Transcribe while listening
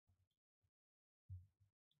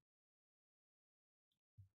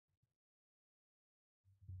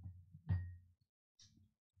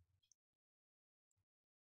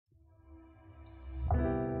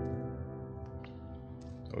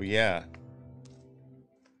Oh, yeah.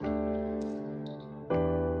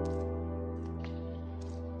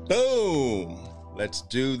 Boom. Let's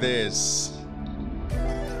do this.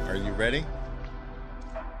 Are you ready?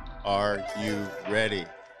 Are you ready?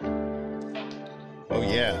 Oh,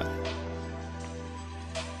 yeah.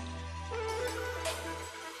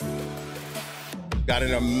 Got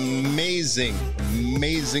an amazing,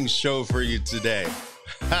 amazing show for you today.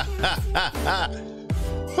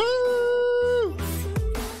 Woo!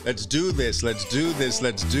 Let's do this. Let's do this.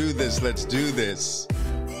 Let's do this. Let's do this.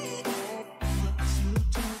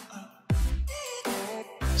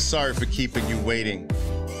 Sorry for keeping you waiting.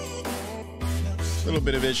 A little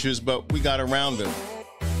bit of issues, but we got around them.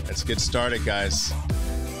 Let's get started, guys.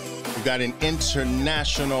 We've got an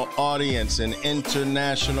international audience,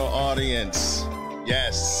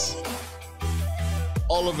 Yes.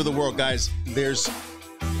 All over the world, guys. There's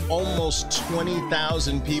almost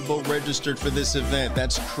 20,000 people registered for this event.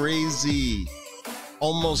 That's crazy.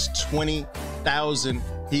 Almost 20,000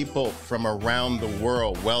 people from around the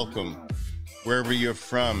world. Welcome. Wherever you're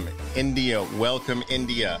from. India, welcome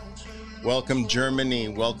India. Welcome Germany.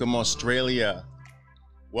 Welcome Australia.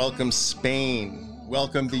 Welcome Spain.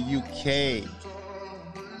 Welcome the UK.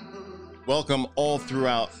 Welcome all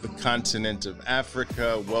throughout the continent of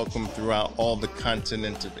Africa. Welcome throughout all the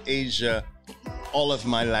continent of Asia. All of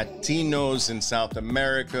my Latinos in South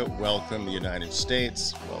America. Welcome the United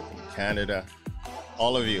States. Welcome Canada.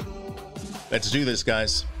 All of you. Let's do this,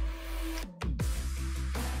 guys.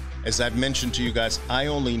 As I've mentioned to you guys, I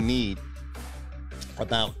only need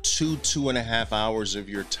about 2.5 hours of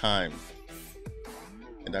your time.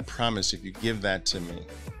 And I promise if you give that to me,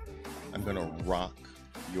 I'm going to rock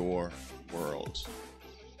your world.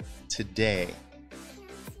 Today.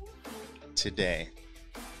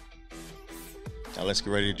 Now let's get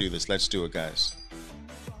ready to do this. Let's do it, guys.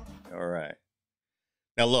 All right.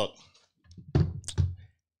 Now look.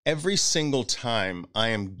 Every single time I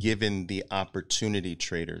am given the opportunity,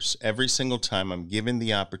 traders, every single time I'm given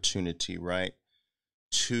the opportunity, right,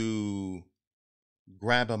 to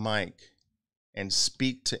grab a mic and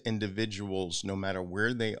speak to individuals, no matter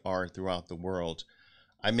where they are throughout the world,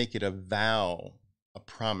 I make it a vow, a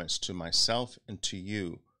promise to myself and to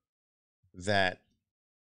you that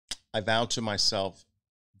I vow to myself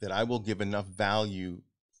that I will give enough value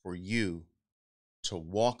for you to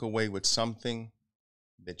walk away with something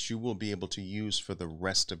that you will be able to use for the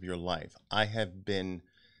rest of your life. I have been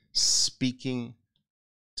speaking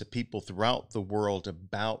to people throughout the world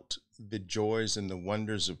about the joys and the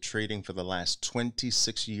wonders of trading for the last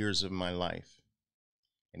 26 years of my life.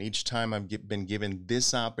 And each time I've been given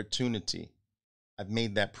this opportunity, I've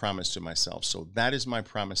made that promise to myself. So that is my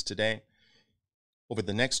promise today. Over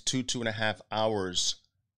the next 2.5 hours,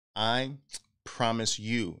 I promise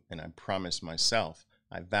you, and I promise myself,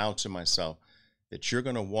 I vow to myself, that you're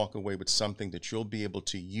going to walk away with something that you'll be able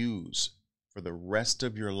to use for the rest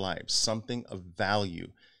of your life, something of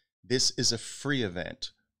value. This is a free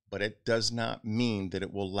event, but it does not mean that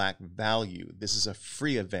it will lack value. This is a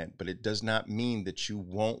free event, but it does not mean that you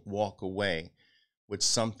won't walk away with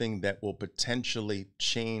something that will potentially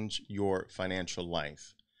change your financial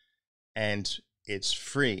life. And it's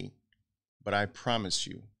free, but I promise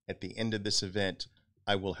you, at the end of this event,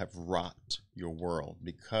 I will have rocked your world,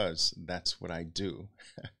 because that's what I do.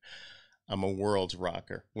 I'm a world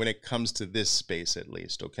rocker when it comes to this space, at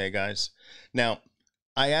least. Okay, guys? Now,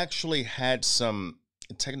 I actually had some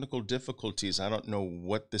technical difficulties. I don't know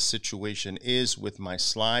what the situation is with my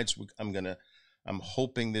slides. I'm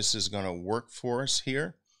hoping this is going to work for us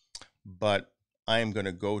here, but I am going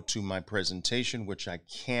to go to my presentation, which I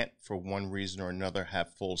can't, for one reason or another,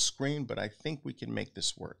 have full screen, but I think we can make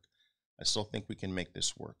this work. I still think we can make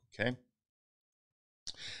this work, okay?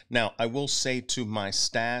 Now, I will say to my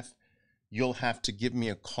staff, you'll have to give me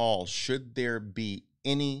a call should there be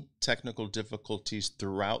any technical difficulties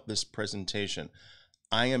throughout this presentation.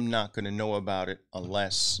 I am not going to know about it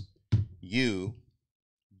unless you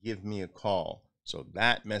give me a call. So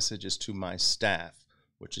that message is to my staff,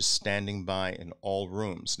 which is standing by in all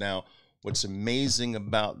rooms. Now, what's amazing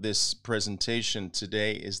about this presentation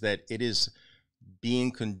today is that it is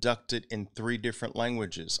being conducted in 3 different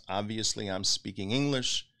languages. Obviously, I'm speaking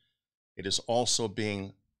English. It is also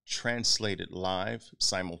being translated live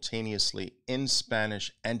simultaneously in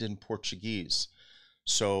Spanish and in Portuguese.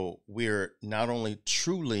 So we're not only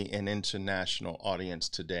truly an international audience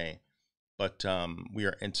today, but we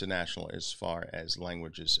are international as far as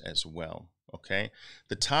languages as well. Okay.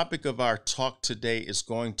 The topic of our talk today is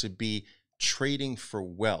going to be trading for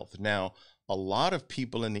wealth. Now, a lot of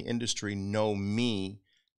people in the industry know me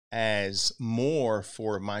as more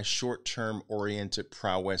for my short-term oriented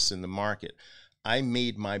prowess in the market. I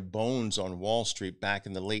made my bones on Wall Street back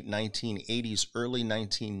in the late 1980s, early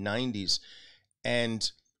 1990s.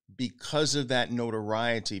 And because of that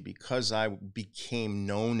notoriety, because I became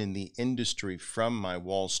known in the industry from my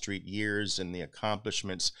Wall Street years and the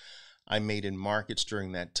accomplishments I made in markets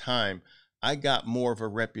during that time, I got more of a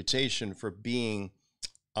reputation for being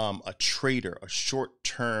a trader, a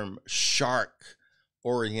short-term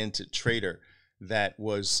shark-oriented trader that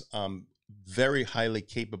was very highly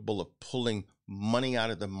capable of pulling money out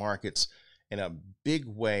of the markets in a big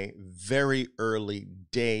way, very early,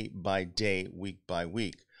 day by day, week by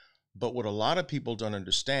week. But what a lot of people don't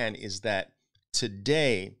understand is that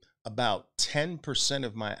today, about 10%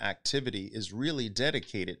 of my activity is really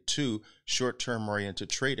dedicated to short-term oriented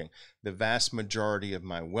trading. The vast majority of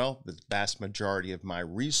my wealth, the vast majority of my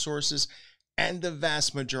resources, and the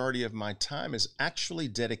vast majority of my time is actually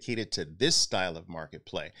dedicated to this style of market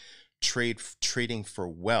play, trading for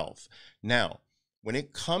wealth. Now, when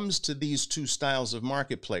it comes to these two styles of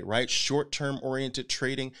market play, right, short-term oriented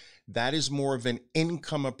trading, that is more of an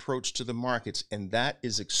income approach to the markets, and that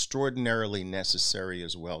is extraordinarily necessary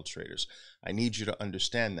as well, traders. I need you to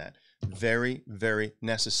understand that. Very, very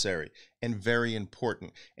necessary and very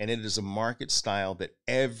important. And it is a market style that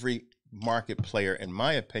every market player, in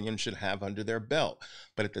my opinion, should have under their belt.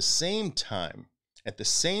 But at the same time,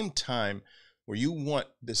 where you want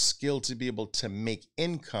the skill to be able to make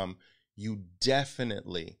income, you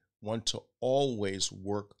definitely want to always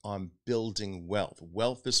work on building wealth.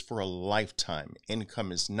 Wealth is for a lifetime.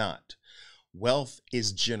 Income is not. Wealth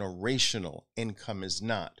is generational. Income is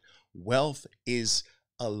not. Wealth is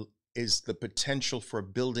the potential for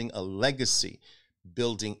building a legacy.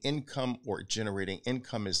 Building income or generating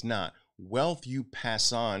income is not. Wealth you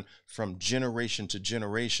pass on from generation to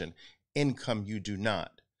generation. Income you do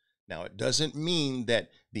not. Now, it doesn't mean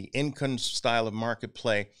that the income style of market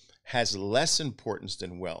play has less importance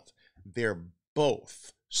than wealth. They're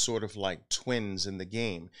both sort of like twins in the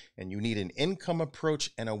game, and you need an income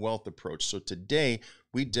approach and a wealth approach. So today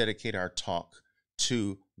we dedicate our talk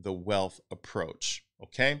to the wealth approach.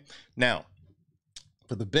 Okay. Now,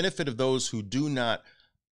 for the benefit of those who do not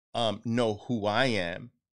know who I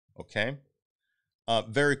am, okay,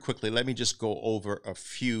 very quickly, let me just go over a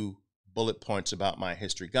few bullet points about my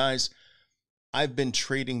history. Guys, I've been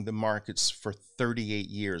trading the markets for 38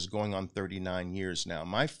 years, going on 39 years now.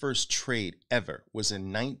 My first trade ever was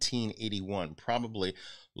in 1981, probably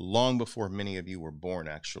long before many of you were born,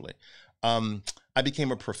 actually. I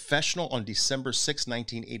became a professional on December 6,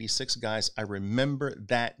 1986. Guys, I remember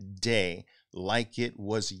that day like it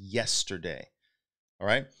was yesterday. All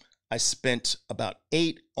right. I spent about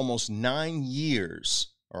 8, almost 9 years,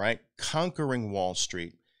 all right, conquering Wall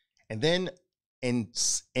Street. And then in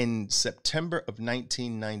September of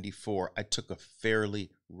 1994, I took a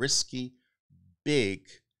fairly risky, big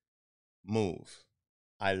move.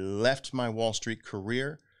 I left my Wall Street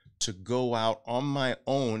career to go out on my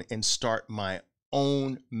own and start my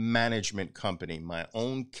own management company, my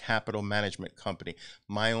own capital management company,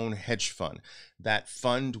 my own hedge fund. That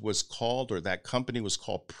fund was called, or that company was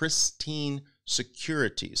called Pristine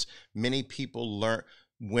Securities. Many people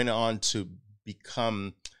went on to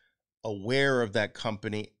become aware of that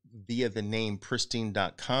company via the name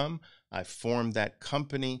pristine.com. I formed that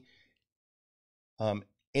company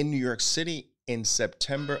in New York City in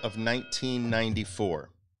September of 1994.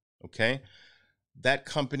 Okay. That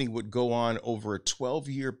company would go on over a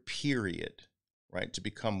 12-year period, right, to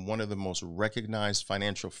become one of the most recognized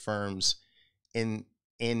financial firms in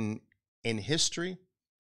history,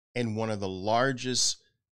 and one of the largest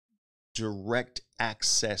direct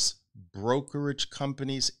access brokerage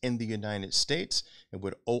companies in the United States. It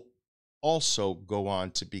would also go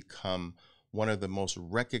on to become one of the most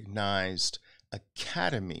recognized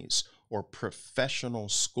academies or professional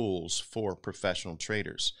schools for professional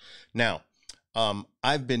traders. Now,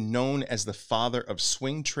 I've been known as the father of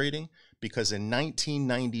swing trading because in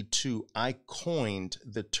 1992, I coined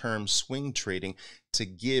the term swing trading to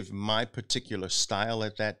give my particular style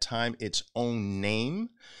at that time its own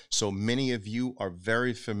name. So many of you are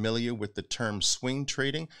very familiar with the term swing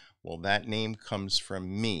trading. Well, that name comes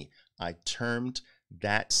from me. I termed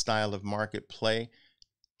that style of market play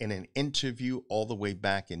in an interview all the way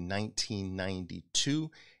back in 1992.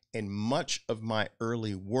 And much of my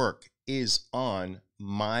early work is on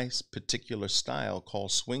my particular style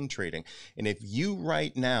called swing trading. And if you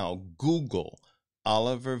right now Google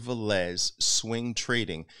Oliver Velez swing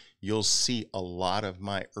trading, you'll see a lot of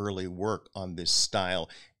my early work on this style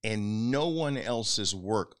and no one else's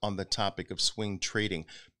work on the topic of swing trading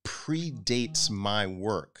predates my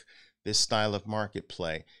work. This style of market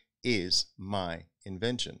play is my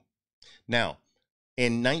invention. Now,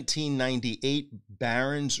 in 1998,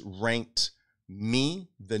 Barron's ranked me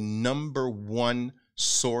the #1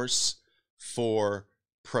 source for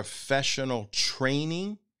professional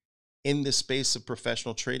training in the space of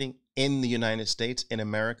professional trading in the United States, in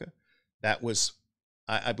America. That was,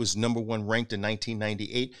 I was #1 ranked in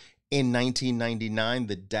 1998. In 1999,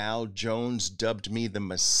 the Dow Jones dubbed me the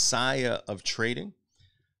Messiah of trading.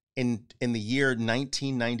 In the year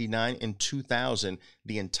 1999 and 2000,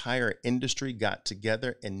 the entire industry got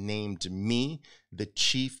together and named me the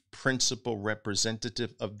chief principal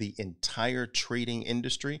representative of the entire trading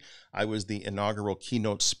industry. I was the inaugural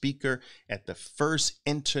keynote speaker at the first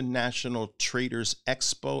International Traders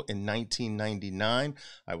Expo in 1999.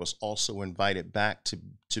 I was also invited back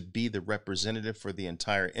to be the representative for the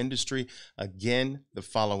entire industry again the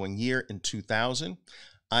following year in 2000.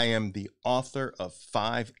 I am the author of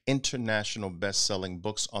 5 international best-selling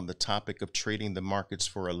books on the topic of trading the markets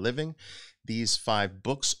for a living. These 5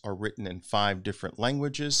 books are written in 5 different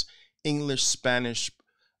languages: English, Spanish,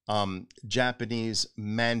 Japanese,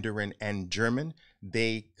 Mandarin, and German.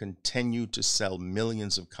 They continue to sell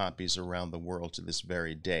millions of copies around the world to this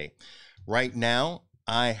very day. Right now,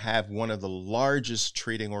 I have one of the largest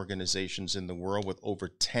trading organizations in the world with over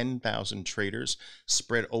 10,000 traders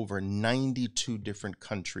spread over 92 different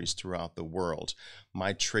countries throughout the world.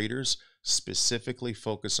 My traders specifically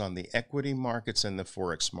focus on the equity markets and the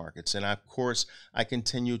Forex markets. And of course, I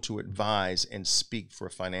continue to advise and speak for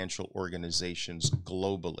financial organizations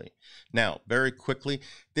globally. Now, very quickly,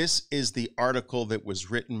 this is the article that was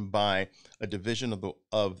written by a division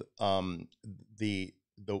of the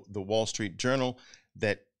Wall Street Journal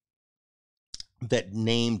that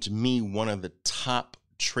named me one of the top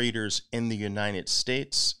traders in the United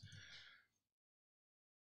States.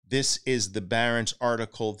 This is the Barron's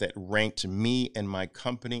article that ranked me and my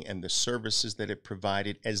company and the services that it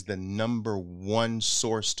provided as the #1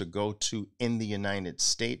 source to go to in the United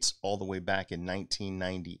States all the way back in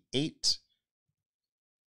 1998.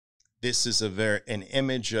 This is an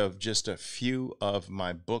image of just a few of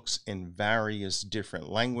my books in various different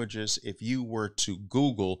languages. If you were to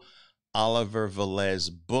Google Oliver Velez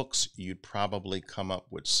books, you'd probably come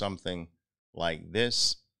up with something like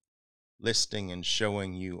this, listing and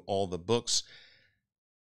showing you all the books.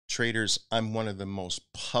 Traders, I'm one of the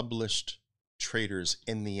most published traders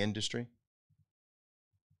in the industry.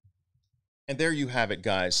 And there you have it,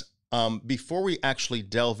 guys. Before we actually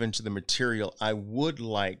delve into the material, I would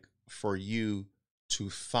like for you to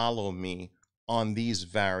follow me on these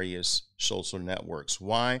various social networks.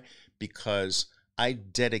 Why? Because I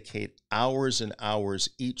dedicate hours and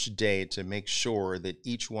hours each day to make sure that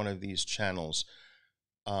each one of these channels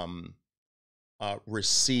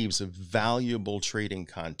receives valuable trading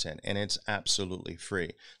content, and it's absolutely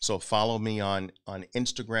free. So follow me on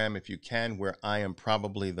Instagram if you can, where I am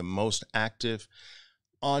probably the most active.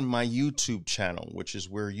 On my YouTube channel, which is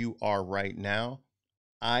where you are right now,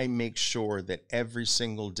 I make sure that every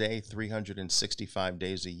single day, 365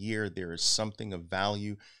 days a year, there is something of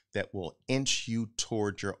value that will inch you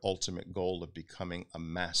toward your ultimate goal of becoming a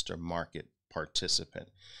master market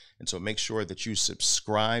participant. And so make sure that you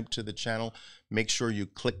subscribe to the channel. Make sure you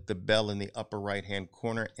click the bell in the upper right-hand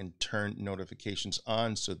corner and turn notifications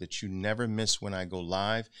on so that you never miss when I go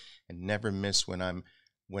live and never miss when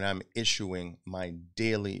I'm issuing my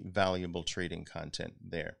daily valuable trading content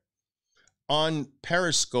there. On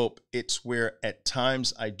Periscope, it's where at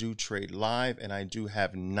times I do trade live, and I do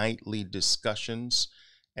have nightly discussions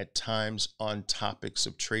at times on topics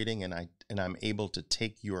of trading, and I'm able to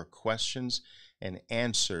take your questions and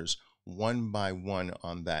answers one by one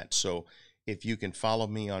on that. So if you can follow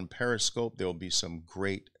me on Periscope, there will be some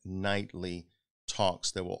great nightly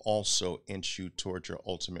talks that will also inch you towards your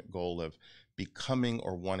ultimate goal of becoming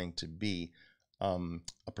or wanting to be a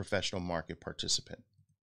professional market participant.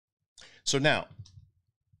 So now,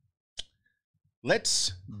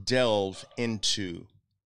 let's delve into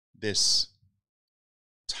this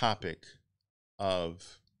topic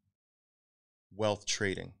of wealth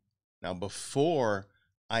trading. Now, before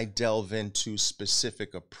I delve into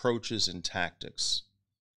specific approaches and tactics,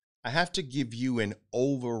 I have to give you an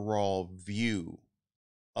overall view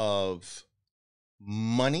of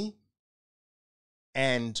money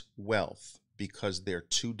and wealth, because they're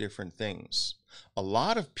two different things. A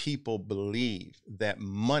lot of people believe that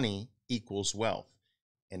money equals wealth,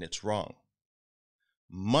 and it's wrong.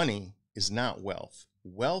 Money is not wealth.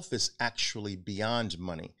 Wealth is actually beyond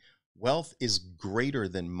money. Wealth is greater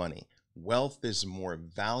than money. Wealth is more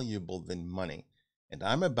valuable than money. And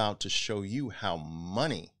I'm about to show you how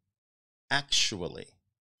money actually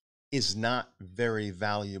is not very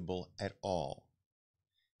valuable at all.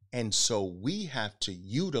 And so we have to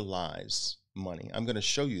utilize money. I'm going to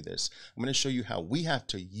show you this. I'm going to show you how we have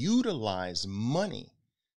to utilize money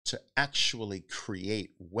to actually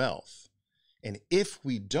create wealth. And if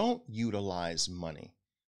we don't utilize money,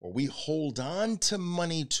 or we hold on to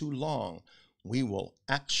money too long, we will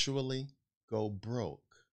actually go broke.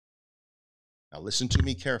 Now listen to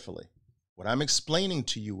me carefully. What I'm explaining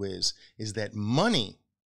to you is that money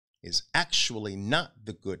is actually not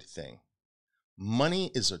the good thing.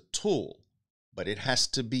 Money is a tool, but it has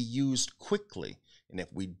to be used quickly. And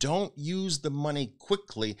if we don't use the money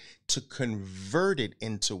quickly to convert it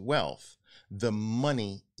into wealth, the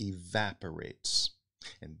money evaporates.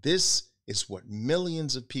 And this is what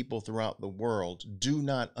millions of people throughout the world do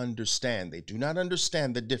not understand. They do not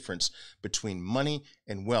understand the difference between money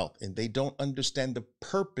and wealth, and they don't understand the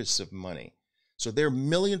purpose of money. So there are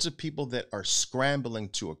millions of people that are scrambling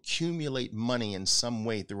to accumulate money in some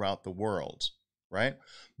way throughout the world, right?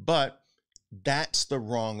 But that's the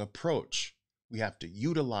wrong approach. We have to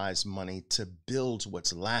utilize money to build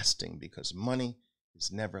what's lasting, because money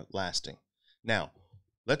is never lasting. Now,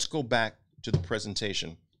 let's go back to the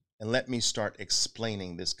presentation and let me start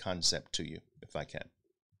explaining this concept to you, if I can.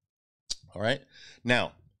 All right.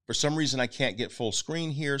 Now, for some reason, I can't get full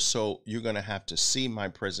screen here, so you're going to have to see my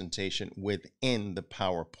presentation within the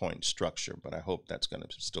PowerPoint structure, but I hope that's going to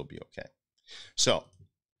still be okay. So,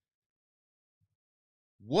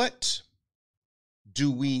 what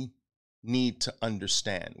do we need to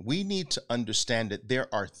understand? We need to understand that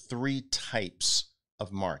there are 3 types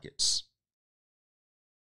of markets.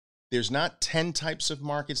 There's not 10 types of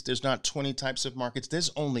markets. There's not 20 types of markets. There's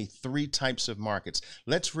only 3 types of markets.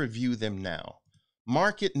 Let's review them now.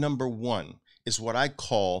 Market number 1 is what I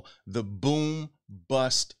call the boom,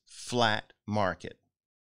 bust, flat market.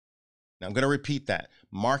 Now I'm going to repeat that.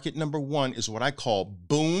 Market number 1 is what I call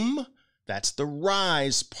boom. That's the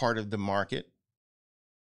rise part of the market.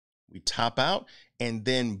 We top out, and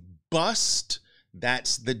then bust.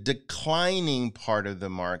 That's the declining part of the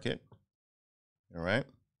market. All right.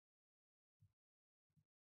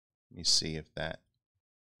 Let me see if that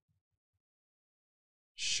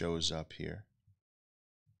shows up here.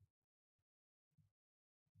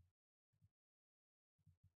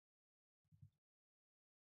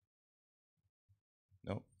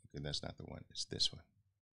 Nope, okay, that's not the one. It's this one.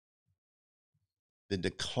 The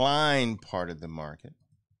decline part of the market.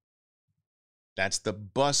 That's the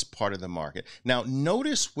bust part of the market. Now,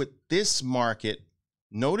 notice with this market,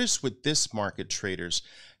 traders,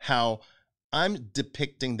 how I'm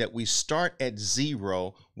depicting that we start at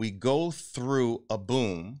 0, we go through a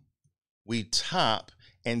boom, we top,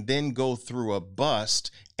 and then go through a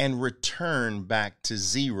bust and return back to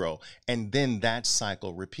 0. And then that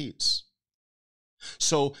cycle repeats.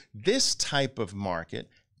 So this type of market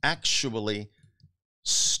actually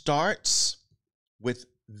starts with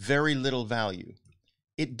very little value.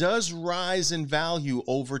 It does rise in value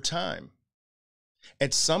over time.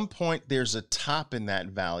 At some point, there's a top in that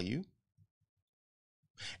value.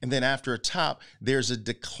 And then after a top, there's a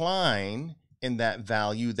decline in that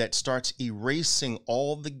value that starts erasing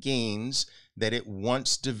all the gains that it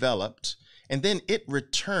once developed. And then it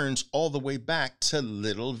returns all the way back to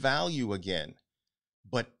little value again.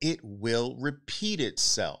 But it will repeat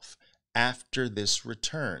itself after this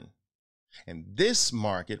return. And this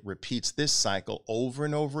market repeats this cycle over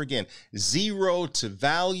and over again. 0 to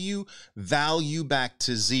value, value back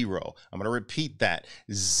to 0. I'm going to repeat that.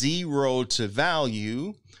 0 to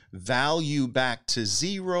value, value back to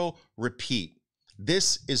 0, repeat.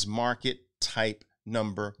 This is market type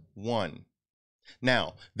number 1.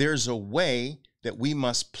 Now, there's a way that we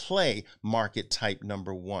must play market type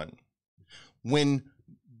number 1. When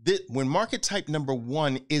market type number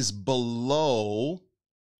 1 is below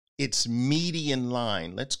its median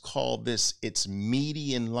line, let's call this its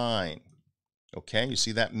median line. Okay, you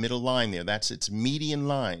see that middle line there? That's its median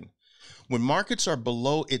line. When markets are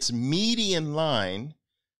below its median line,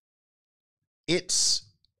 it's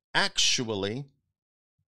actually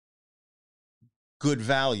good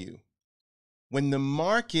value. When the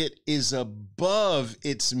market is above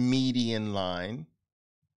its median line,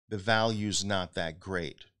 the value's not that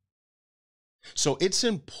great. So it's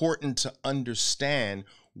important to understand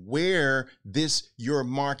where your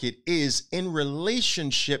market is in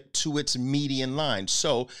relationship to its median line.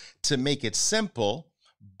 So to make it simple,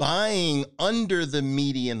 buying under the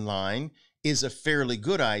median line is a fairly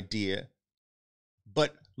good idea,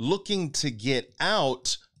 but looking to get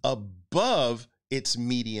out above its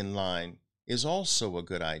median line is also a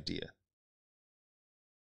good idea.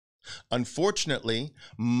 Unfortunately,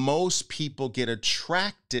 most people get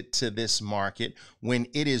attracted to this market when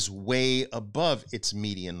it is way above its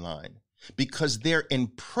median line because they're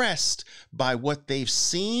impressed by what they've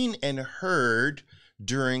seen and heard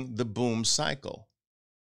during the boom cycle.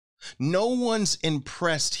 No one's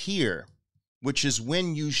impressed here, which is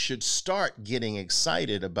when you should start getting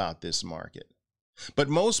excited about this market. But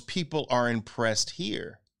most people are impressed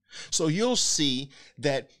here. So you'll see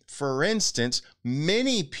that, for instance,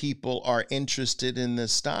 many people are interested in the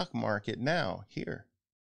stock market now here.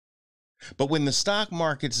 But when the stock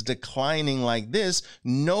market's declining like this,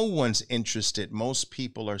 no one's interested. Most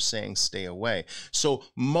people are saying stay away. So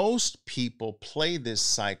most people play this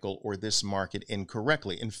cycle or this market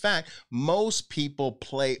incorrectly. In fact, most people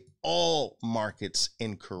play all markets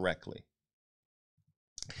incorrectly.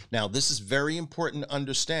 Now, this is very important to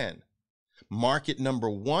understand. Market number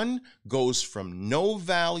one goes from no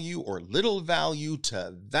value or little value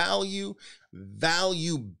to value,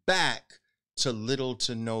 value back to little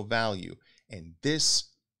to no value. And this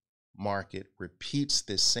market repeats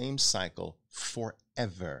this same cycle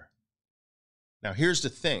forever. Now, here's the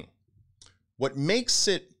thing. What makes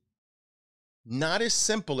it not as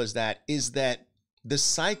simple as that is that the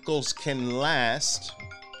cycles can last.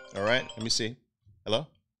 All right, let me see. Hello?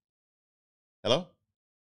 Hello?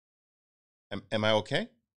 Am I okay?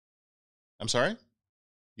 I'm sorry?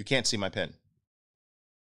 You can't see my pen.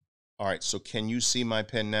 All right, so can you see my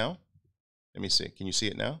pen now? Let me see. Can you see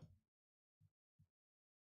it now?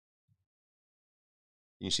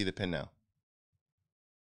 Can you see the pen now?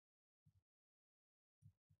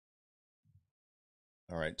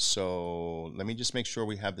 All right, so let me just make sure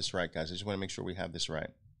we have this right, guys. I just want to make sure we have this right.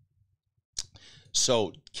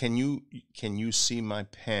 So can you see my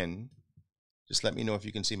pen? Just let me know if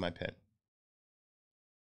you can see my pen.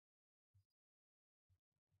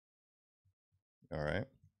 All right.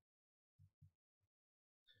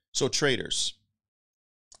 So traders,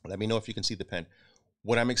 let me know if you can see the pen.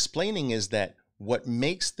 What I'm explaining is that what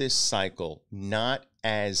makes this cycle not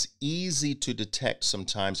as easy to detect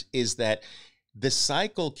sometimes is that the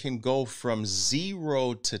cycle can go from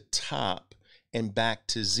zero to top and back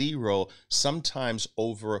to zero, sometimes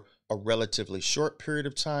over a relatively short period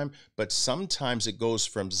of time, but sometimes it goes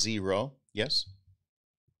from zero. Yes?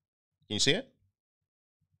 Can you see it?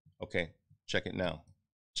 Okay. Check it now.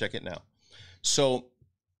 Check it now. So,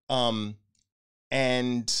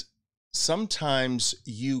 and sometimes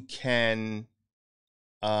you can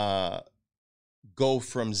go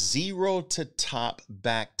from zero to top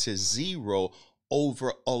back to zero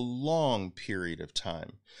over a long period of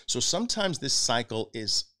time. So sometimes this cycle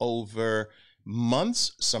is over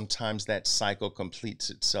months. Sometimes that cycle completes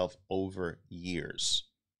itself over years.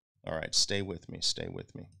 All right, stay with me. Stay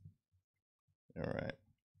with me. All right.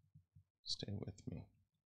 Stay with me.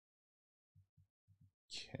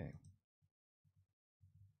 Okay.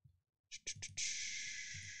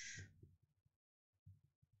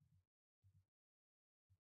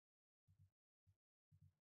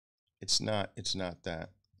 It's not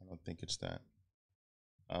that. I don't think it's that.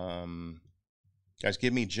 Guys,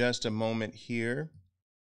 give me just a moment here.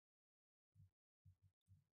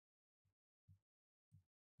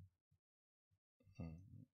 Let's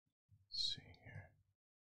see here.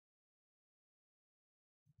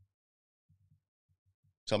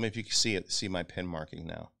 Tell me if you can see my pen marking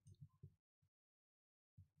now.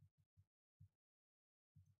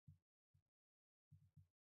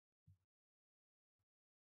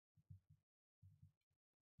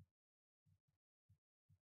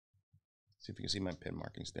 See if you can see my pen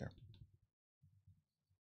markings there.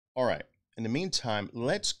 All right. In the meantime,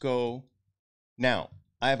 let's go. Now,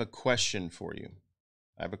 I have a question for you.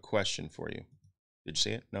 I have a question for you. Did you see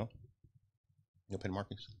it? No? No pen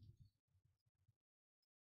markings?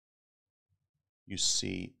 You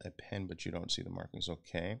see a pen, but you don't see the markings.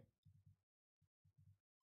 Okay.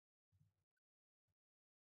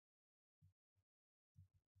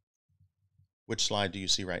 Which slide do you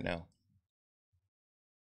see right now?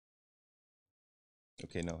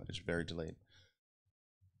 Okay, no, it's very delayed.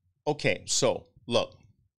 Okay, so look,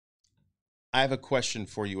 I have a question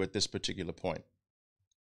for you at this particular point.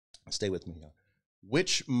 Stay with me here.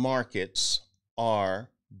 Which markets are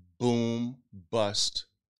boom, bust,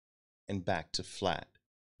 and back to flat?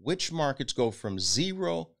 Which markets go from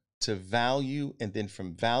zero to value and then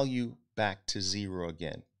from value back to zero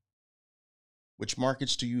again? Which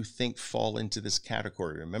markets do you think fall into this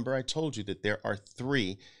category? Remember, I told you that there are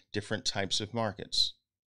 3 different types of markets.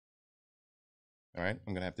 All right,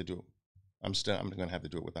 I'm going to have to do it. I'm going to have to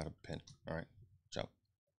do it without a pen. All right,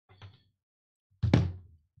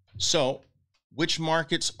 so which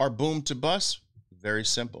markets are boom to bust? Very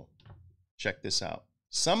simple. Check this out.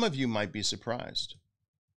 Some of you might be surprised.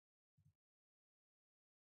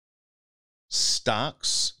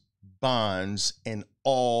 Stocks, bonds, and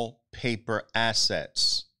all paper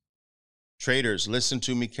assets. Traders, listen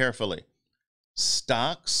to me carefully.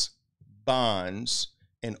 Stocks, bonds,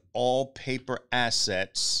 and all paper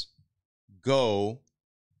assets go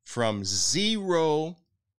from zero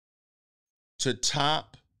to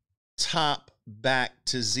top, back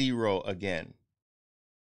to zero again.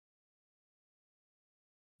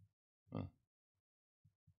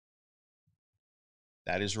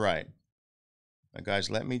 That is right. Now, guys,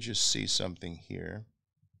 let me just see something here.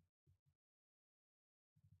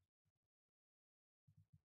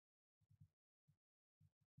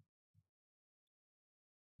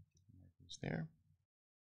 Is there?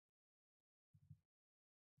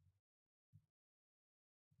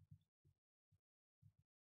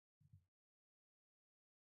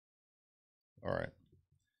 All right.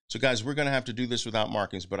 So, guys, we're going to have to do this without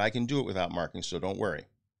markings, but I can do it without markings, so don't worry.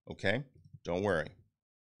 Okay? Don't worry.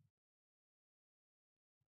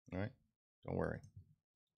 All right? Don't worry.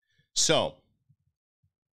 So,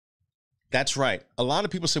 that's right. A lot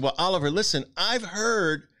of people say, well, Oliver, listen, I've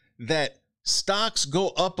heard that stocks go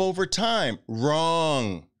up over time.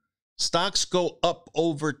 Wrong. Stocks go up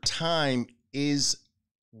over time is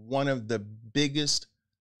one of the biggest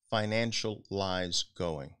financial lies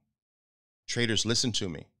going. Traders, listen to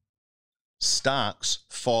me. Stocks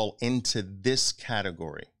fall into this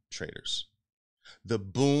category, traders. The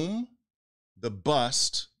boom, the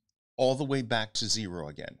bust, all the way back to zero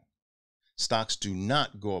again. Stocks do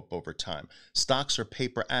not go up over time. Stocks are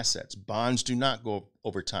paper assets. Bonds do not go up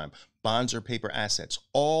over time. Bonds are paper assets.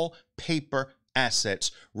 All paper assets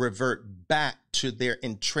revert back to their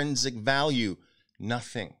intrinsic value.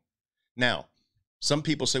 Nothing. Now, some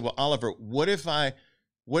people say, well, Oliver, what if I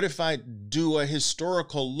do a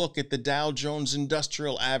historical look at the Dow Jones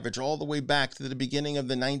Industrial Average all the way back to the beginning of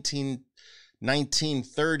the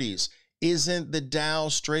 1930s? Isn't the Dow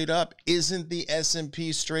straight up? Isn't the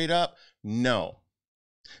S&P straight up? No.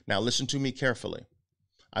 Now listen to me carefully.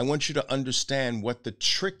 I want you to understand what the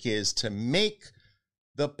trick is to make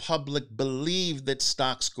the public believe that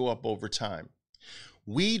stocks go up over time.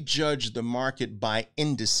 We judge the market by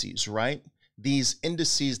indices, right? These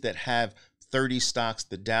indices that have 30 stocks.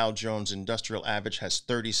 The Dow Jones Industrial Average has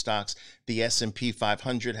 30 stocks. The S&P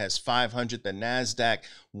 500 has 500. The NASDAQ,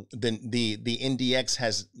 the NDX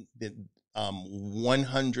has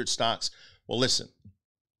 100 stocks. Well, listen.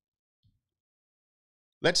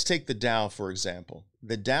 Let's take the Dow, for example.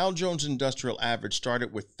 The Dow Jones Industrial Average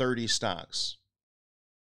started with 30 stocks.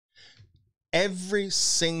 Every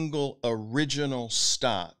single original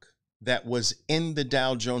stock that was in the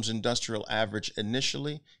Dow Jones Industrial Average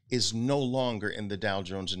initially is no longer in the Dow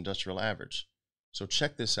Jones Industrial Average. So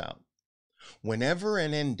check this out. Whenever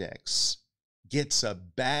an index gets a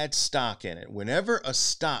bad stock in it, whenever a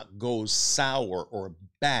stock goes sour or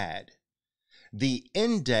bad, the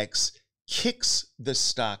index kicks the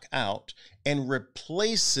stock out and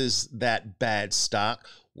replaces that bad stock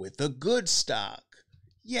with a good stock.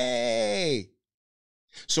 Yay!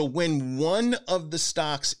 So when one of the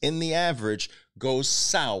stocks in the average goes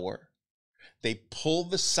sour, they pull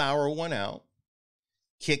the sour one out,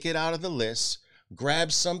 kick it out of the list,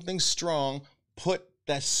 grab something strong, put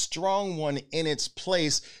that strong one in its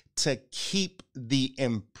place to keep the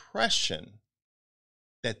impression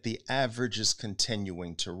that the average is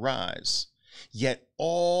continuing to rise. Yet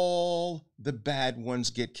all the bad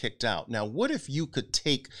ones get kicked out. Now, what if you could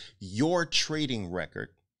take your trading record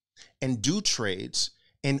and do trades,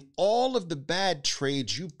 and all of the bad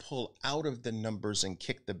trades you pull out of the numbers and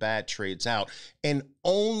kick the bad trades out and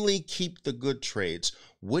only keep the good trades?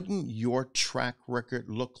 Wouldn't your track record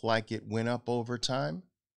look like it went up over time?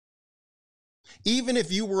 Even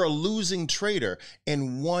if you were a losing trader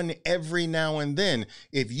and won every now and then,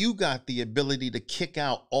 if you got the ability to kick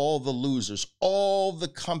out all the losers, all the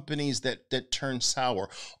companies that turned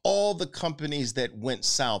sour, all the companies that went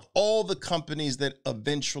south, all the companies that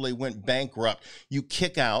eventually went bankrupt, you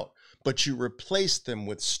kick out, but you replace them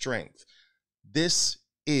with strength. This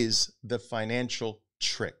is the financial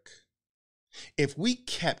trick. If we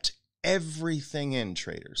kept everything in,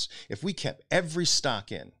 traders, if we kept every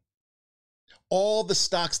stock in, all the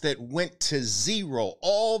stocks that went to zero,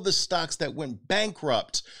 all the stocks that went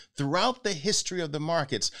bankrupt throughout the history of the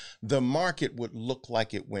market would look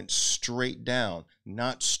like it went straight down,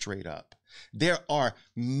 not straight up. There are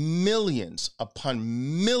millions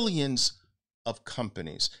upon millions of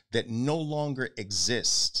companies that no longer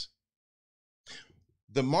exist.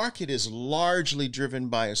 The market is largely driven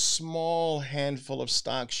by a small handful of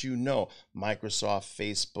stocks, Microsoft,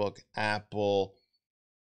 Facebook, Apple,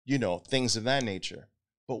 things of that nature.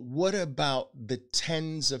 But what about the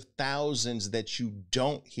tens of thousands that you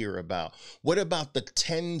don't hear about? What about the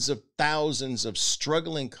tens of thousands of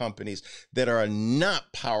struggling companies that are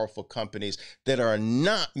not powerful companies, that are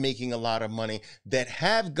not making a lot of money, that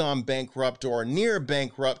have gone bankrupt or near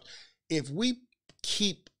bankrupt? If we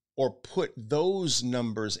keep or put those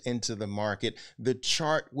numbers into the market, the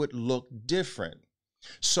chart would look different.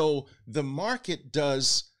 So the market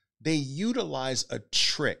they utilize a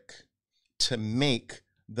trick to make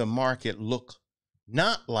the market look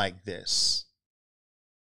not like this.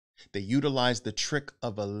 They utilize the trick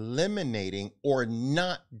of eliminating or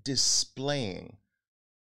not displaying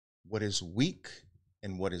what is weak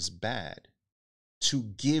and what is bad to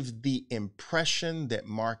give the impression that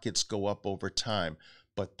markets go up over time,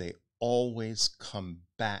 but they always come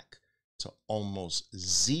back to almost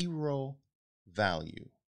zero value.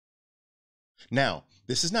 Now,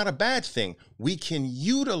 this is not a bad thing. We can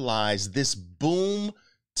utilize this boom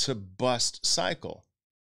to bust cycle.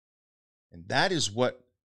 And that is what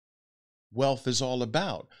wealth is all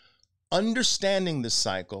about. Understanding the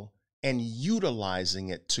cycle and utilizing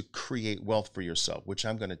it to create wealth for yourself, which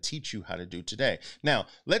I'm going to teach you how to do today. Now,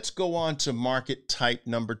 let's go on to market type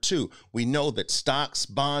number 2. We know that stocks,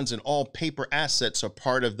 bonds, and all paper assets are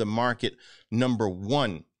part of the market number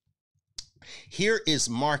 1. Here is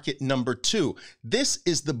market number 2. This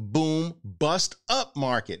is the boom bust up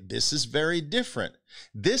market. This is very different.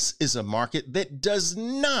 This is a market that does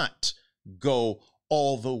not go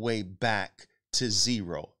all the way back to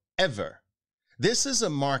zero, ever. This is a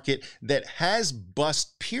market that has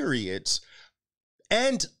bust periods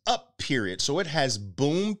and up periods. So it has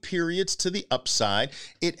boom periods to the upside.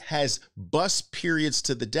 It has bust periods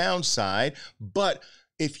to the downside. But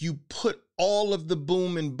if you put all of the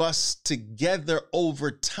boom and bust together over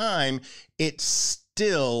time, it's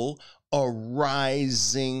still a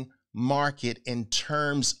rising market in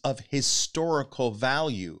terms of historical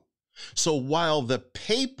value. So while the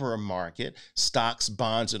paper market, stocks,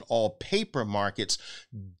 bonds, and all paper markets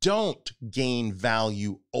don't gain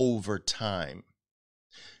value over time,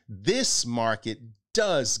 this market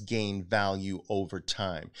does gain value over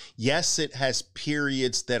time. Yes, it has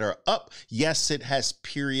periods that are up. Yes, it has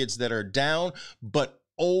periods that are down. But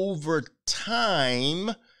over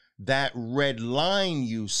time, that red line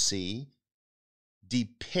you see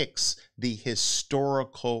depicts the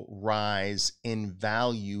historical rise in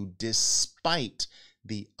value despite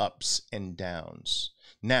the ups and downs.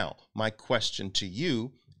 Now, my question to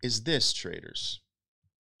you is this, traders.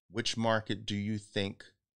 Which markets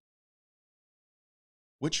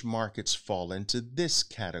fall into this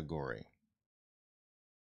category?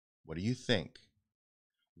 What do you think?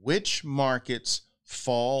 Which markets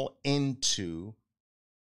fall into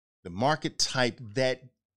the market type that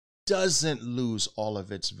doesn't lose all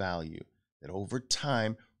of its value, that over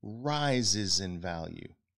time rises in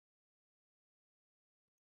value?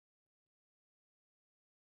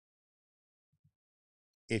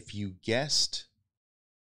 If you guessed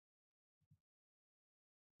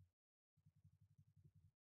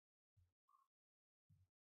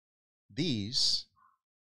these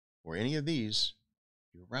or any of these,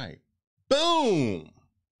 you're right. Boom!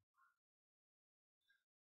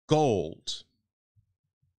 Gold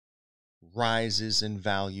rises in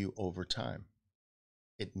value over time.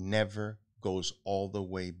 It never goes all the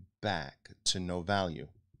way back to no value.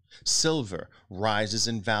 Silver rises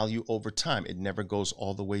in value over time. It never goes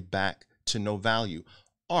all the way back to no value.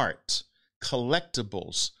 Art,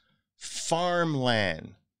 collectibles,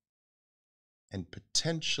 farmland, and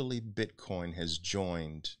potentially Bitcoin has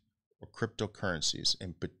joined, or cryptocurrencies,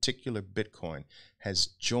 in particular Bitcoin, has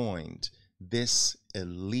joined this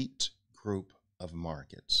elite group of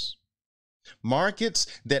markets. Markets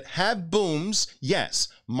that have booms, yes.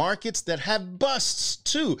 Markets that have busts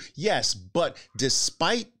too, yes. But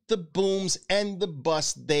despite the booms and the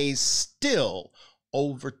busts, they still,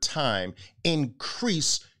 over time,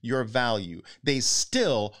 increase your value. They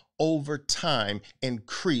still, over time,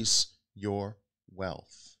 increase your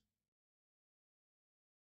wealth.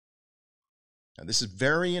 Now, this is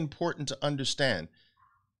very important to understand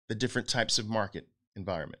the different types of market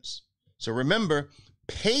environments. So remember,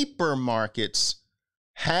 paper markets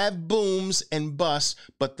have booms and busts,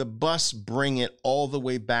 but the busts bring it all the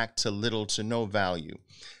way back to little to no value.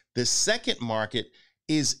 The second market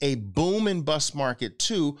is a boom and bust market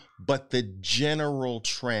too, but the general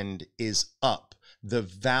trend is up. The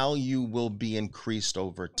value will be increased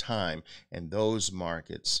over time, and those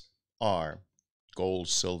markets are gold,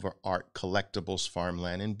 silver, art, collectibles,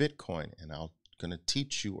 farmland, and Bitcoin. And I'm going to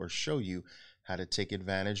teach you or show you how to take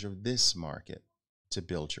advantage of this market to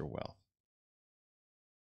build your wealth.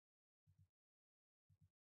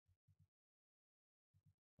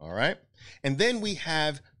 All right. And then we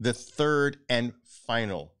have the third and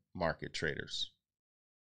final market, traders.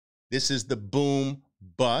 This is the boom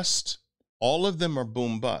bust. All of them are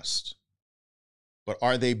boom bust. But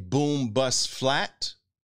are they boom bust flat?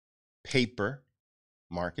 Paper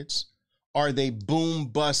markets. Are they boom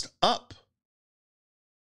bust up?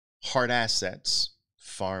 Hard assets,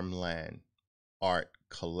 farmland, art,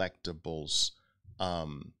 collectibles,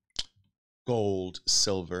 gold,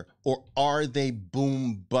 silver, or are they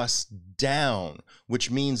boom bust down,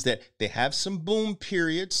 which means that they have some boom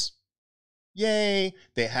periods, yay,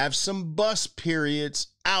 they have some bust periods,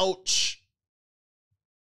 ouch,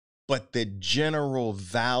 but the general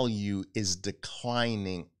value is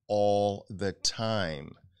declining all the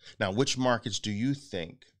time. Now, which markets do you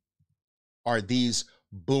think are these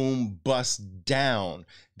boom bust down?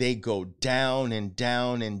 They go down and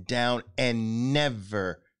down and down and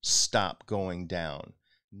never stop going down.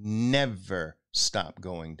 Never stop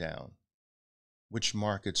going down. Which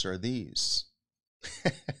markets are these?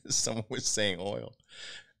 Someone was saying oil.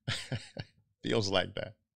 Feels like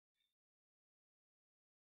that.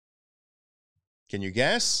 Can you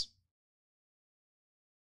guess?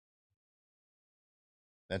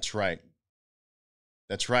 That's right.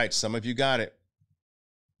 That's right. Some of you got it.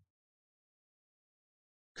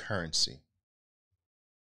 Currency.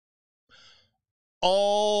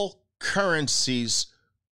 All currencies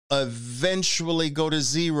eventually go to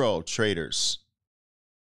zero, traders.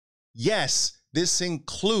 Yes, this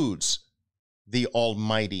includes the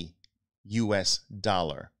almighty US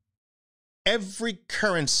dollar. Every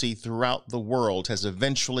currency throughout the world has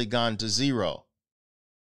eventually gone to zero.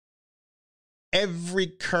 Every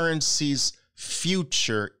currency's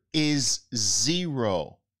future is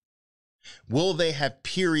zero. Will they have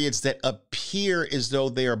periods that appear as though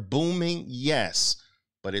they are booming? Yes,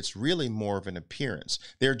 but it's really more of an appearance.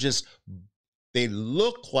 They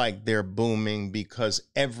look like they're booming because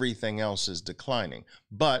everything else is declining.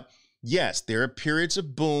 But yes, there are periods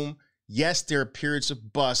of boom. Yes, there are periods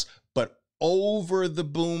of bust, but over the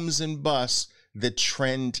booms and busts, the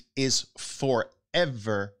trend is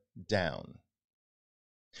forever down.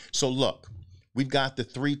 So look, we've got the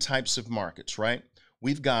three types of markets, right?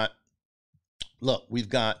 We've got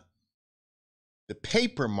the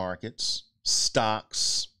paper markets,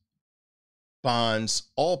 stocks, bonds,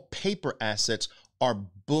 all paper assets are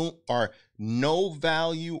no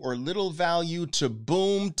value or little value to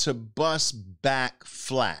boom to bust back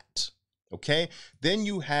flat. Okay? Then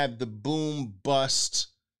you have the boom bust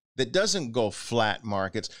that doesn't go flat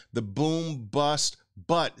markets, the boom bust,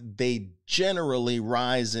 but they generally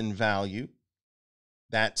rise in value.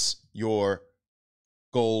 That's your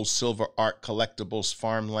gold, silver, art, collectibles,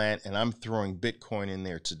 farmland, and I'm throwing Bitcoin in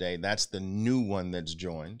there today. That's the new one that's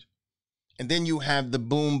joined. And then you have the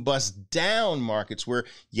boom bust down markets where,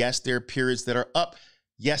 yes, there are periods that are up.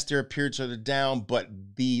 Yes, there are periods that are down, but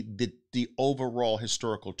the overall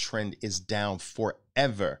historical trend is down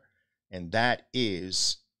forever. And that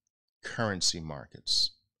is currency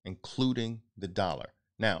markets, including the dollar.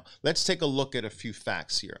 Now, let's take a look at a few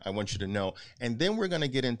facts here I want you to know, and then we're going to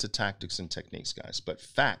get into tactics and techniques, guys. But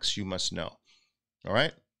facts you must know, all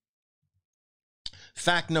right?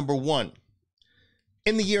 Fact number one.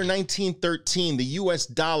 In the year 1913, the U.S.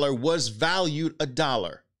 dollar was valued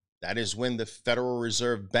 $1. That is when the Federal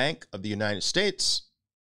Reserve Bank of the United States,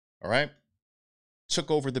 all right,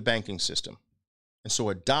 took over the banking system. And so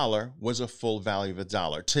 $1 was a full value of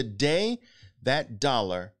 $1. Today, that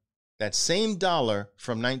same dollar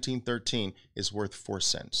from 1913 is worth 4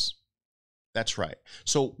 cents. That's right.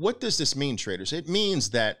 So what does this mean, traders? It means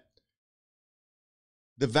that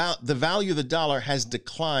the value of the dollar has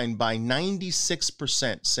declined by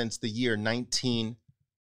 96% since the year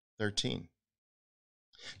 1913.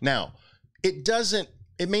 Now,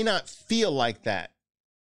 it may not feel like that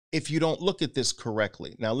if you don't look at this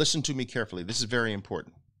correctly. Now, listen to me carefully. This is very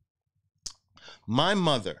important. My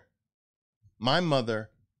mother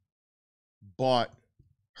bought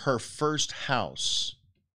her first house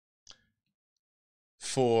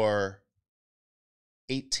for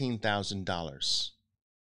 $18,000.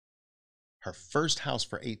 Her first house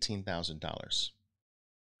for $18,000.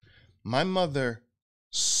 My mother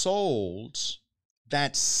sold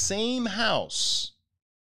that same house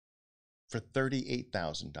for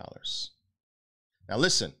 $38,000. Now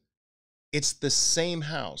listen, it's the same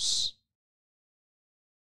house.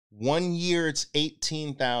 1 year it's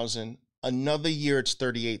 $18,000, Another year, it's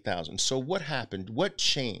 38,000. So what happened? What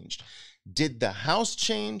changed? Did the house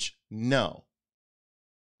change? No.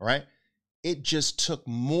 All right. It just took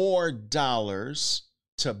more dollars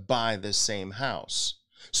to buy the same house.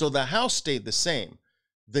 So the house stayed the same.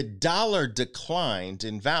 The dollar declined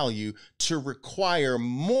in value to require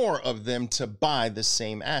more of them to buy the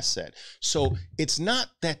same asset. So it's not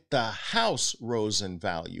that the house rose in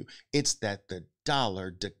value, it's that the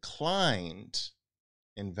dollar declined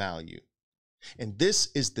in value. And this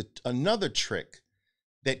is another trick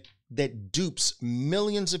that dupes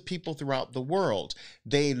millions of people throughout the world.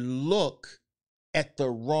 They look at the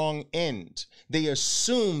wrong end. They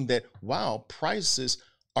assume that, wow, prices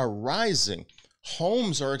are rising.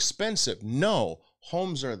 Homes are expensive. No,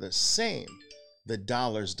 homes are the same. The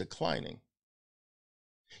dollar's declining.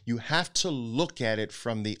 You have to look at it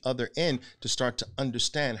from the other end to start to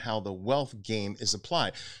understand how the wealth game is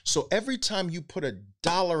applied. So every time you put a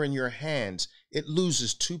dollar in your hands, it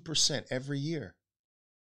loses 2% every year.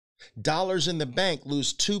 Dollars in the bank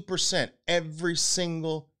lose 2% every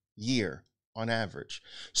single year on average.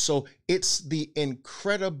 So it's the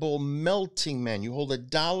incredible melting, man. You hold a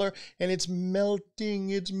dollar and it's melting,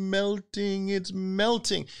 it's melting, it's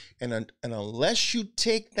melting. And unless you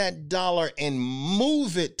take that dollar and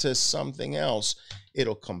move it to something else,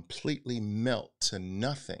 it'll completely melt to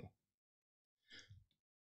nothing.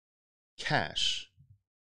 Cash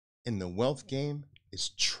in the wealth game is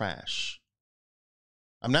trash.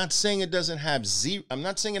 I'm not saying it doesn't have zero, I'm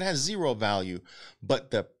not saying it has zero value,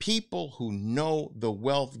 but the people who know the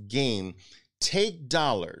wealth game take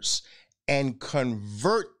dollars and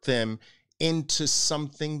convert them into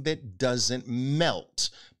something that doesn't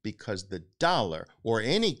melt, because the dollar or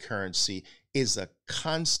any currency is a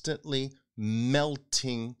constantly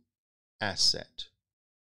melting asset.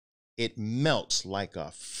 It melts like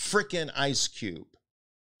a freaking ice cube.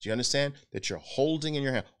 Do you understand that you're holding in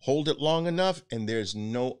your hand? Hold it long enough and there's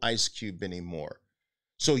no ice cube anymore.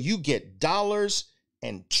 So you get dollars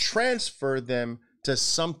and transfer them to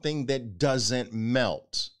something that doesn't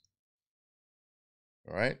melt.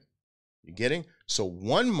 All right? You getting? So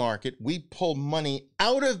one market, we pull money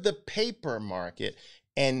out of the paper market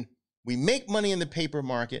and we make money in the paper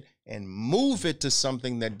market and move it to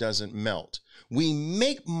something that doesn't melt. We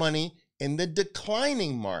make money in the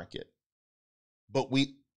declining market, but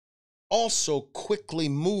we also quickly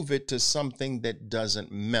move it to something that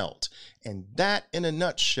doesn't melt. And that, in a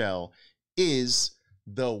nutshell, is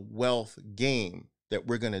the wealth game that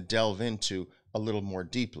we're going to delve into a little more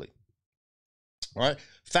deeply. All right.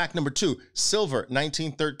 Fact number 2, silver,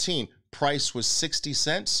 1913, price was 60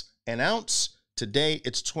 cents an ounce. Today,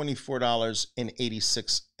 it's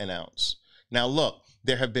 $24.86 an ounce. Now, look,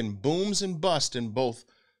 there have been booms and busts in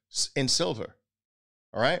silver.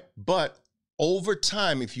 All right. But over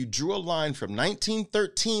time, if you drew a line from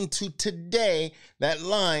 1913 to today, that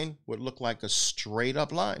line would look like a straight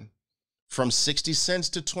up line from 60 cents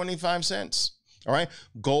to 25 cents. All right.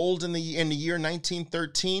 Gold in the year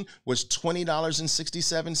 1913 was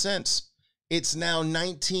 $20.67. It's now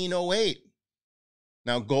 1908.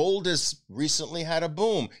 Now, gold has recently had a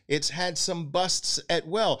boom. It's had some busts as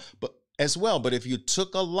well. But if you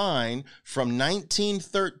took a line from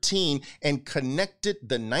 1913 and connected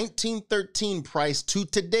the 1913 price to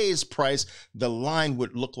today's price, the line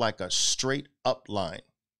would look like a straight up line.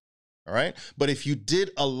 All right. But if you did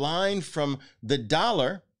a line from the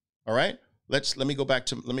dollar, all right, let me go back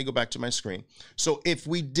to my screen. So if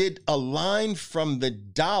we did a line from the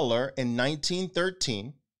dollar in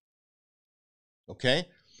 1913, okay,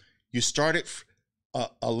 you started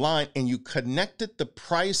a line and you connected the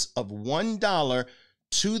price of $1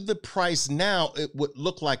 to the price now, it would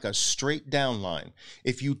look like a straight down line.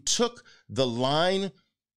 If you took the line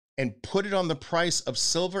and put it on the price of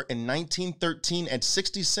silver in 1913 at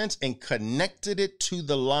 60 cents and connected it to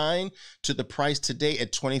the line to the price today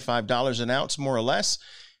at $25 an ounce, more or less,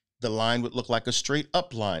 the line would look like a straight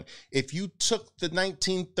up line. If you took the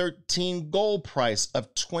 1913 gold price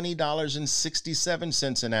of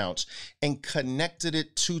 $20.67 an ounce and connected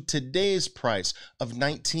it to today's price of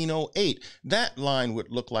 1908, that line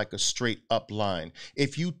would look like a straight up line.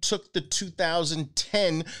 If you took the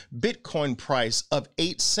 2010 Bitcoin price of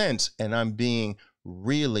 8 cents, and I'm being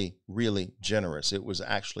really, really generous, it was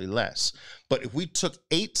actually less. But if we took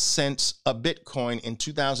 8 cents a Bitcoin in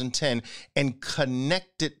 2010 and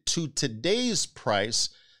connect it to today's price,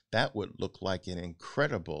 that would look like an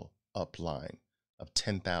incredible upline of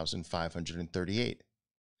 10,538.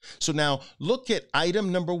 So now look at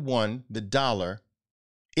item number 1, the dollar.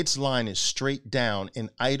 Its line is straight down,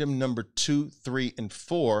 and item number 2, 3, and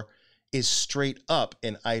 4 is straight up,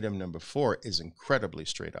 and item number 4 is incredibly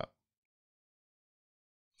straight up.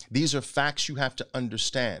 These are facts you have to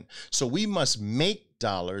understand. So we must make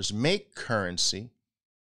dollars, make currency,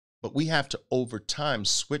 but we have to, over time,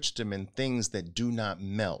 switch them in things that do not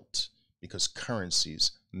melt, because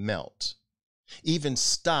currencies melt. Even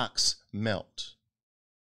stocks melt.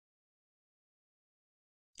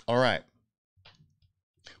 All right.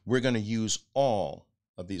 We're going to use all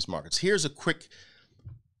of these markets. Here's a quick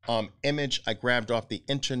image I grabbed off the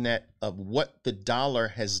internet of what the dollar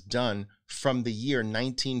has done from the year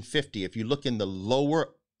 1950. If you look in the lower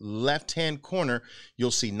left-hand corner, you'll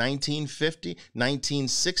see 1950,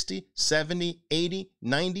 1960, 70, 80,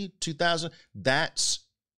 90, 2000. That's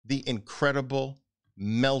the incredible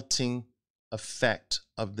melting effect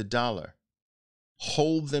of the dollar.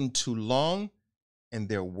 Hold them too long, and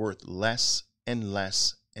they're worth less and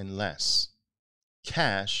less and less.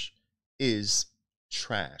 Cash is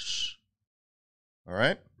trash. All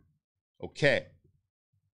right? Okay.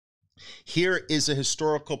 Here is a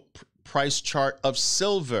historical price chart of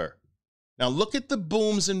silver. Now look at the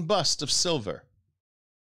booms and busts of silver,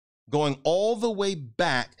 going all the way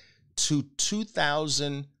back to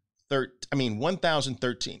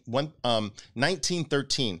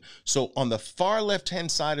 1913. So on the far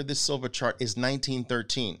left-hand side of this silver chart is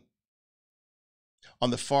 1913. On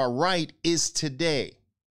the far right is today.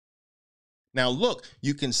 Now look,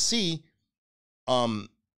 you can see all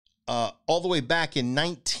the way back in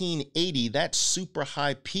 1980, that super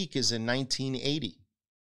high peak is in 1980.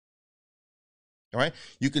 All right,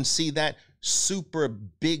 you can see that super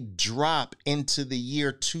big drop into the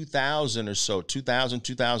year 2000 or so, 2000,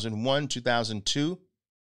 2001, 2002,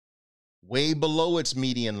 way below its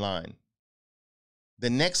median line. The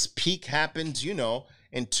next peak happened, you know,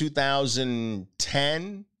 in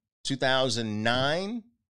 2010, 2009,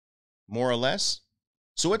 more or less.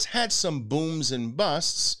 So it's had some booms and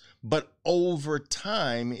busts, but over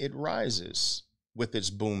time it rises with its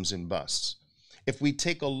booms and busts. If we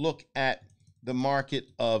take a look at the market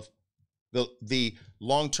of the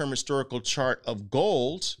long-term historical chart of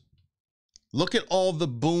gold, look at all the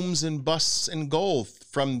booms and busts in gold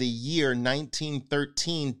from the year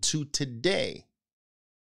 1913 to today.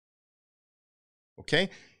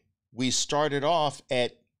 Okay, we started off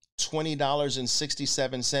at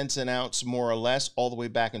 $20.67 an ounce, more or less, all the way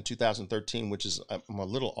back in 2013, which is, I'm a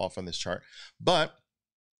little off on this chart, but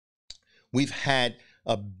we've had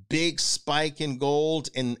a big spike in gold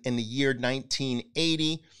in the year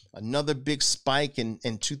 1980, another big spike in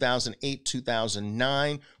 2008,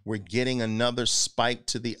 2009. We're getting another spike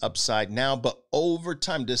to the upside now, but over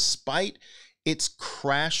time, despite its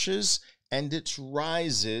crashes and its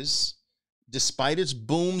rises, despite its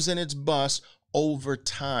booms and its busts, over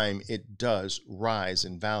time, it does rise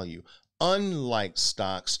in value, unlike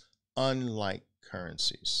stocks, unlike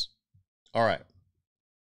currencies. All right.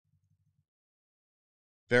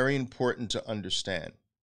 Very important to understand.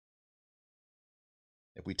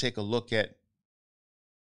 If we take a look at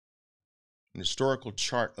an historical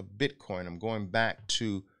chart of Bitcoin, I'm going back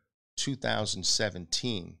to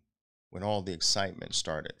 2017 when all the excitement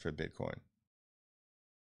started for Bitcoin.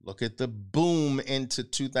 Look at the boom into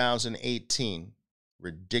 2018,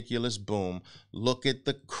 ridiculous boom. Look at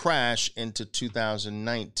the crash into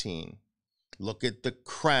 2019. Look at the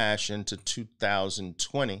crash into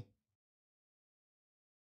 2020.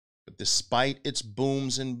 But despite its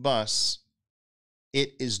booms and busts,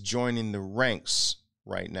 it is joining the ranks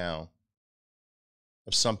right now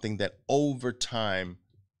of something that over time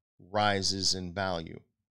rises in value.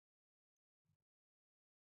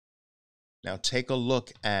 Now take a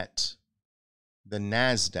look at the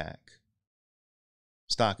NASDAQ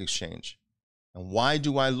stock exchange. And why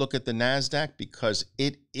do I look at the NASDAQ? Because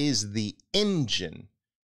it is the engine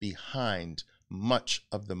behind much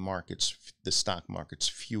of the stock market's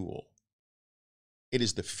fuel. It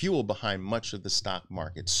is the fuel behind much of the stock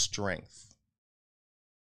market's strength.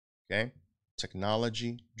 Okay?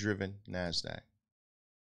 Technology-driven NASDAQ.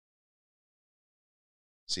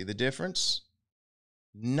 See the difference?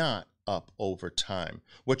 Not up over time.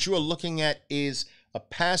 What you are looking at is a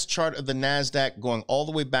past chart of the NASDAQ going all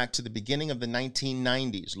the way back to the beginning of the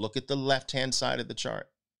 1990s. Look at the left-hand side of the chart,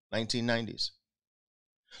 1990s.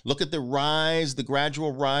 Look at the rise, the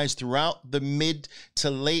gradual rise throughout the mid to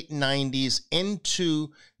late 90s into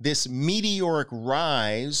this meteoric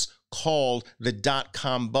rise called the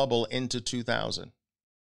dot-com bubble into 2000.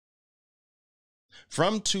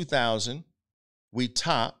 From 2000, we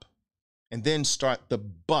top and then start the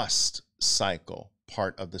bust cycle,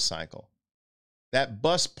 part of the cycle. That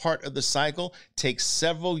bust part of the cycle takes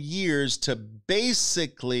several years to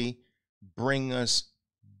basically bring us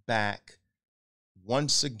back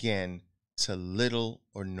once again to little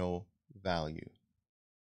or no value.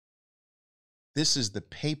 This is the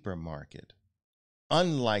paper market.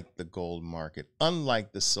 Unlike the gold market,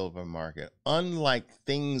 unlike the silver market, unlike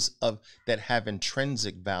things that have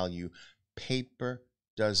intrinsic value, paper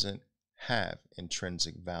doesn't have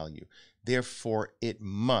intrinsic value. Therefore, it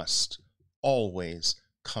must always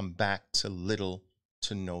come back to little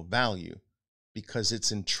to no value because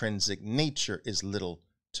its intrinsic nature is little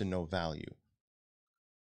to no value.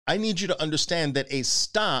 I need you to understand that a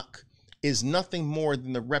stock is nothing more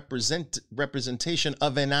than the representation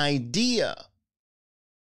of an idea.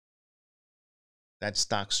 That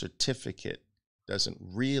stock certificate doesn't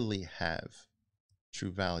really have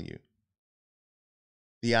true value.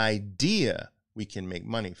 The idea we can make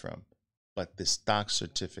money from, but the stock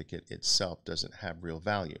certificate itself doesn't have real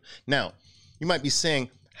value. Now, you might be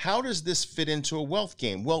saying, how does this fit into a wealth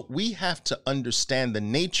game? Well, we have to understand the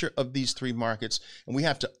nature of these three markets, and we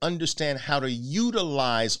have to understand how to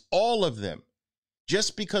utilize all of them.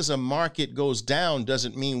 Just because a market goes down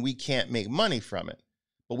doesn't mean we can't make money from it.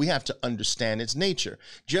 But we have to understand its nature.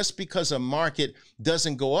 Just because a market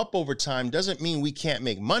doesn't go up over time doesn't mean we can't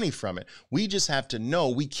make money from it. We just have to know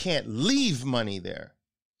we can't leave money there.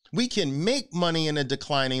 We can make money in a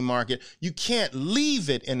declining market. You can't leave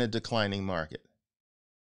it in a declining market.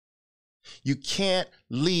 You can't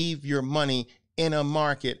leave your money in a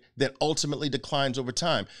market that ultimately declines over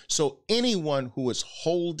time. So anyone who is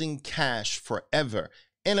holding cash forever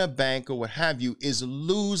in a bank or what have you is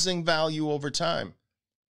losing value over time.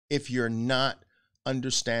 If you're not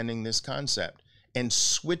understanding this concept and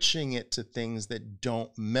switching it to things that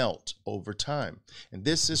don't melt over time. And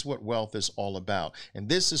this is what wealth is all about. And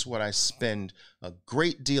this is what I spend a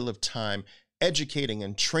great deal of time educating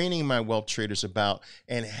and training my wealth traders about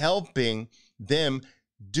and helping them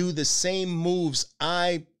do the same moves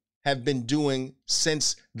I have been doing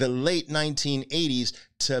since the late 1980s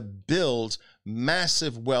to build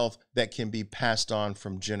massive wealth that can be passed on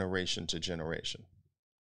from generation to generation.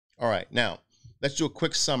 All right, now let's do a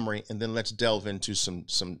quick summary and then let's delve into some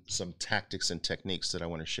tactics and techniques that I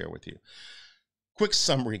want to share with you. Quick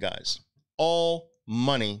summary, guys. All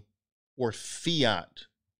money or fiat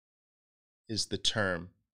is the term,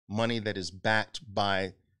 money that is backed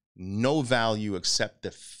by no value except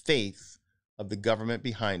the faith of the government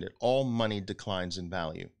behind it. All money declines in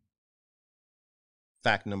value.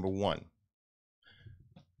 Fact number one.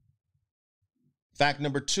 Fact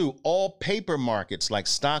number two, all paper markets like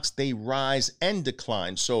stocks, they rise and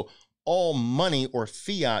decline. So all money or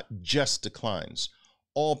fiat just declines.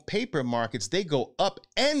 All paper markets, they go up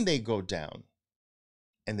and they go down.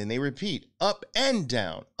 And then they repeat, up and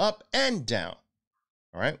down, up and down.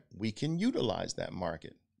 All right, we can utilize that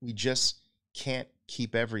market. We just can't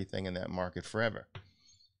keep everything in that market forever.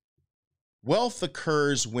 Wealth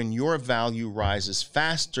occurs when your value rises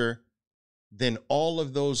faster than all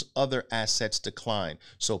of those other assets decline.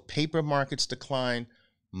 So paper markets decline,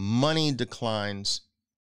 money declines.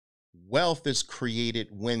 Wealth is created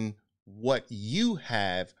when what you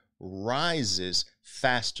have rises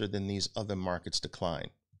faster than these other markets decline.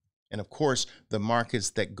 And of course, the markets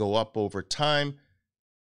that go up over time,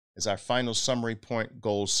 as our final summary point,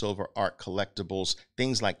 gold, silver, art, collectibles,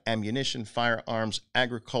 things like ammunition, firearms,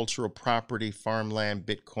 agricultural property, farmland,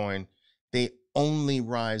 Bitcoin, they only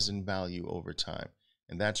rise in value over time.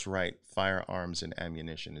 And that's right, firearms and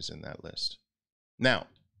ammunition is in that list. Now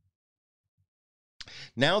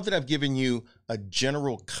that I've given you a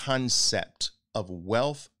general concept of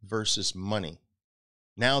wealth versus money,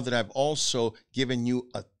 now that I've also given you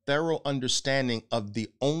a thorough understanding of the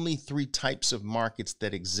only three types of markets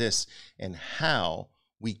that exist and how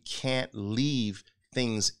we can't leave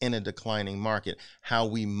things in a declining market, how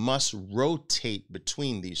we must rotate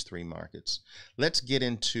between these three markets, let's get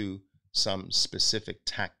into some specific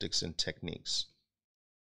tactics and techniques.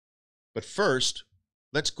 But first,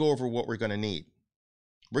 let's go over what we're going to need.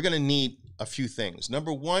 We're going to need a few things.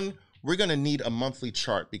 Number one, we're going to need a monthly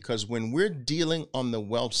chart because when we're dealing on the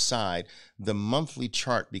wealth side, the monthly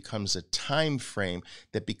chart becomes a time frame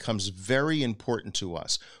that becomes very important to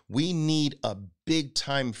us. We need a big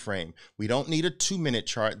time frame. We don't need a 2-minute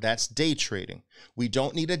chart. That's day trading. We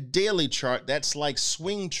don't need a daily chart. That's like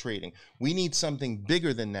swing trading. We need something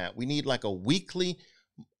bigger than that. We need like a weekly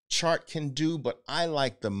chart can do, but I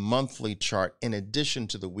like the monthly chart in addition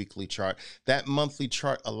to the weekly chart. That monthly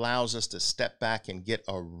chart allows us to step back and get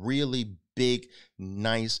a really big,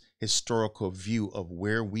 nice historical view of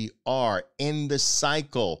where we are in the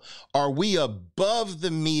cycle. Are we above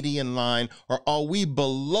the median line or are we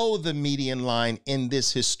below the median line in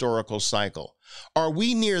this historical cycle? Are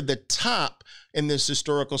we near the top in this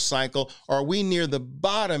historical cycle? Or are we near the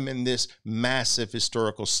bottom in this massive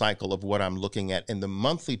historical cycle of what I'm looking at? And the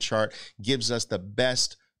monthly chart gives us the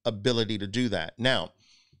best ability to do that. Now,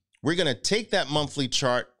 we're going to take that monthly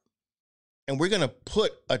chart and we're going to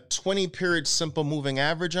put a 20-period simple moving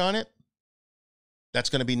average on it. That's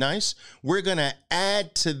going to be nice. We're going to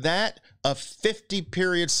add to that a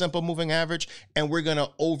 50-period simple moving average, and we're going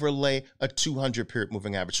to overlay a 200-period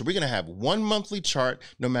moving average. So we're going to have one monthly chart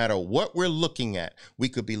no matter what we're looking at. We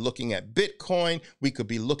could be looking at Bitcoin. We could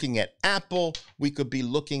be looking at Apple. We could be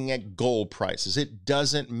looking at gold prices. It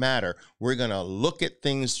doesn't matter. We're going to look at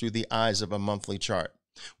things through the eyes of a monthly chart.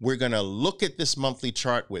 We're going to look at this monthly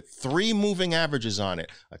chart with 3 moving averages on it,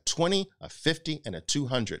 a 20, a 50, and a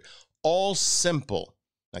 200. All simple.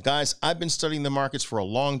 Now, guys, I've been studying the markets for a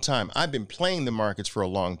long time. I've been playing the markets for a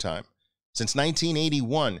long time. Since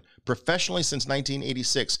 1981, professionally since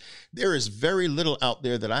 1986, there is very little out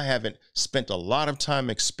there that I haven't spent a lot of time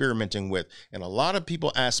experimenting with. And a lot of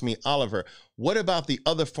people ask me, Oliver, what about the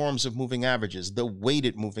other forms of moving averages? The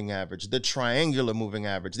weighted moving average, the triangular moving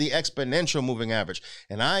average, the exponential moving average.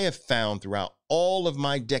 And I have found throughout all of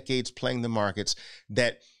my decades playing the markets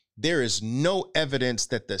that there is no evidence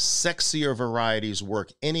that the sexier varieties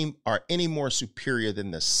are any more superior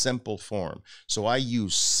than the simple form. So I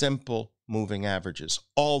use simple moving averages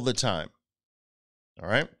all the time. All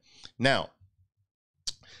right. Now,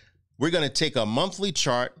 we're going to take a monthly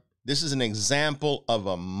chart. This is an example of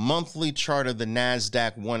a monthly chart of the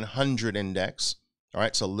NASDAQ 100 index. All right.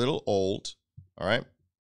 It's a little old. All right.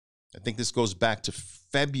 I think this goes back to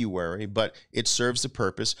February, but it serves the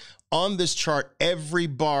purpose. On this chart, every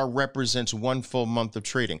bar represents one full month of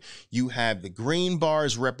trading. You have the green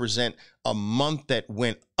bars represent a month that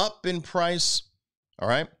went up in price. All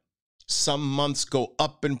right. Some months go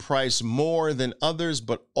up in price more than others,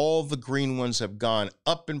 but all the green ones have gone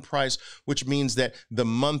up in price, which means that the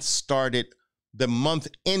month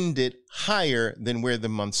ended higher than where the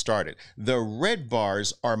month started. The red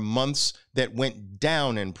bars are months that went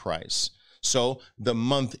down in price. So the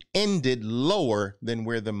month ended lower than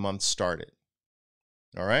where the month started.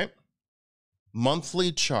 All right.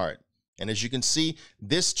 Monthly chart. And as you can see,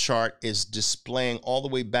 this chart is displaying all the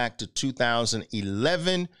way back to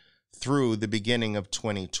 2011 through the beginning of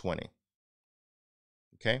 2020.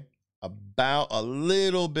 Okay. About a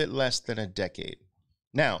little bit less than a decade.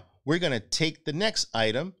 Now, we're going to take the next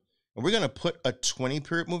item and we're going to put a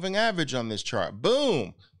 20-period moving average on this chart.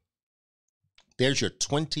 Boom. There's your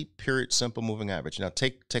 20-period simple moving average. Now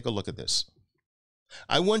take a look at this.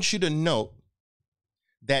 I want you to note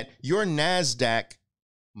that your NASDAQ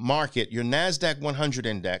market, your NASDAQ 100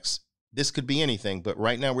 index, this could be anything, but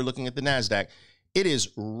right now we're looking at the NASDAQ. It is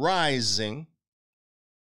rising.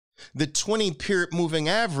 The 20-period moving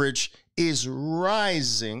average is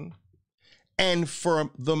rising. And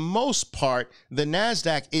for the most part, the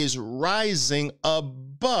NASDAQ is rising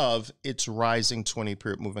above its rising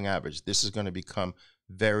 20-period moving average. This is going to become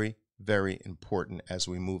very, very important as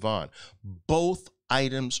we move on. Both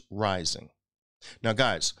items rising. Now,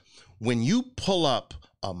 guys, when you pull up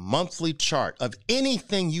a monthly chart of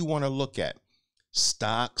anything you want to look at,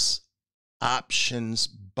 stocks, options,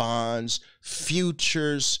 bonds,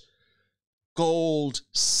 futures, gold,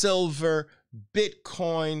 silver,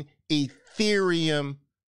 Bitcoin, Ethereum,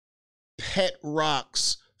 pet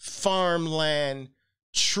rocks, farmland,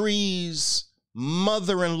 trees,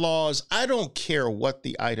 mother-in-laws. I don't care what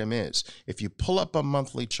the item is. If you pull up a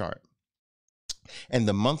monthly chart and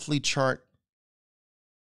the monthly chart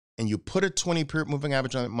and you put a 20-period moving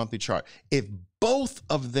average on that monthly chart, if both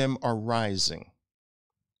of them are rising,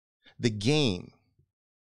 the game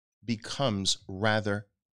becomes rather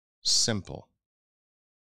simple.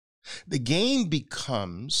 The game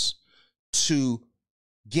becomes to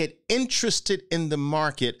get interested in the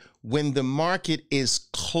market when the market is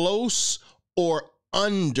close or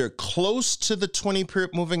under, close to the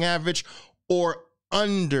 20-period moving average or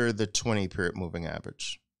under the 20-period moving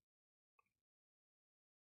average.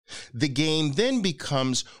 The game then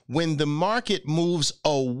becomes when the market moves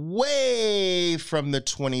away from the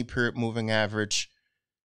 20-period moving average,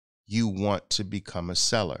 you want to become a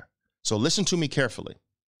seller. So listen to me carefully.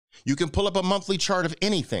 You can pull up a monthly chart of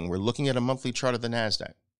anything. We're looking at a monthly chart of the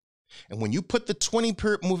NASDAQ. And when you put the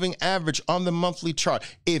 20-period moving average on the monthly chart,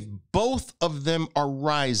 if both of them are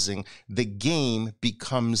rising, the game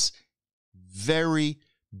becomes very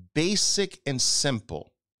basic and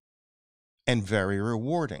simple and very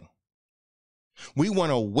rewarding. We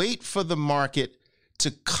want to wait for the market to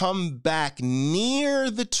come back near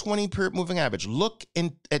the 20-period moving average. Look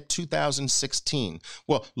at 2016.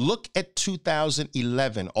 Well, look at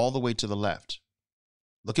 2011 all the way to the left.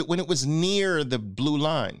 Look at when it was near the blue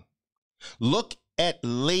line. Look at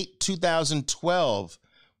late 2012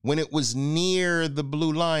 when it was near the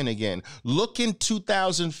blue line again. Look in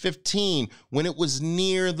 2015 when it was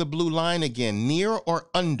near the blue line again, near or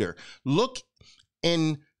under. Look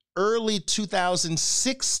in early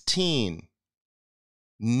 2016,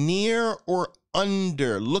 near or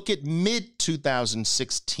under. Look at mid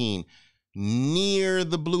 2016, near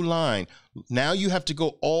the blue line. Now you have to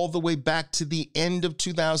go all the way back to the end of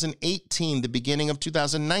 2018, the beginning of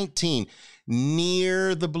 2019,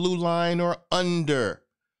 near the blue line or under.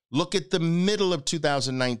 Look at the middle of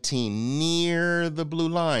 2019, near the blue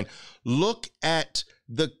line. Look at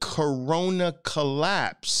the corona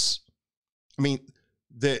collapse. I mean,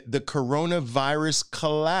 the coronavirus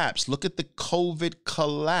collapse. Look at the COVID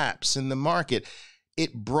collapse in the market.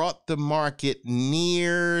 It brought the market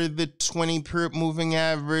near the 20-period moving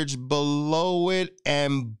average, below it,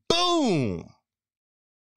 and boom.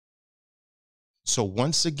 So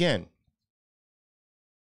once again,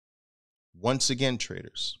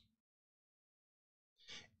 traders,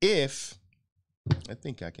 if, I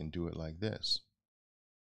think I can do it like this.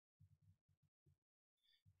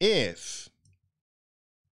 If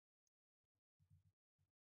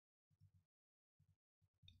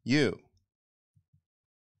you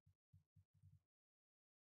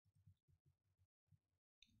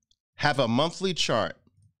have a monthly chart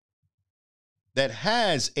that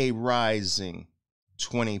has a rising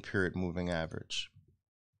 20-period moving average,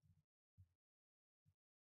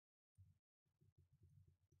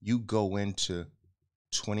 you go into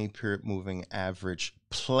 20-period moving average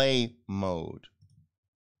play mode.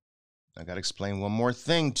 I got to explain one more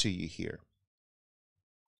thing to you here.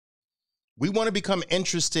 We want to become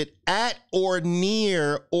interested at or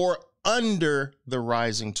near or under the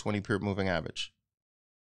rising 20-period moving average.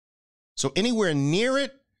 So anywhere near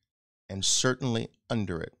it and certainly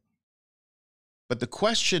under it. But the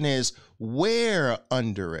question is, where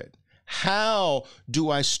under it? How do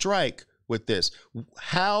I strike with this?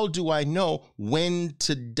 How do I know when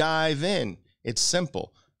to dive in? It's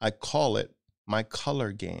simple. I call it my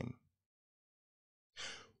color game.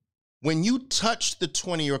 When you touch the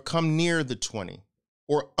 20 or come near the 20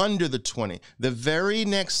 or under the 20, the very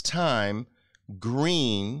next time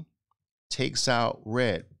green takes out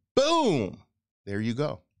red, boom, there you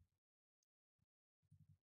go.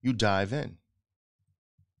 You dive in.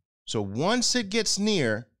 So once it gets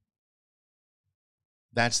near,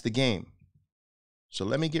 that's the game. So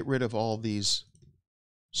let me get rid of all these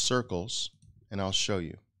circles and I'll show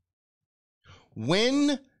you.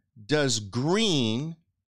 When does green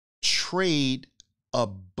trade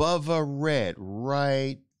above a red?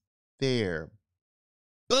 Right there.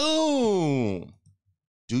 Boom.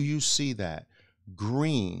 Do you see that?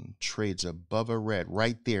 Green trades above a red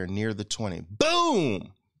right there near the 20.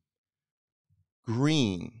 Boom.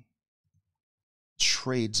 Green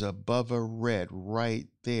trades above a red right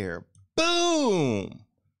there. Boom.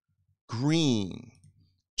 Green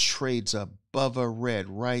trades above a red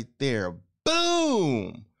right there.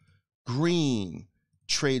 Boom. Green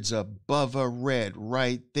trades above a red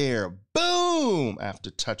right there. Boom.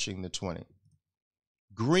 After touching the 20.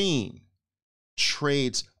 Green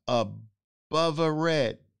trades above a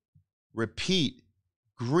red. Repeat.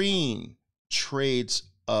 Green trades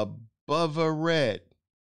above a red.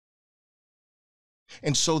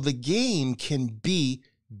 And so the game can be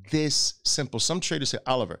this simple. Some traders say,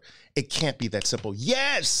 Oliver, it can't be that simple.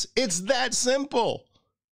 Yes, it's that simple.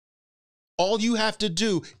 All you have to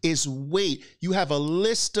do is wait. You have a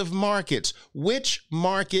list of markets. Which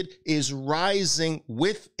market is rising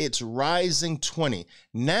with its rising 20?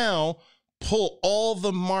 Now, pull all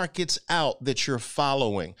the markets out that you're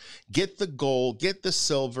following. Get the gold, get the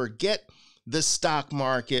silver, get the stock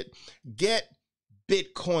market, get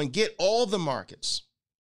Bitcoin, get all the markets.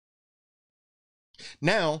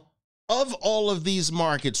 Now, of all of these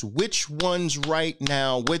markets, which ones right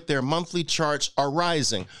now with their monthly charts are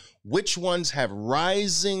rising? Which ones have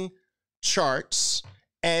rising charts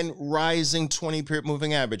and rising 20-period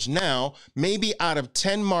moving average? Now, maybe out of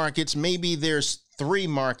 10 markets, maybe there's 3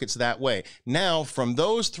 markets that way. Now, from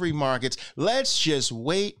those 3 markets, let's just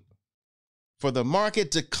wait for the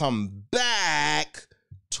market to come back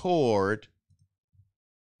toward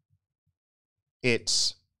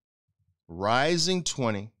its rising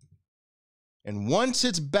 20. And once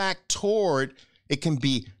it's back toward, it can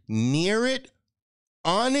be near it,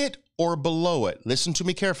 on it, or below it. Listen to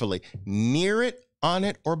me carefully. Near it, on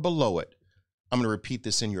it, or below it. I'm going to repeat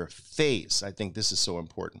this in your face. I think this is so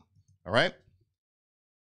important. All right?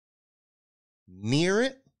 Near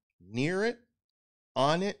it,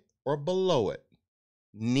 on it, or below it.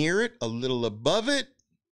 Near it, a little above it,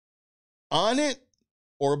 on it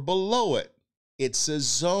or below it. It's a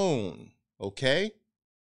zone, okay?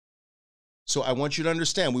 So I want you to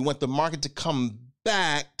understand, we want the market to come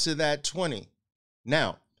back to that 20.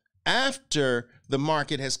 Now, after the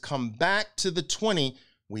market has come back to the 20,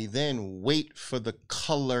 we then wait for the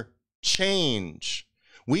color change.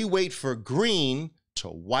 We wait for green to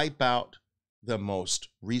wipe out the most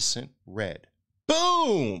recent red.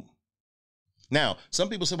 Boom! Now, some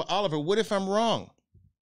people say, well, Oliver, what if I'm wrong?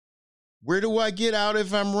 Where do I get out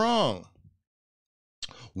if I'm wrong?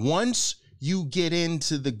 Once you get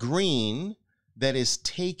into the green that is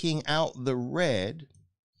taking out the red,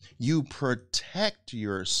 you protect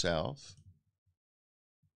yourself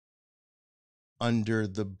under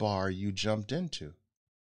the bar you jumped into.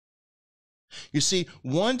 You see,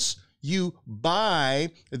 once you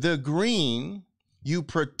buy the green, you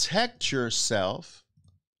protect yourself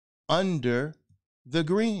under the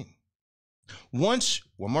green. One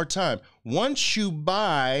more time, once you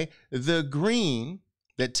buy the green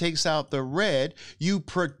that takes out the red, you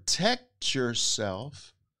protect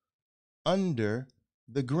yourself under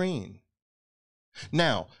the green.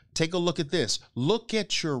 Now, take a look at this. Look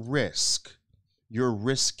at your risk. You're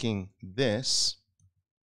risking this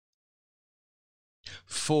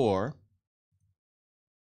for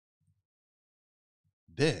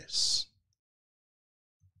this.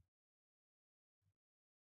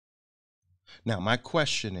 Now, my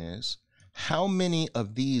question is, how many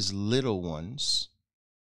of these little ones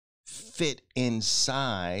fit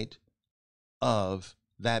inside of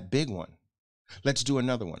that big one? Let's do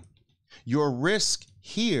another one. Your risk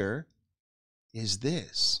here is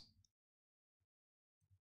this.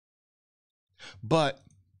 But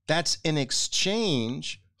that's in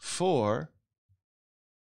exchange for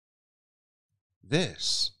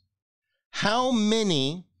this. How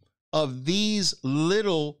many of these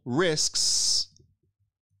little risks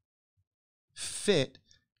fit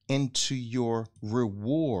into your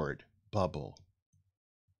reward bubble?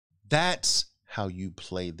 That's how you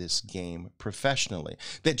play this game professionally.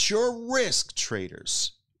 That your risk,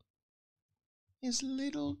 traders, is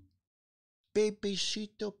little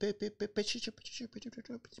babycito,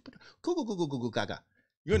 gaga.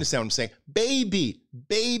 You understand what I'm saying?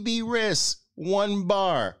 Baby risk, 1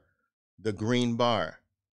 bar, the green bar.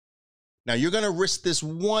 Now you're going to risk this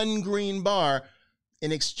 1 green bar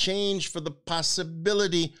in exchange for the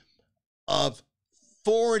possibility of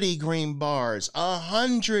 40 green bars,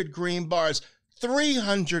 100 green bars,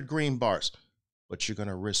 300 green bars, but you're going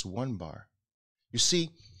to risk 1 bar. You see,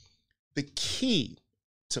 the key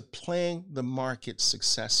to playing the market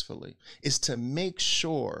successfully is to make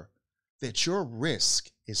sure that your risk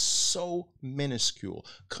is so minuscule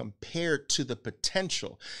compared to the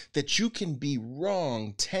potential that you can be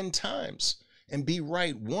wrong 10 times and be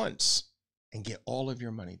right once and get all of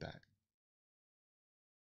your money back.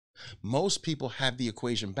 Most people have the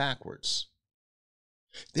equation backwards.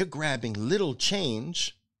 They're grabbing little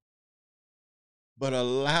change, but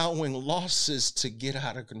allowing losses to get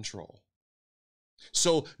out of control.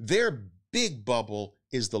 So their big bubble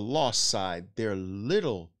is the loss side. Their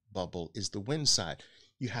little bubble is the win side.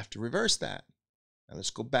 You have to reverse that. Now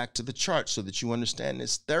let's go back to the chart so that you understand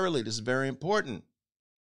this thoroughly. This is very important.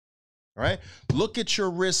 All right. Look at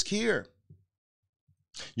your risk here.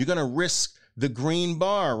 You're going to risk the green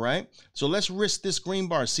bar, right? So let's risk this green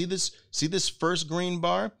bar. See this first green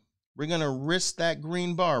bar? We're going to risk that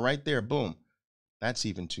green bar right there. Boom. That's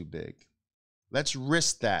even too big. Let's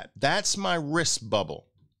risk that. That's my risk bubble.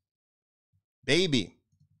 Baby.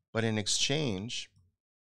 But in exchange,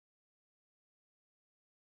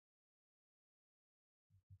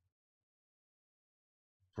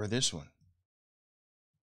 for this one.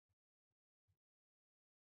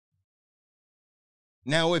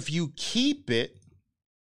 Now, if you keep it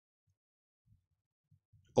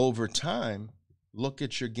over time, look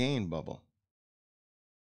at your gain bubble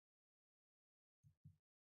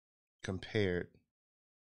compared.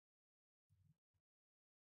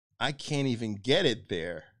 I can't even get it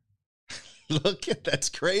there. Look at that's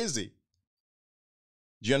crazy.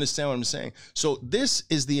 Do you understand what I'm saying? So this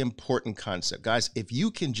is the important concept. Guys, if you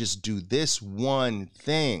can just do this one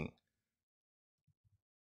thing,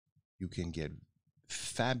 you can get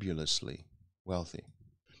fabulously wealthy.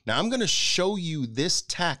 Now, I'm going to show you this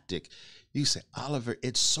tactic. You say, Oliver,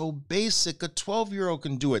 it's so basic. A 12-year-old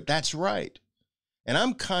can do it. That's right. And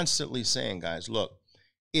I'm constantly saying, guys, look,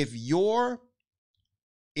 if your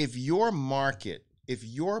market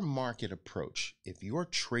approach, if your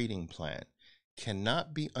trading plan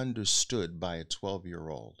cannot be understood by a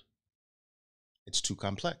 12-year-old, it's too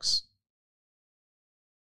complex.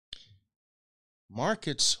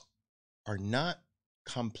 Markets are not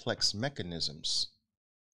complex mechanisms.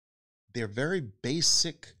 They're very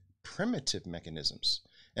basic, primitive mechanisms.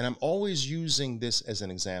 And I'm always using this as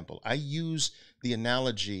an example. I use the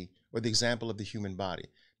analogy or the example of the human body.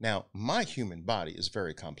 Now, my human body is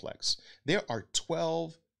very complex. There are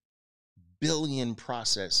 12 billion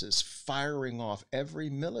processes firing off every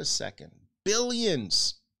millisecond.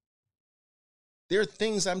 Billions. There are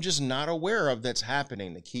things I'm just not aware of that's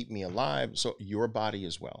happening to keep me alive. So your body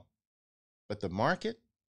as well. But the market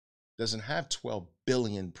doesn't have 12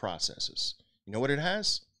 billion processes. You know what it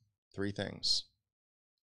has? 3 things.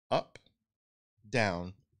 Up,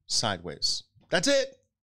 down, sideways. That's it.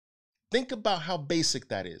 Think about how basic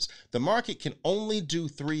that is. The market can only do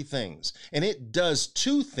 3 things, and it does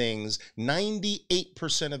 2 things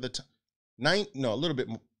 98% of the time. A little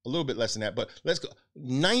bit less than that, but let's go.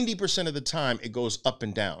 90% of the time it goes up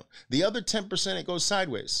and down. The other 10% it goes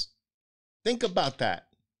sideways. Think about that.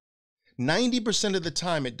 90% of the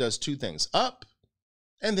time it does 2 things, up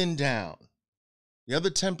and then down. The other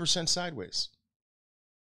 10% sideways.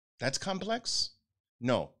 That's complex?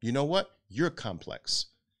 No. You know what? You're complex.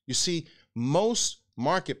 You see, most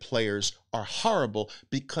market players are horrible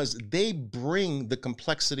because they bring the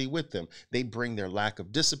complexity with them. They bring their lack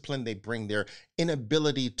of discipline. They bring their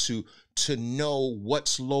inability to know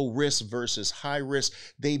what's low risk versus high risk.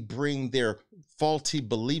 They bring their faulty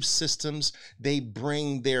belief systems. They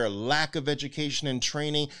bring their lack of education and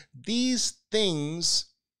training. These things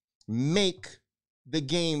make the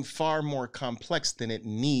game far more complex than it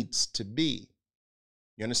needs to be.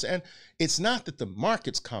 You understand? It's not that the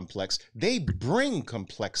market's complex. They bring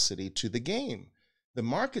complexity to the game. The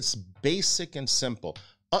market's basic and simple.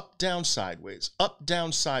 Up, down, sideways. Up,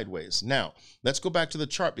 down, sideways. Now, let's go back to the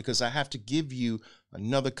chart because I have to give you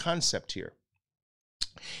another concept here.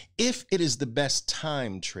 If it is the best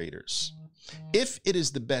time, traders, if it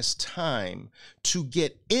is the best time to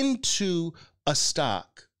get into a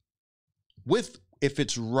stock if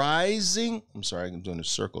it's rising, I'm sorry, I'm doing a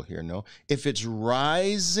circle here, no. If it's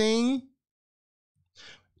rising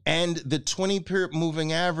and the 20-period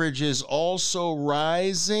moving average is also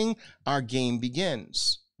rising, our game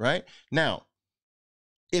begins, right? Now,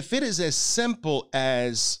 if it is as simple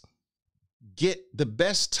as the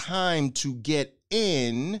best time to get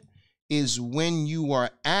in is when you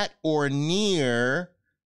are at or near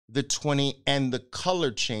the 20 and the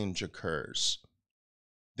color change occurs,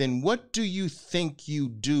 then what do you think you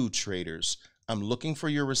do, traders? I'm looking for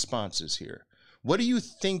your responses here. What do you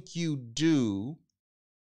think you do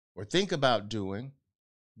or think about doing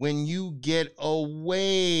when you get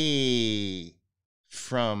away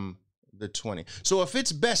from the 20? So if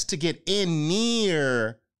it's best to get in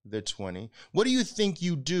near the 20, what do you think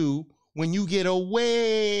you do when you get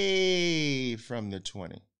away from the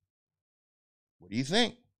 20? What do you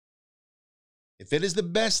think? If it is the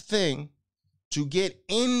best thing to get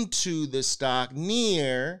into the stock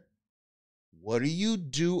near, what do you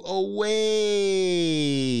do away?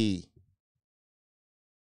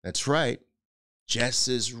 That's right. Jess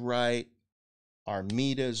is right.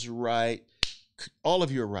 Armita's right. All of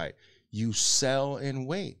you are right. You sell and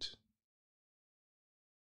wait.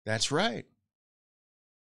 That's right.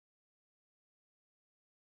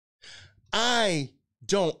 I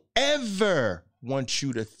don't ever want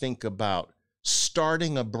you to think about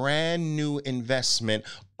starting a brand new investment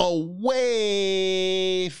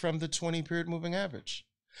away from the 20-period moving average.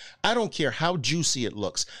 I don't care how juicy it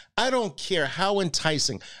looks. I don't care how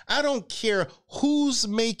enticing. I don't care who's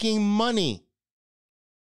making money.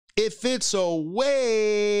 If it's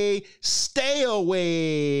away, stay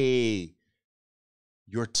away.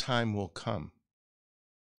 Your time will come.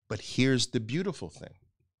 But here's the beautiful thing.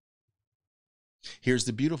 Here's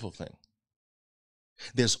the beautiful thing.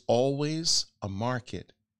 There's always a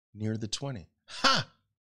market near the 20. Ha!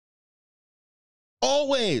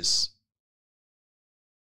 Always.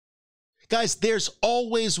 Guys, there's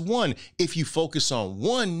always one. If you focus on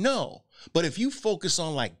one, no. But if you focus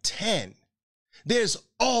on like 10, there's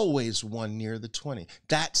always one near the 20.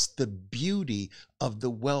 That's the beauty of the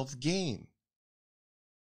wealth game.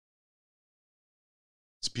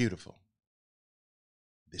 It's beautiful.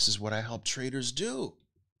 This is what I help traders do,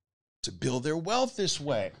 to build their wealth this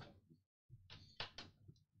way.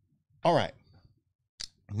 All right.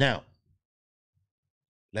 Now,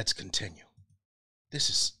 let's continue.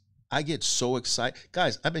 I get so excited.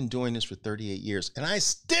 Guys, I've been doing this for 38 years, and I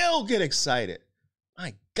still get excited.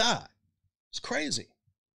 My God, it's crazy.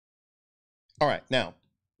 All right, now,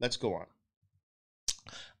 let's go on.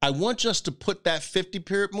 I want us to put that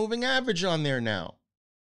 50-period moving average on there now.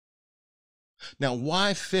 Now,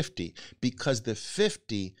 why 50? Because the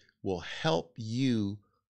 50 will help you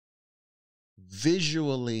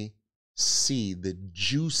visually see the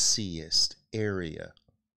juiciest area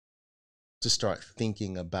to start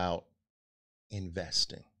thinking about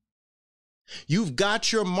investing. You've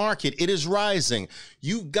got your market. It is rising.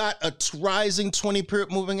 You've got a rising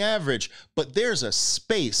 20-period moving average, but there's a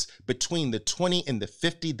space between the 20 and the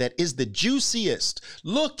 50 that is the juiciest.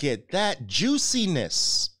 Look at that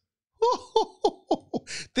juiciness.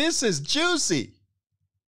 This is juicy.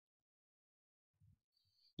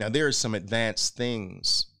 Now, there are some advanced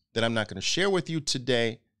things that I'm not going to share with you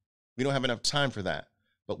today. We don't have enough time for that.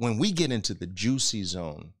 But when we get into the juicy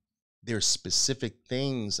zone, there's specific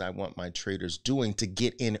things I want my traders doing to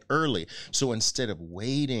get in early. So instead of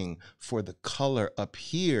waiting for the color up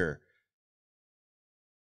here,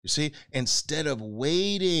 you see, instead of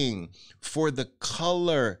waiting for the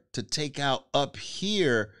color to take out up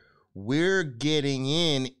here, we're getting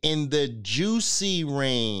in the juicy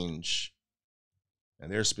range.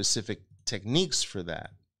 And there are specific techniques for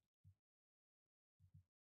that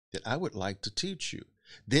I would like to teach you.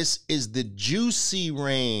 This is the juicy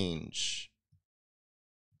range.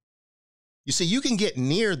 You see, you can get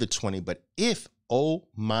near the 20, but if, oh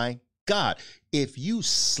my God, if you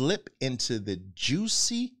slip into the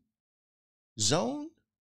juicy zone,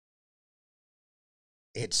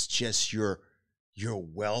 it's just your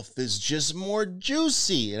wealth is just more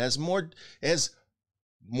juicy. It has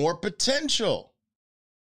more potential.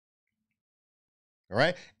 All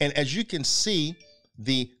right. And as you can see,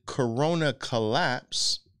 the Corona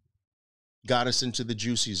collapse got us into the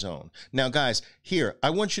juicy zone. Now, guys, here, I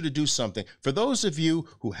want you to do something. For those of you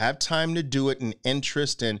who have time to do it and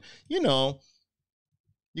interest and, you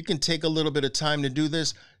can take a little bit of time to do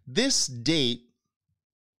this. This date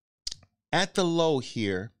at the low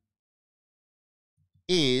here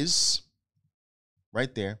is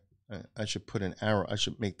right there. I should put an arrow. I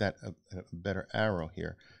should make that a better arrow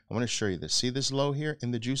here. I want to show you this. See this low here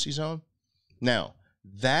in the juicy zone? Now,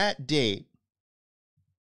 that date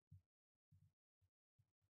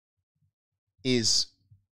is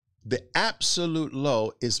the absolute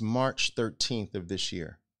low is March 13th of this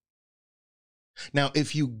year. Now,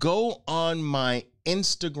 if you go on my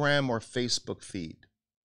Instagram or Facebook feed,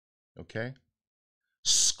 okay,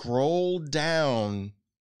 scroll down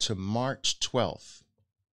to March 12th.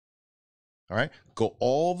 All right, go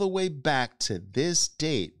all the way back to this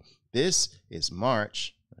date. This is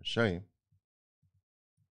March. I'll show you.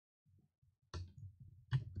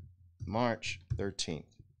 March 13th.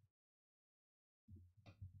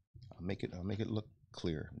 I'll make it look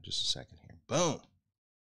clear in just a second here. Boom.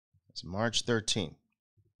 It's March 13th,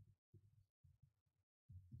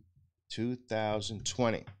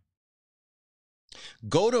 2020.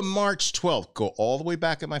 Go to March 12th. Go all the way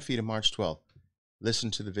back at my feet on March 12th.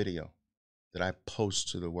 Listen to the video that I post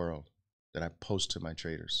to the world, that I post to my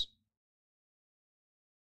traders.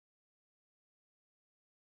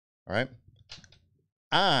 All right.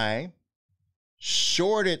 I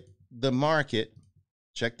shorted the market.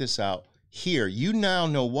 Check this out here. You now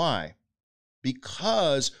know why.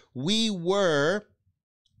 Because we were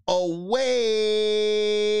away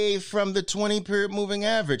from the 20-period moving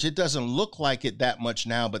average. It doesn't look like it that much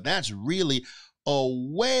now, but that's really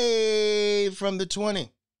away from the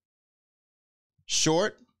 20.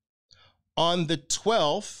 Short. On the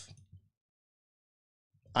 12th,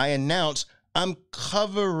 I announced I'm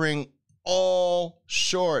covering all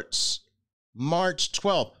shorts. March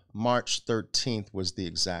 12th. March 13th was the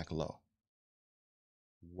exact low.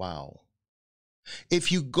 Wow.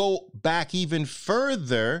 If you go back even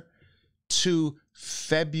further to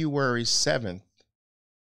February 7th,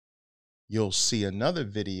 you'll see another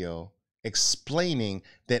video explaining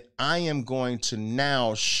that I am going to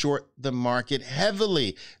now short the market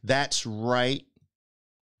heavily. That's right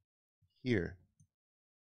here.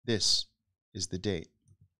 This is the date.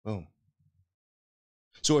 Boom.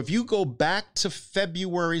 So if you go back to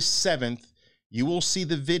February 7th, you will see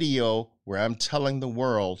the video where I'm telling the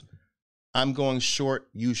world, I'm going short,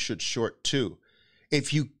 you should short too.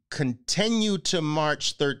 If you continue to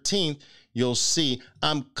March 13th, you'll see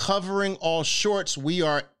I'm covering all shorts. We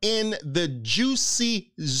are in the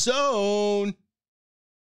juicy zone.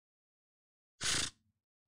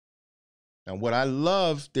 Now, what I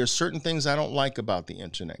love, there's certain things I don't like about the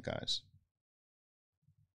internet, guys.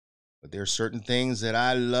 But there are certain things that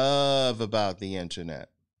I love about the internet.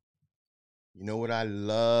 You know what I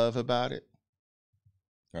love about it?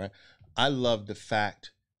 All right. I love the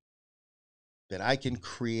fact that I can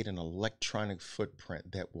create an electronic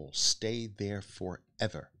footprint that will stay there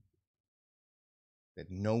forever, that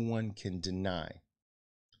no one can deny.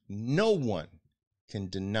 No one can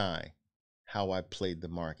deny how I played the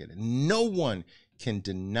market. No one can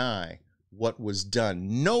deny what was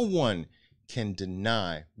done. No one can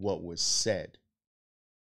deny what was said.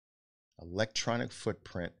 Electronic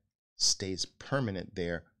footprint stays permanent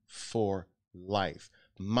there for life.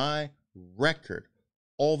 My record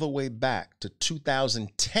all the way back to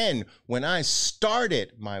 2010, when I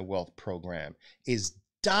started my wealth program, is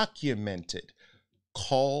documented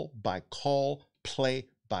call by call, play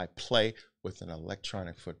by play, with an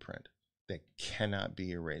electronic footprint that cannot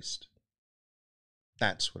be erased.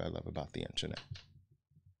 That's what I love about the internet.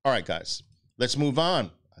 All right, guys, let's move on.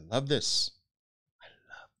 I love this. I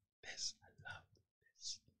love this. I love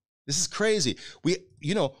this. This is crazy. We've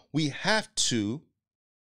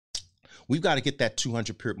got to get that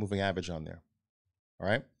 200 period moving average on there. All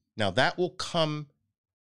right. Now that will come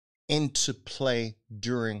into play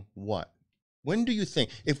during what? When do you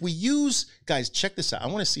think? If we use, guys, check this out. I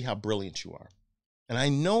want to see how brilliant you are. And I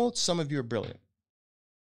know some of you are brilliant.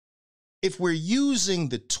 If we're using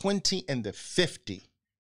the 20 and the 50,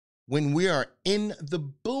 when we are in the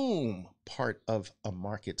boom part of a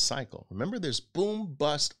market cycle, remember there's boom,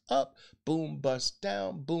 bust up, boom, bust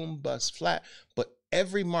down, boom, bust flat, but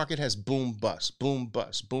every market has boom, bust, boom,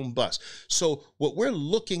 bust, boom, bust. So what we're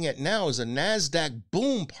looking at now is a NASDAQ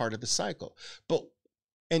boom part of the cycle.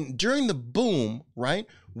 And during the boom, right,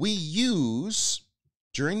 during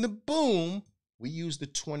the boom, we use the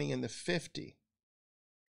 20 and the 50.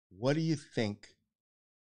 What do you think?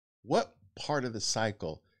 What part of the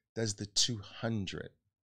cycle does the 200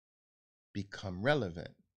 become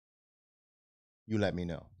relevant? You let me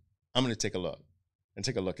know. I'm going to take a look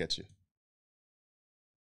at you.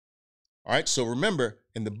 All right, so remember,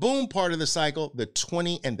 in the boom part of the cycle, the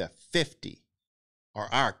 20 and the 50 are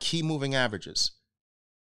our key moving averages.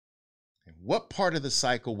 And what part of the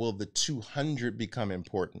cycle will the 200 become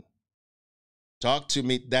important? Talk to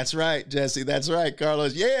me. That's right, Jesse. That's right,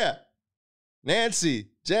 Carlos. Yeah. Nancy,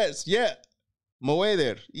 Jess, yeah.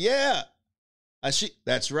 Moeder, yeah.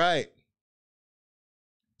 That's right.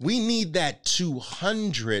 We need that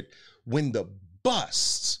 200 when the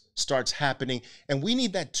bust starts happening, and we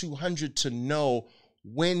need that 200 to know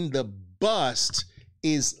when the bust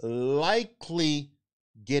is likely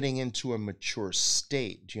getting into a mature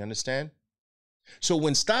state. Do you understand? So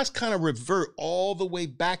when stocks kind of revert all the way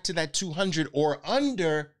back to that 200 or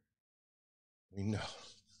under, we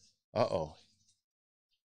know,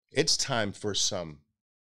 it's time for some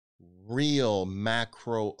real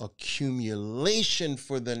macro accumulation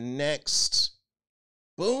for the next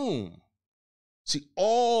boom. See,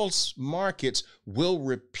 all markets will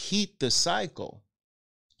repeat the cycle.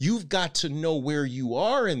 You've got to know where you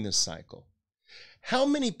are in the cycle. How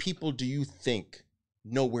many people do you think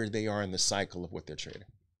know where they are in the cycle of what they're trading?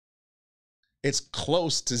 It's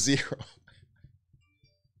close to zero.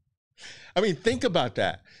 I mean, think about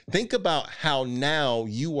that. Think about how now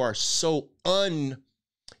you are so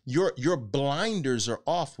your blinders are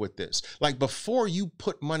off with this. Like before you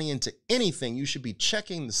put money into anything, you should be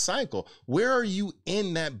checking the cycle. Where are you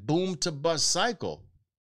in that boom to bust cycle?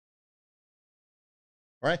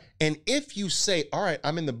 All right. And if you say, all right,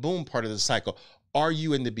 I'm in the boom part of the cycle, are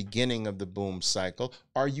you in the beginning of the boom cycle?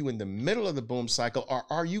 Are you in the middle of the boom cycle? Or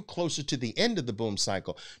are you closer to the end of the boom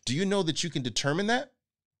cycle? Do you know that you can determine that?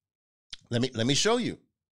 Let me show you.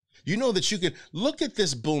 You know that you can look at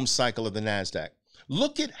this boom cycle of the NASDAQ.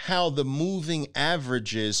 Look at how the moving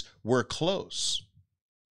averages were close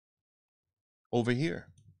over here.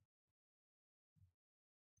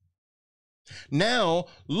 Now,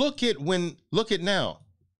 look at now,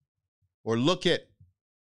 or look at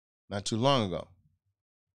not too long ago.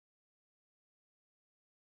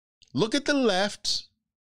 Look at the left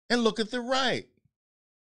and look at the right.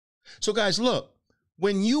 So guys, look,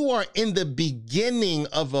 when you are in the beginning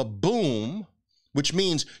of a boom, which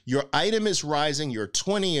means your item is rising, your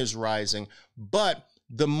 20 is rising, but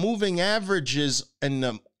the moving averages and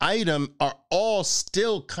the item are all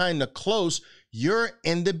still kind of close, you're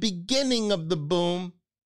in the beginning of the boom.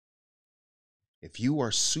 If you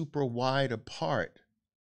are super wide apart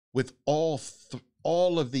with all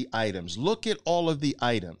of the items, look at all of the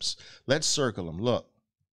items. Let's circle them. Look.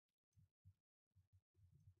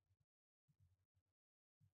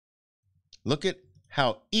 Look at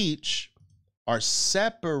how each are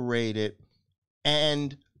separated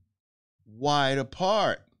and wide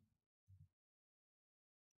apart.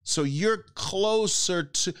 So you're closer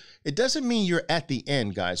to, it doesn't mean you're at the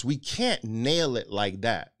end, guys. We can't nail it like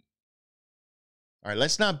that. All right,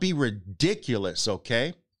 let's not be ridiculous,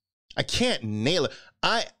 okay? I can't nail it.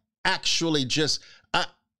 I actually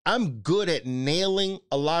I'm good at nailing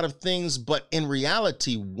a lot of things, but in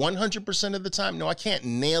reality, 100% of the time, no, I can't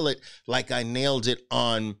nail it like I nailed it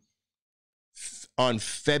on on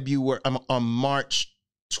March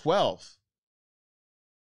 12th.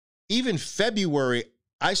 Even February,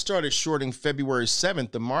 I started shorting February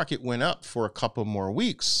 7th. The market went up for a couple more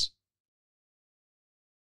weeks.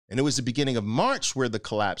 And it was the beginning of March where the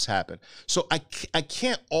collapse happened. So you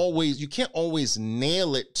can't always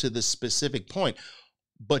nail it to the specific point,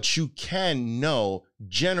 but you can know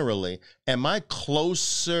generally, am I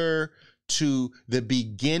closer to the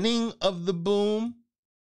beginning of the boom?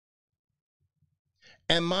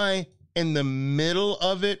 Am I in the middle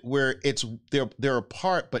of it where they're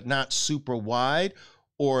apart but not super wide?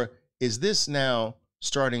 Or is this now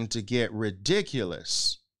starting to get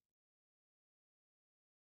ridiculous?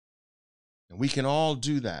 And we can all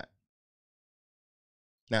do that.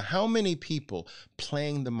 Now, how many people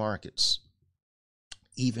playing the markets,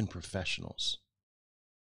 even professionals,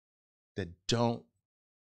 that don't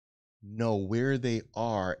know where they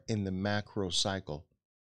are in the macro cycle,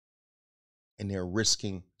 and they're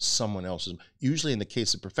risking someone else's? Usually in the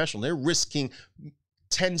case of professional, they're risking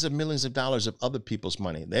tens of millions of dollars of other people's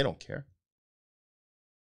money. They don't care.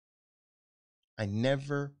 I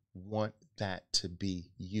never want that to be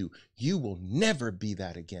you. You will never be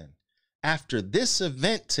that again. After this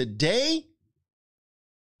event today,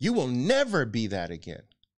 you will never be that again.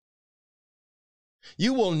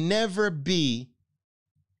 You will never be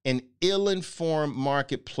an ill-informed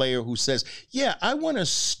market player who says, yeah, I want to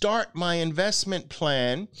start my investment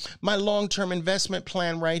plan, my long-term investment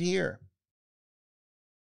plan right here.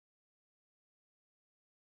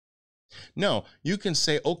 No, you can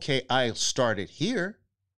say, okay, I'll start it here.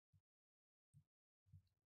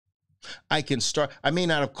 I may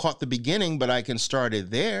not have caught the beginning, but I can start it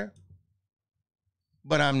there.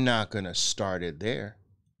 But I'm not going to start it there.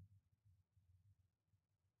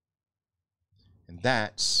 And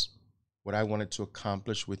that's what I wanted to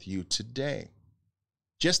accomplish with you today.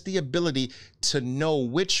 Just the ability to know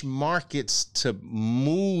which markets to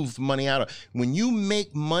move money out of. When you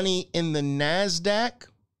make money in the NASDAQ,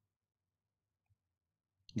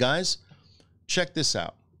 guys, check this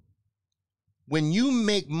out. When you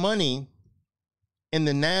make money in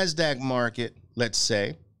the NASDAQ market, let's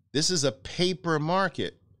say, this is a paper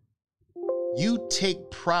market, you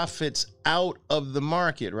take profits out of the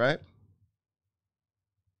market, right?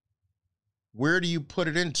 Where do you put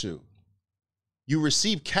it into? You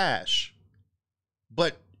receive cash,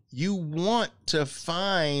 but you want to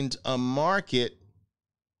find a market,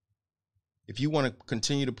 if you want to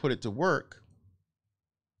continue to put it to work,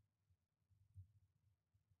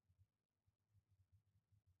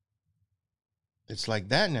 it's like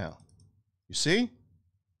that now. You see? Do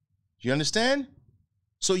you understand?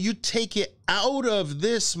 So you take it out of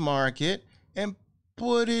this market and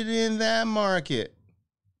put it in that market.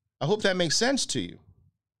 I hope that makes sense to you.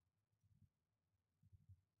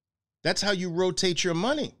 That's how you rotate your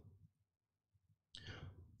money.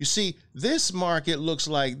 You see, this market looks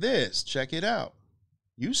like this. Check it out.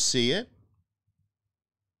 You see it.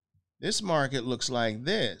 This market looks like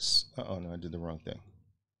this. Uh-oh, no, I did the wrong thing.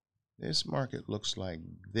 This market looks like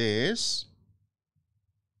this.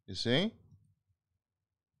 You see?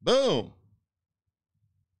 Boom.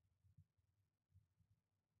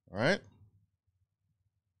 All right.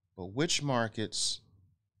 But which markets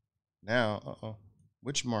now,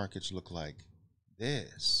 which markets look like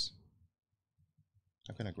this?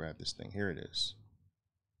 How can I grab this thing? Here it is.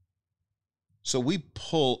 So we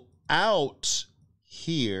pull out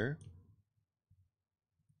here.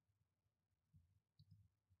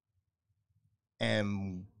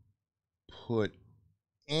 And put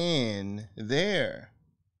in there.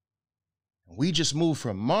 We just move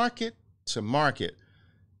from market to market.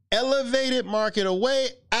 Elevated market away,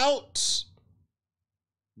 out.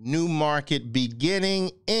 New market beginning,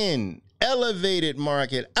 in. Elevated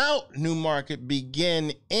market out, new market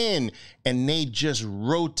begin, in. And they just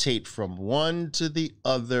rotate from one to the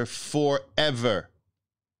other forever.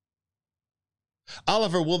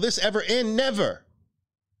 Oliver, will this ever end? Never.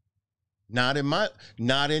 Not in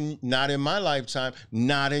my lifetime,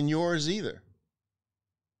 not in yours either.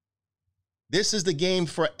 This is the game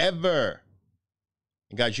forever.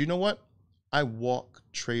 And guys, you know what? I walk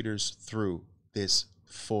traders through this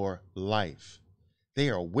for life. They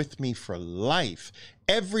are with me for life.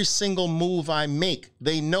 Every single move I make,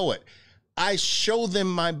 they know it. I show them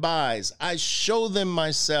my buys. I show them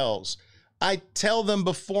my sells. I tell them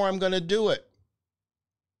before I'm going to do it.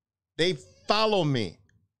 They follow me.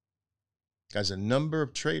 Guys, a number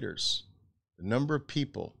of traders, the number of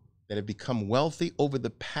people that have become wealthy over the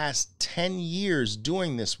past 10 years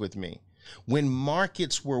doing this with me, when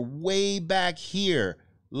markets were way back here,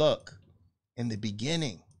 look, in the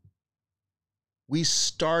beginning, We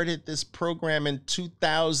started this program in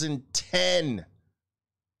 2010.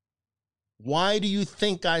 Why do you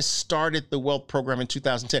think I started the wealth program in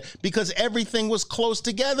 2010? Because everything was close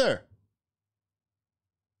together.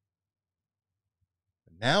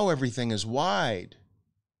 Now everything is wide.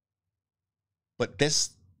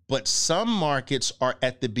 But some markets are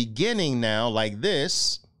at the beginning now, like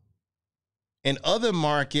this, and other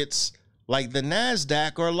markets, like the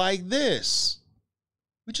NASDAQ, are like this.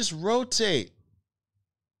 We just rotate.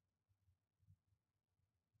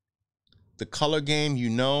 The color game, you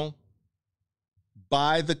know,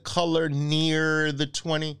 buy the color near the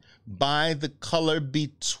 20, buy the color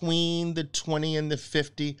between the 20 and the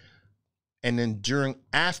 50, and then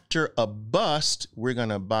after a bust, we're going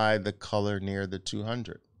to buy the color near the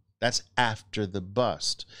 200. That's after the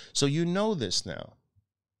bust. So you know this now.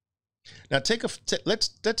 Now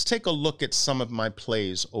let's take a look at some of my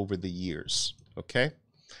plays over the years, okay?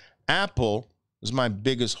 Apple was my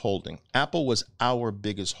biggest holding. Apple was our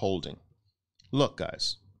biggest holding. Look,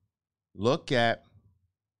 guys, look at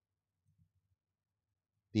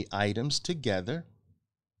the items together.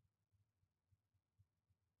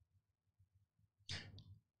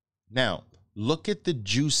 Now, look at the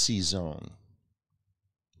juicy zone.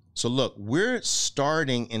 So look, we're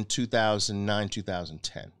starting in 2009,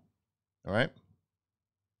 2010. All right.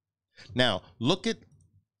 Now, look at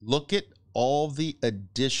all the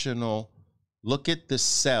additional, look at the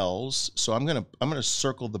sells. So I'm going to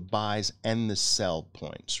circle the buys and the sell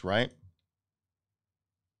points, right?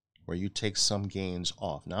 Where you take some gains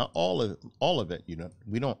off. Not all of it, you know.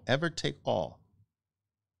 We don't ever take all.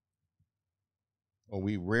 Or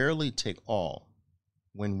we rarely take all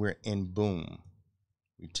when we're in boom.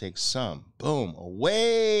 We take some, boom,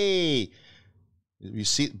 away. You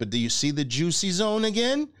see, but do you see the juicy zone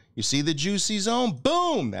again? You see the juicy zone?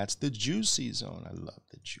 Boom, that's the juicy zone. I love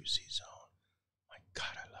the juicy zone. My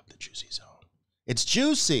God, I love the juicy zone. It's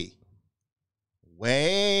juicy.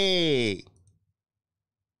 Way.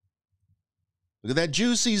 Look at that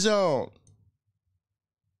juicy zone.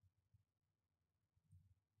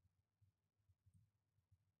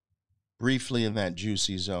 Briefly in that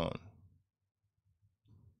juicy zone.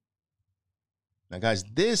 Now, guys,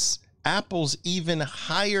 this Apple's even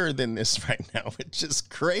higher than this right now, which is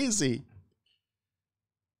crazy.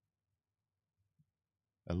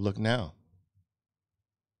 And look now.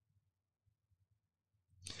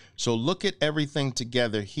 So look at everything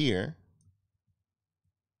together here.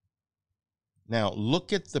 Now,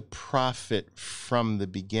 look at the profit from the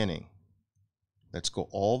beginning. Let's go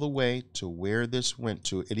all the way to where this went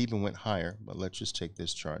to. It even went higher, but let's just take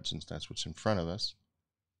this chart since that's what's in front of us.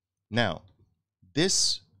 Now,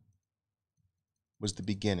 this was the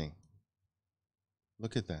beginning.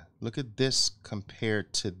 Look at that. Look at this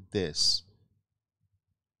compared to this.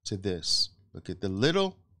 To this. Look at the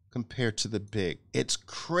little compared to the big. It's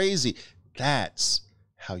crazy. That's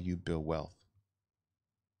how you build wealth.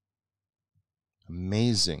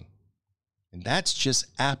 Amazing. And that's just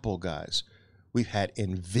Apple, guys. We've had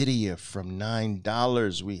NVIDIA from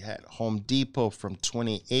 $9. We had Home Depot from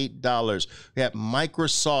 $28. We had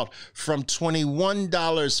Microsoft from $21.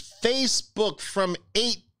 Facebook from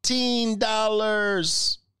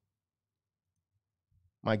 $18.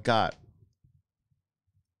 My God.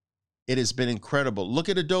 It has been incredible. Look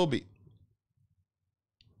at Adobe.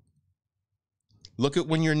 Look at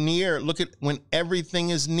when you're near. Look at when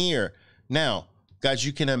everything is near. Now, guys,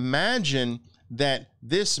 you can imagine that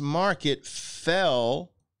this market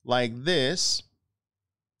fell like this,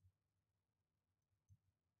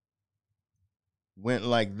 went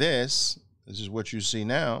like this. This is what you see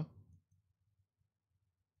now.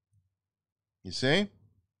 You see?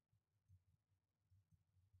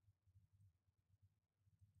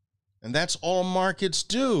 And that's all markets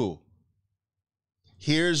do.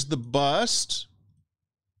 Here's the bust.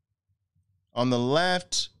 On the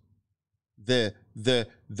left, the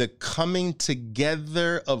coming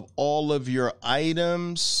together of all of your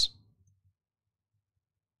items,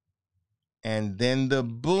 and then the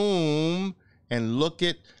boom, and look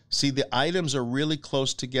at, see, the items are really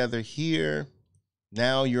close together here.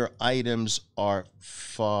 Now your items are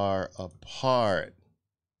far apart.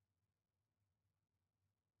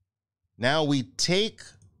 Now we take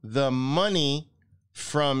the money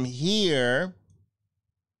from here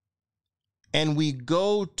and we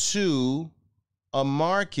go to a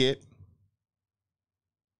market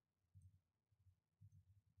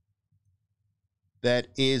that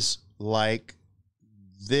is like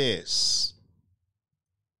this.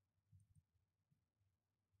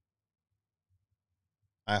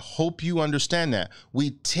 I hope you understand that.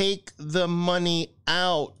 We take the money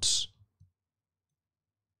out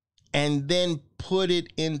and then put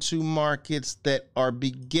it into markets that are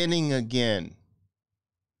beginning again.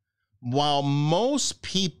 While most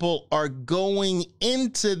people are going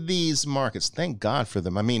into these markets, thank God for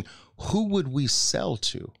them. I mean, who would we sell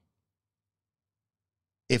to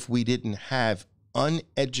if we didn't have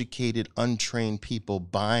uneducated, untrained people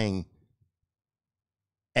buying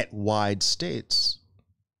at wide states?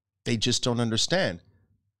 They just don't understand.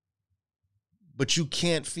 But you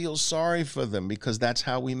can't feel sorry for them because that's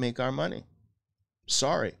how we make our money.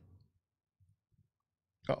 Sorry.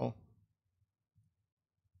 Uh-oh.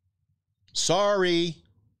 Sorry.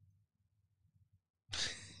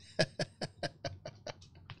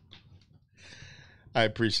 I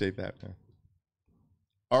appreciate that, man.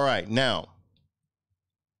 All right, now,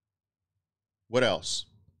 what else?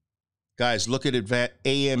 Guys, look at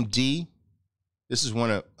AMD. This is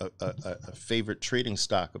one of a favorite trading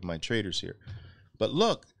stock of my traders here. But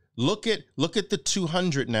look at the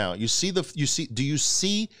 200 now. Do you see the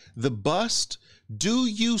bust? Do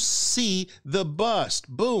you see the bust?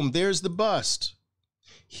 Boom, there's the bust.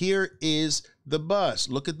 Here is the bust.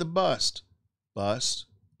 Look at the bust. Bust,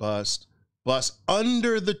 bust, bust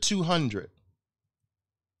under the 200.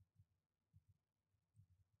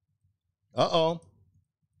 Uh-oh.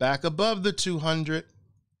 Back above the 200.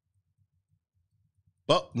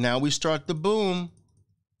 But now we start the boom.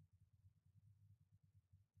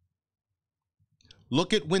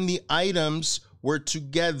 Look at when the items were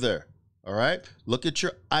together. All right? Look at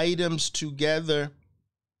your items together.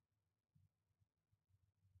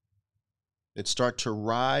 It start to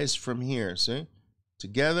rise from here. See?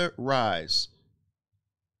 Together, rise.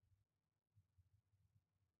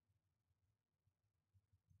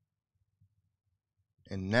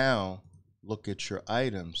 And now, look at your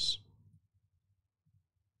items.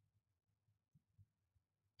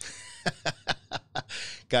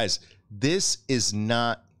 Guys, this is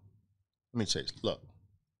not, let me tell you, look,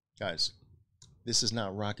 guys, this is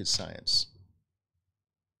not rocket science.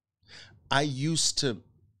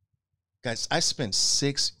 Guys, I spent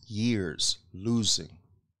 6 years losing,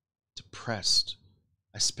 depressed.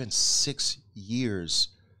 I spent 6 years,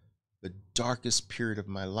 the darkest period of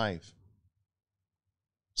my life.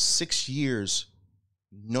 6 years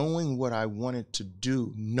knowing what I wanted to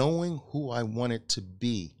do, knowing who I wanted to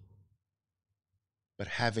be, but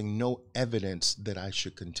having no evidence that I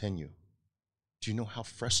should continue. Do you know how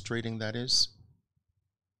frustrating that is?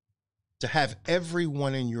 To have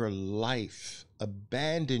everyone in your life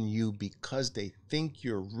abandon you because they think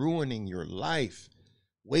you're ruining your life,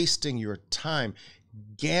 wasting your time,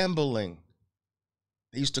 gambling.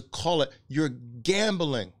 They used to call it, you're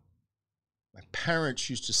gambling. My parents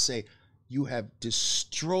used to say, you have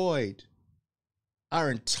destroyed our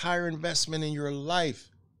entire investment in your life.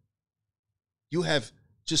 You have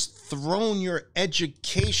just thrown your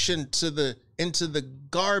education into the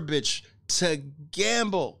garbage to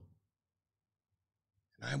gamble.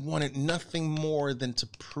 And I wanted nothing more than to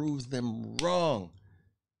prove them wrong.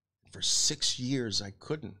 For 6 years, I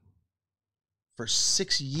couldn't. For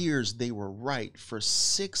 6 years, they were right. For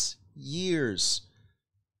 6 years,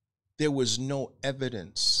 there was no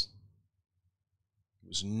evidence. There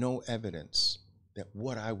was no evidence that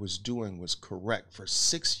what I was doing was correct. For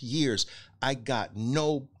 6 years, I got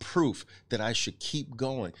no proof that I should keep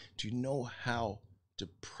going. Do you know how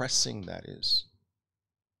depressing that is?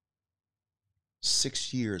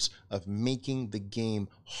 6 years of making the game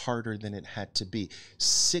harder than it had to be.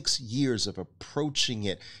 6 years of approaching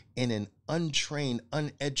it in an untrained,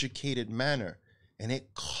 uneducated manner. And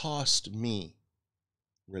it cost me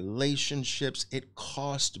relationships. It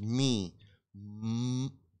cost me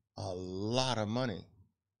a lot of money.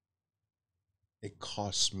 It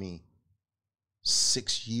cost me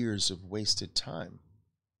 6 years of wasted time.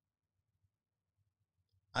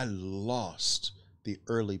 I lost the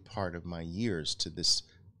early part of my years to this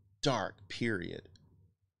dark period.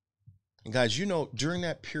 And guys, you know, during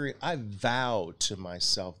that period, I vowed to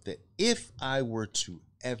myself that if I were to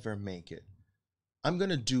ever make it, I'm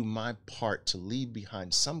going to do my part to leave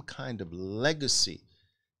behind some kind of legacy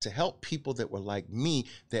to help people that were like me,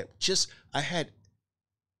 that just, I had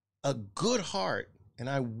a good heart and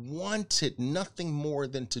I wanted nothing more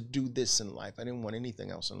than to do this in life. I didn't want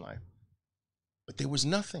anything else in life. But there was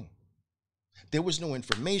nothing. There was no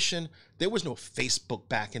information. There was no Facebook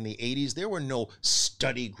back in the 80s. There were no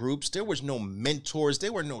study groups. There was no mentors.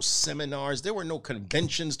 There were no seminars. There were no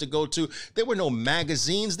conventions to go to. There were no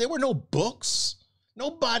magazines. There were no books.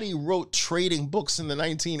 Nobody wrote trading books in the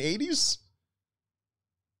 1980s.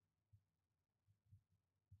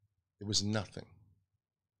 There was nothing.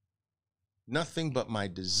 Nothing but my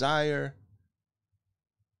desire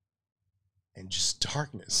and just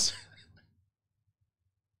darkness.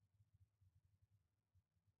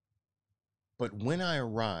 But when I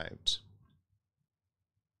arrived,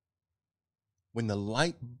 when the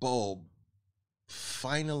light bulb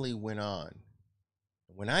finally went on,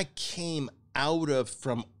 when I came out of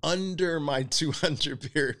from under my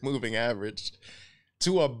 200 period moving average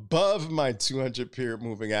to above my 200 period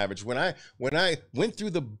moving average, when I went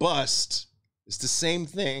through the bust, it's the same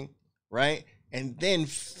thing, right? And then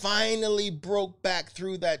finally broke back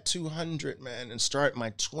through that 200, man, and started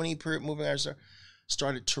my 20 period moving average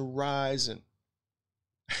started to rise. And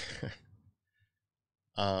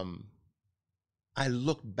I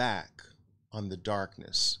look back on the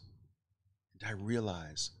darkness and I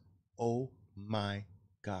realize, oh my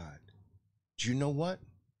God, do you know what?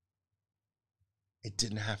 It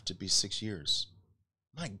didn't have to be 6 years.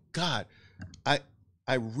 My God, I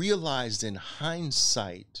realized in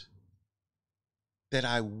hindsight that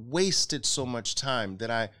I wasted so much time,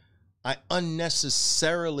 that I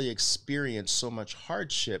unnecessarily experienced so much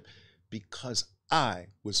hardship because I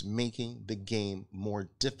was making the game more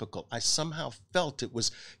difficult. I somehow felt it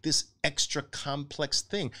was this extra complex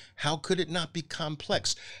thing. How could it not be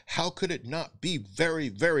complex? How could it not be very,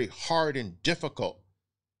 very hard and difficult?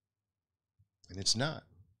 And it's not.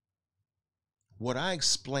 What I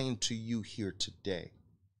explained to you here today,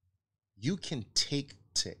 you can take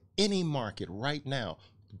to any market right now.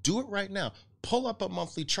 Do it right now. Pull up a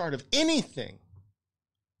monthly chart of anything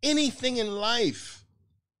in life.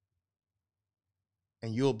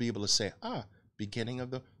 And you'll be able to say, beginning of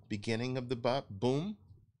the boom,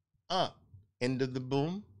 end of the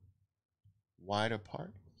boom, wide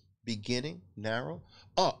apart, beginning, narrow,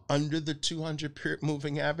 under the 200 period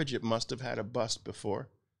moving average, it must have had a bust before.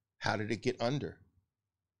 How did it get under?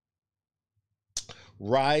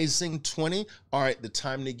 Rising 20, all right, the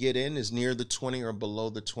time to get in is near the 20 or below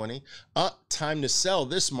the 20. Time to sell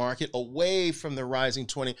this market away from the rising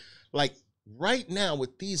 20. Like right now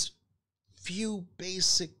with these few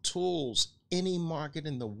basic tools, any market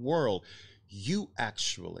in the world, you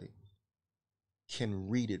actually can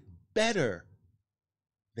read it better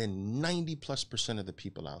than 90+% of the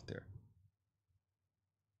people out there.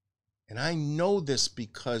 And I know this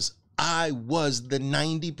because I was the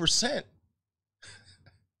 90%.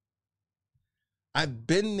 I've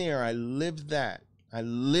been there. I lived that. I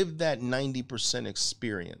lived that 90%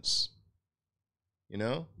 experience, you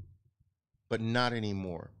know, but not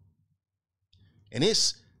anymore. And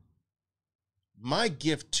it's my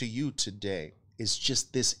gift to you today is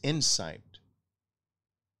just this insight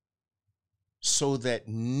so that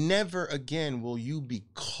never again will you be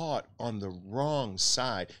caught on the wrong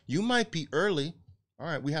side. You might be early. All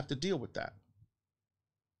right, we have to deal with that.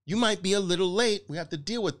 You might be a little late. We have to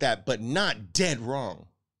deal with that, but not dead wrong.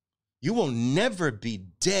 You will never be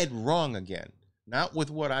dead wrong again. Not with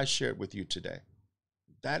what I shared with you today.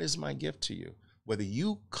 That is my gift to you. Whether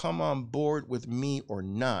you come on board with me or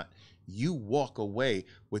not, you walk away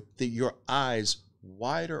with your eyes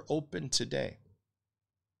wider open today.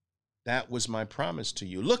 That was my promise to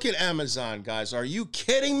you. Look at Amazon, guys. Are you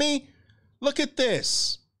kidding me? Look at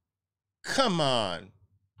this. Come on.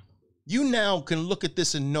 You now can look at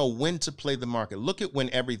this and know when to play the market. Look at when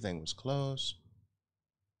everything was closed.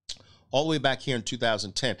 All the way back here in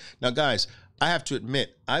 2010. Now, guys, I have to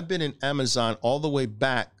admit, I've been in Amazon all the way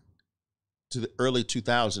back to the early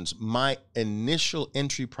 2000s. My initial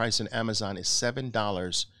entry price in Amazon is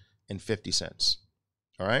 $7.50.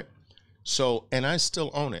 All right. So, and I still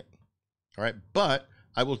own it. All right. But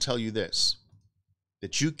I will tell you this,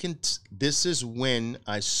 that you can, this is when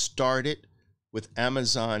I started with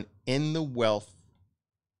Amazon in the wealth,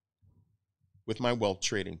 with my wealth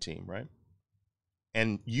trading team, right?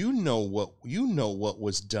 And you know what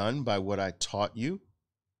was done by what I taught you.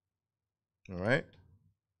 All right.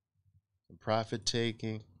 Some profit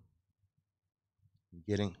taking,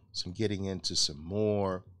 getting into some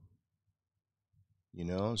more, you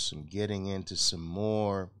know, some getting into some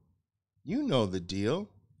more. You know the deal.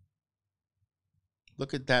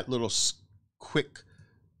 Look at that little quick,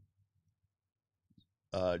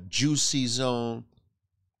 juicy zone.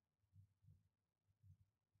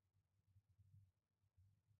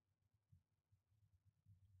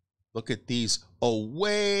 Look at these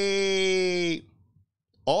away.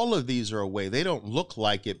 All of these are away. They don't look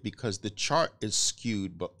like it because the chart is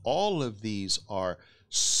skewed, but all of these are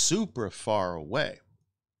super far away.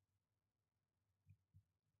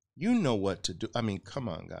 You know what to do. I mean, come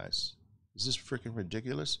on, guys. Is this freaking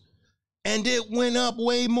ridiculous? And it went up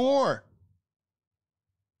way more.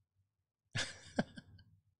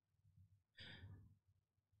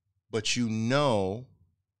 But you know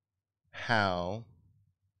how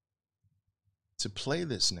to play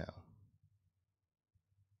this now.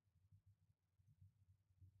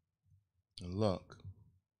 And look.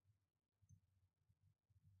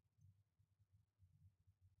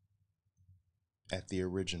 At the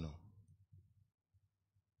original.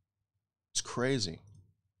 It's crazy.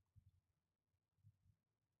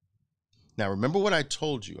 Now, remember what I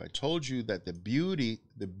told you. I told you that the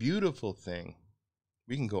beautiful thing,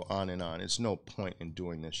 we can go on and on. It's no point in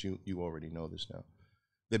doing this. You already know this now.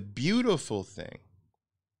 The beautiful thing,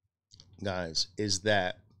 guys, is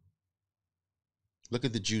that look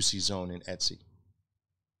at the juicy zone in Etsy.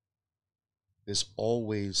 There's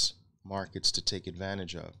always markets to take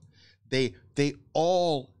advantage of. They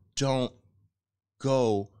all don't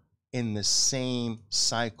go in the same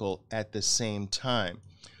cycle at the same time.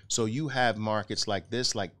 So you have markets like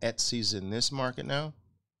this, like Etsy's in this market now,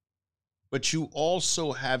 but you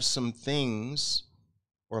also have some things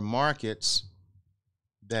or markets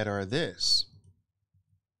that are this.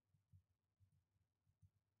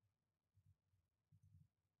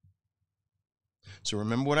 So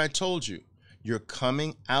remember what I told you. You're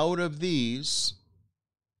coming out of these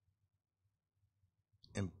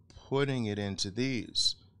and putting it into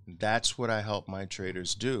these. That's what I help my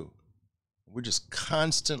traders do. We're just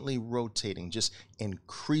constantly rotating, just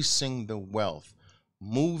increasing the wealth,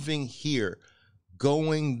 moving here,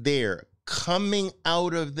 going there, coming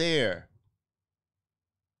out of there.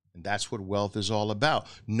 And that's what wealth is all about,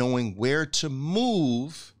 knowing where to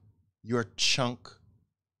move your chunk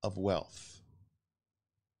of wealth.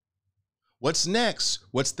 What's next?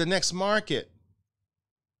 What's the next market?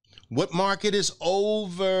 What market is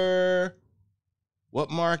over? What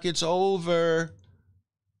market's over?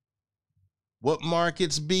 What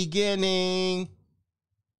market's beginning?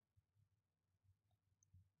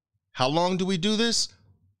 How long do we do this?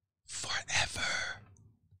 Forever.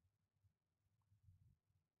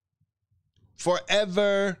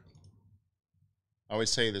 Forever. I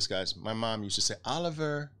always say this, guys. My mom used to say,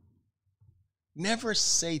 Oliver, never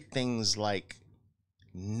say things like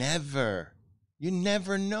never. You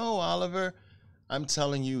never know, Oliver. I'm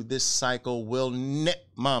telling you, this cycle will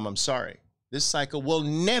Mom, I'm sorry. This cycle will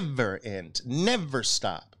never end, never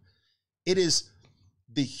stop. It is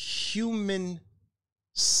the human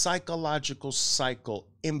psychological cycle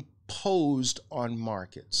imposed on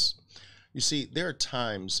markets. You see, there are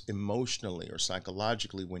times emotionally or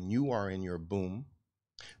psychologically when you are in your boom.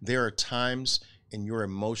 There are times in your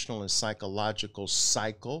emotional and psychological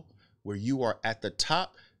cycle where you are at the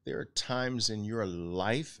top. There are times in your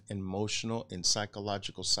life, emotional and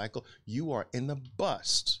psychological cycle, you are in the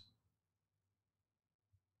bust.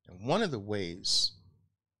 And one of the ways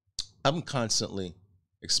I'm constantly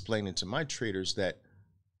explaining to my traders that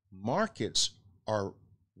markets are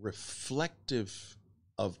reflective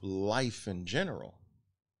of life in general.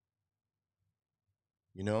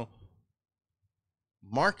 You know,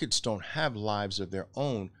 markets don't have lives of their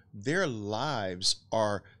own. Their lives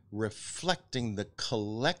are reflecting the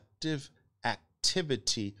collective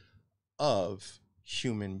activity of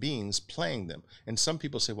human beings playing them. And some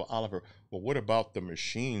people say, well, Oliver, well, what about the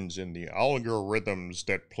machines and the algorithms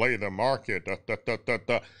that play the market?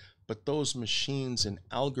 But those machines and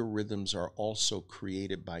algorithms are also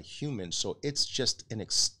created by humans. So it's just an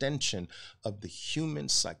extension of the human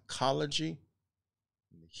psychology,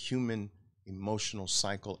 the human emotional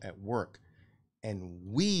cycle at work. And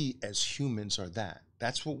we as humans are that.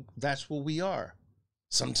 That's what we are.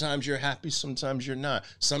 Sometimes you're happy, sometimes you're not.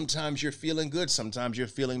 Sometimes you're feeling good, sometimes you're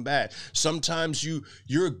feeling bad. Sometimes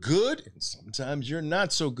you're good, and sometimes you're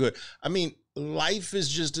not so good. I mean, life is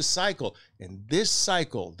just a cycle. And this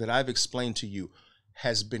cycle that I've explained to you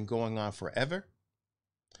has been going on forever.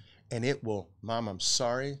 And it will, Mom, I'm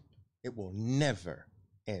sorry, it will never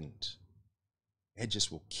end. It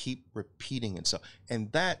just will keep repeating itself.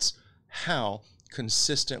 And that's how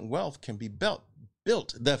consistent wealth can be built.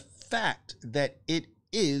 The fact that it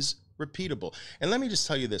is repeatable. And let me just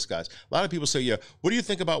tell you this, guys. A lot of people say, yeah, what do you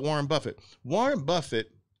think about Warren Buffett? Warren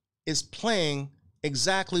Buffett is playing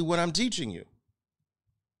exactly what I'm teaching you.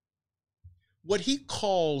 What he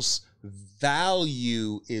calls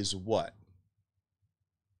value is what?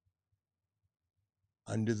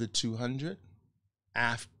 Under the 200?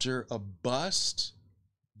 After a bust?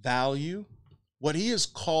 Value? What he is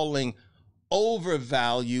calling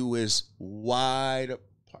overvalue is wide.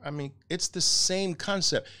 I mean, it's the same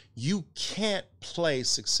concept. You can't play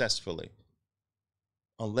successfully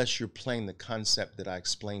unless you're playing the concept that I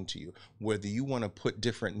explained to you. Whether you want to put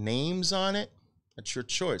different names on it, that's your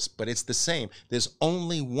choice, but it's the same. There's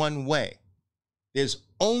only one way. There's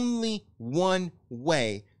only one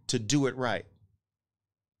way to do it right.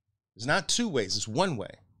 There's not two ways, it's one way.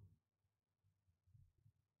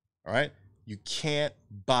 All right. You can't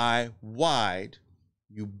buy wide.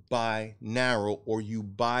 You buy narrow, or you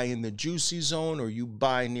buy in the juicy zone, or you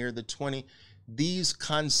buy near the 20. These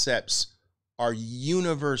concepts are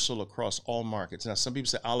universal across all markets. Now, some people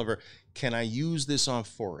say, Oliver, can I use this on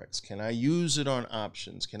Forex? Can I use it on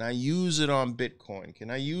options? Can I use it on Bitcoin?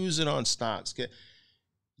 Can I use it on stocks?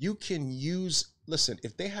 You can use, listen,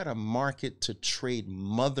 if they had a market to trade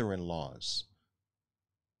mother-in-laws,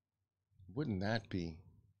 wouldn't that be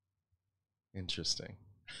interesting?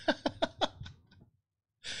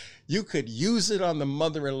 You could use it on the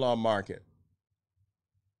mother-in-law market.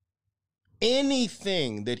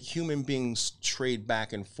 Anything that human beings trade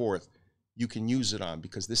back and forth, you can use it on,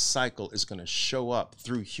 because this cycle is going to show up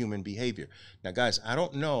through human behavior. Now, guys, I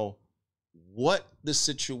don't know what the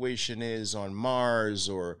situation is on Mars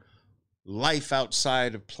or life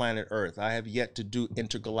outside of planet Earth. I have yet to do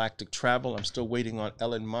intergalactic travel. I'm still waiting on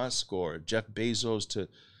Elon Musk or Jeff Bezos to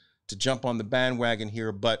jump on the bandwagon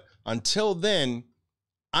here. But until then,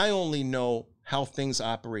 I only know how things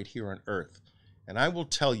operate here on Earth. And I will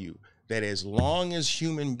tell you that as long as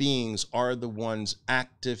human beings are the ones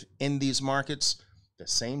active in these markets, the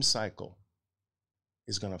same cycle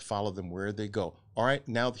is going to follow them where they go. All right,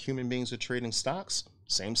 now the human beings are trading stocks,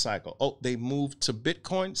 same cycle. Oh, they moved to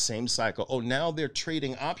Bitcoin, same cycle. Oh, now they're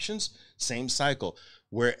trading options, same cycle.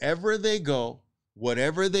 Wherever they go,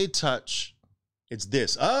 whatever they touch, it's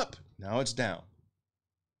this up, now it's down.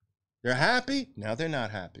 They're happy, now they're not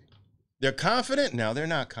happy. They're confident, now they're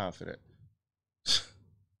not confident.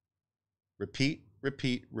 Repeat,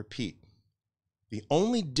 repeat, repeat. The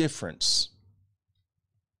only difference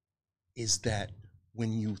is that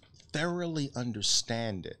when you thoroughly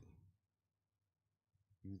understand it,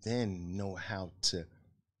 you then know how to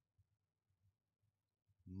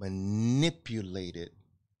manipulate it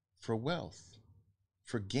for wealth,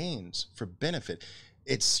 for gains, for benefit.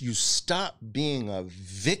 It's you stop being a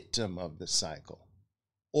victim of the cycle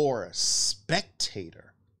or a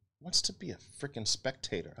spectator. Wants to be a freaking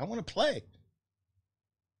spectator. I want to play.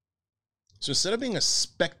 So instead of being a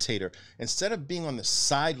spectator, instead of being on the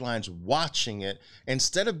sidelines watching it,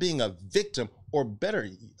 instead of being a victim, or better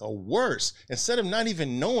or worse, instead of not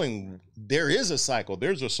even knowing there is a cycle,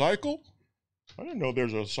 there's a cycle? I didn't know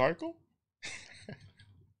there's a cycle.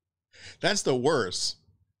 That's the worst.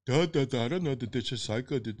 I don't know that there's a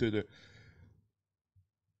cycle.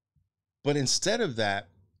 But instead of that,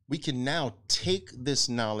 we can now take this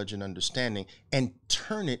knowledge and understanding and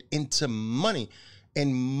turn it into money.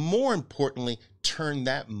 And more importantly, turn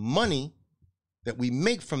that money that we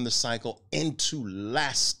make from the cycle into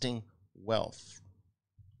lasting wealth.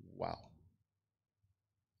 Wow.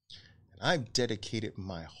 And I've dedicated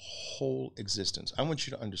my whole existence. I want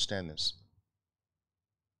you to understand this.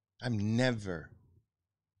 I've never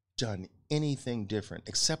done anything different,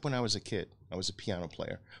 except when I was a kid. I was a piano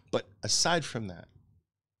player. But aside from that,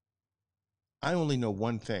 I only know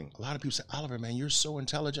one thing. A lot of people say, Oliver, man, you're so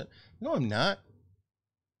intelligent. No, I'm not.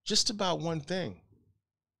 Just about one thing.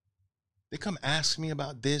 They come ask me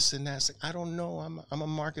about this and that. I don't know. I'm a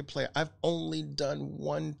market player. I've only done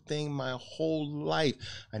one thing my whole life.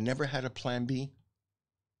 I never had a plan B.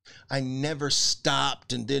 I never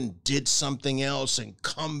stopped and then did something else and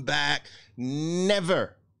come back.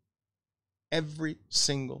 Never. Every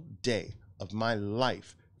single day of my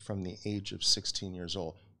life from the age of 16 years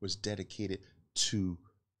old was dedicated to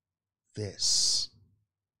this.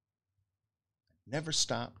 Never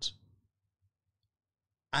stopped.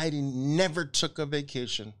 I never took a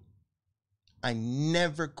vacation. I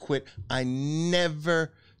never quit. I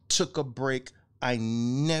never took a break. I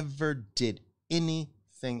never did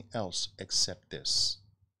anything else except this.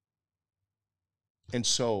 And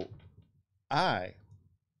so I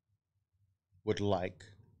would like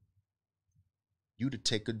you to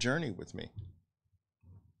take a journey with me.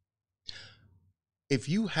 If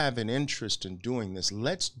you have an interest in doing this,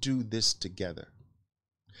 let's do this together.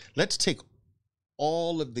 Let's take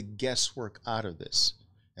all of the guesswork out of this,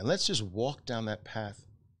 and let's just walk down that path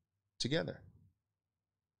together,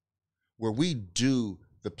 where we do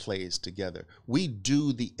the plays together. We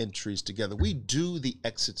do the entries together. We do the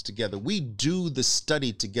exits together. We do the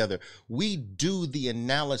study together. We do the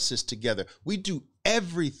analysis together. We do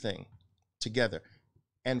everything together.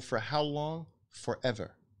 And for how long?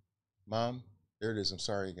 Forever. Mom, there it is. I'm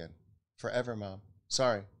sorry again. Forever, Mom.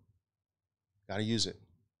 Sorry. Got to use it.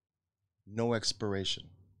 No expiration.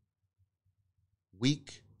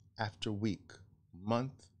 Week after week,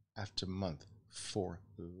 month after month, for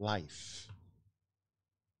life.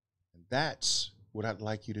 And that's what I'd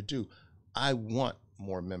like you to do. I want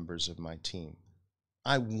more members of my team.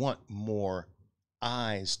 I want more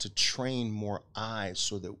eyes, to train more eyes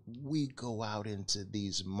so that we go out into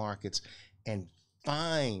these markets and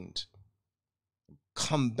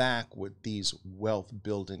come back with these wealth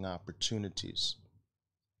building opportunities.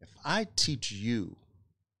 If I teach you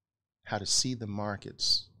how to see the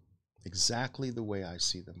markets exactly the way I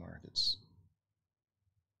see the markets,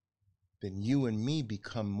 then you and me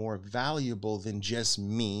become more valuable than just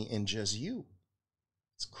me and just you.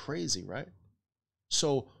 It's crazy, right?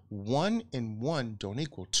 So 1 and 1 don't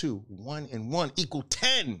equal 2. 1 and 1 equal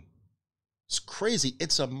 10. It's crazy.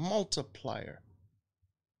 It's a multiplier.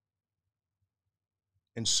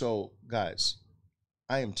 And so, guys,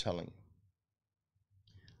 I am telling you,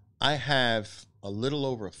 I have a little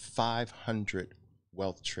over 500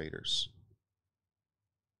 wealth traders.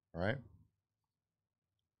 All right.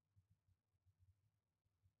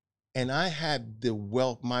 And I had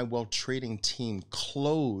my wealth trading team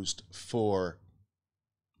closed for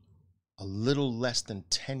a little less than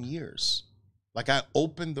 10 years. Like, I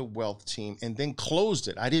opened the wealth team and then closed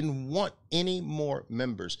it. I didn't want any more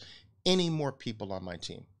members, any more people on my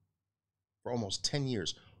team for almost 10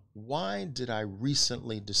 years. Why did I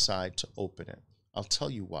recently decide to open it? I'll tell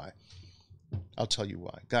you why. I'll tell you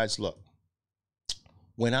why. Guys, look,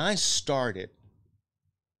 when I started,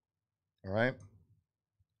 all right,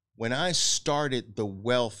 when I started the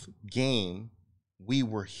wealth game, we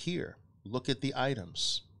were here. Look at the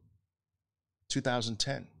items.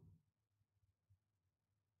 2010.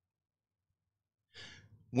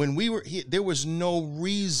 When we were here, there was no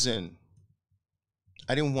reason.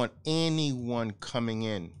 I didn't want anyone coming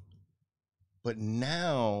in. But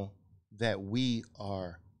now that we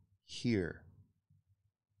are here,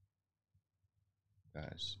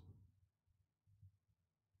 guys,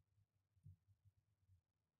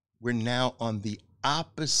 we're now on the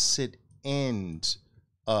opposite end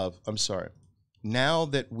of, now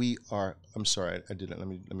that we are, I did it. Let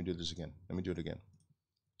me do this again. Let me do it again.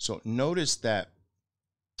 So notice that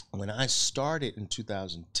when I started in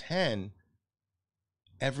 2010,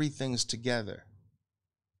 everything's together.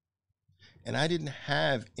 And I didn't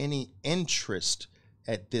have any interest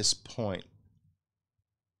at this point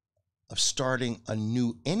of starting a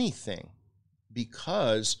new anything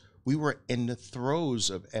because we were in the throes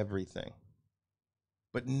of everything.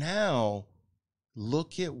 But now,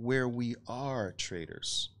 look at where we are,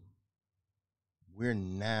 traders. We're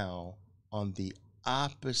now on the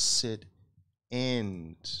opposite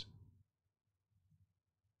end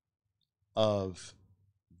of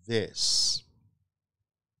this.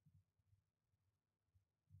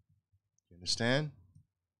 You understand?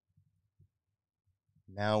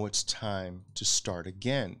 Now it's time to start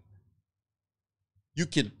again. You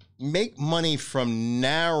can make money from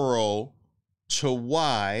narrow to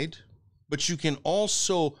wide, but you can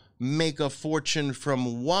also make a fortune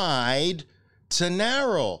from wide to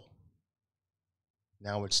narrow.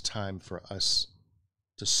 Now it's time for us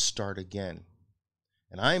to start again.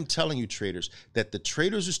 And I am telling you, traders, that the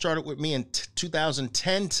traders who started with me in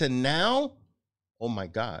 2010 to now, oh my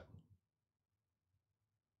God.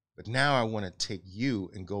 But now I want to take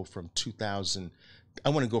you and go from 2000, I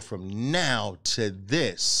want to go from now to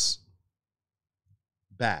this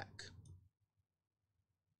back.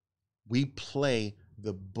 We play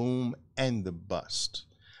the boom and the bust.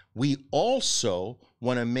 We also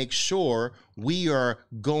want to make sure we are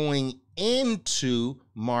going into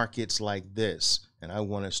markets like this. And I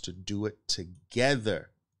want us to do it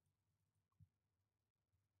together.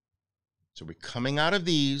 So we're coming out of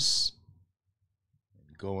these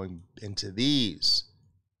and going into these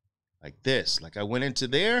like this. Like I went into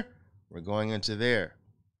there, we're going into there.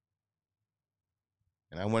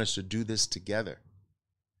 And I want us to do this together.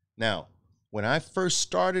 Now, when I first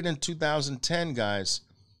started in 2010, guys,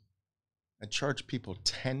 I charged people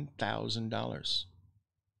 $10,000.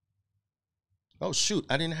 Oh, shoot,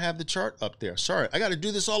 I didn't have the chart up there. Sorry, I got to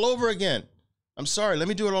do this all over again. I'm sorry, let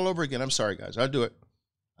me do it all over again. I'm sorry, guys, I'll do it.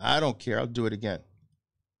 I don't care, I'll do it again.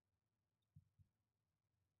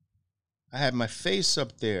 I had my face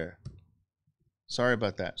up there. Sorry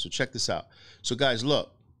about that. So check this out. So guys,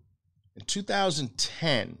 look, in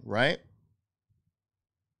 2010, right?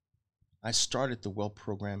 I started the wealth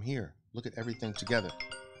program here. Look at everything together.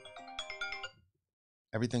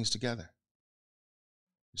 Everything's together.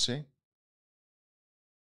 You see?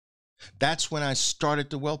 That's when I started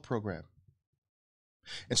the wealth program.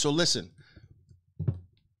 And so listen,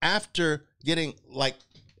 after getting like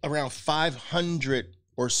around 500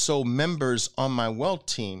 or so members on my wealth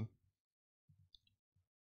team,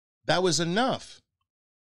 that was enough.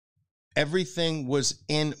 Everything was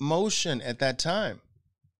in motion at that time.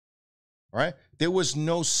 right? There was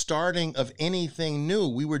no starting of anything new.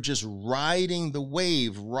 We were just riding the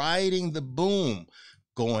wave, riding the boom,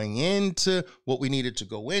 going into what we needed to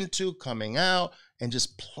go into, coming out, and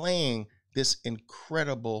just playing this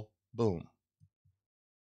incredible boom.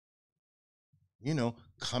 You know,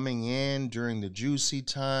 coming in during the juicy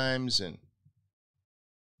times and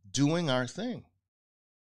doing our thing.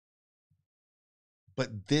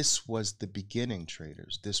 But this was the beginning,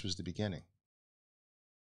 traders. This was the beginning.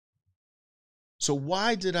 So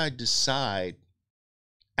why did I decide,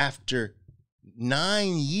 after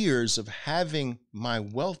 9 years of having my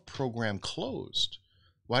wealth program closed,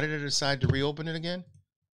 why did I decide to reopen it again?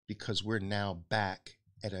 Because we're now back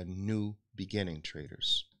at a new beginning,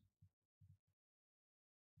 traders.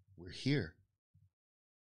 We're here.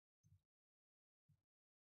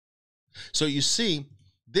 So you see,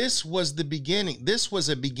 this was the beginning. This was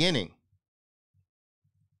a beginning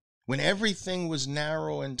when everything was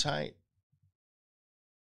narrow and tight.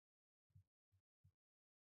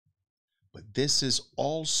 But this is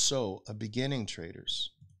also a beginning,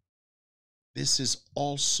 traders. This is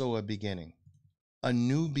also a beginning, a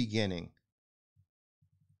new beginning,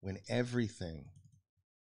 when everything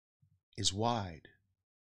is wide.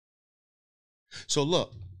 So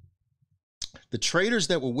look, the traders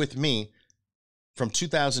that were with me from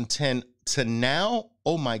 2010 to now,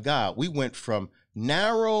 oh my God, we went from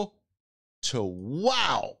narrow to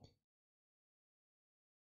wow.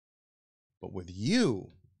 But with you,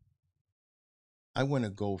 I want to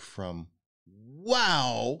go from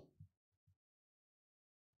wow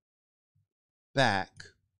back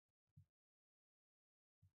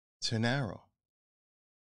to narrow.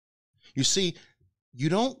 You see, you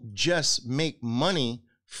don't just make money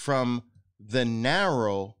from the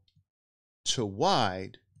narrow to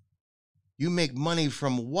wide. You make money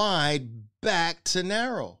from wide back to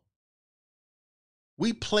narrow.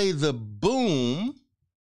 We play the boom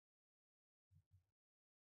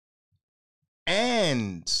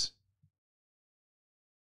and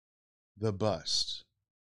the bust.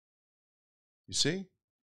 You see?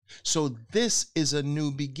 So this is a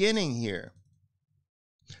new beginning here.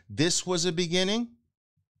 This was a beginning,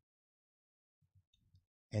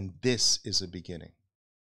 and this is a beginning.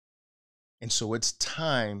 And so it's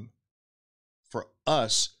time for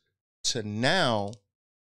us to now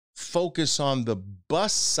focus on the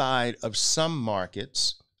bust side of some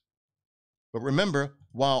markets. But remember,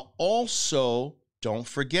 while also, don't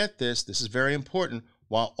forget this, this is very important,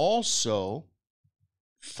 while also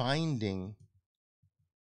finding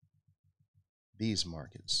these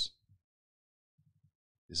markets.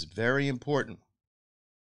 This is very important.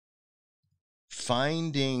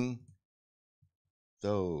 Finding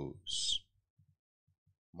those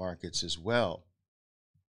markets as well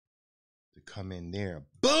to come in there.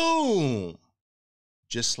 Boom!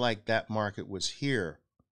 Just like that market was here.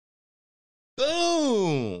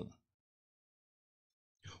 Boom!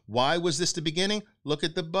 Why was this the beginning? Look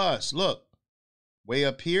at the bus. Look, way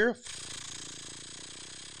up here.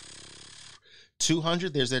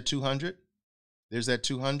 200, there's that 200. There's that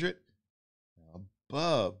 200.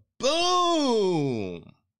 Above, boom!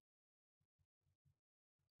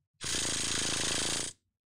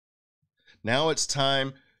 Now it's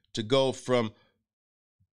time to go from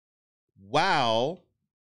wow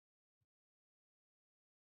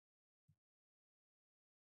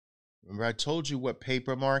Remember, I told you what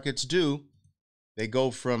paper markets do. They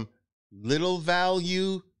go from little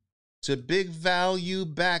value to big value,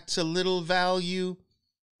 back to little value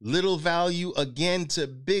again to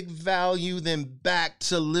big value, then back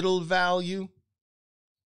to little value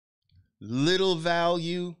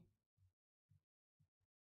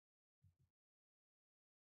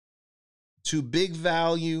to big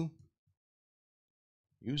value.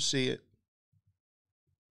 You see it.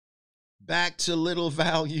 Back to little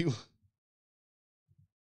value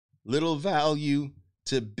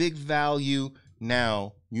to big value.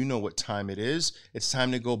 Now, you know what time it is. It's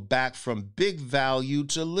time to go back from big value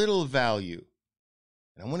to little value.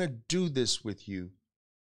 And I want to do this with you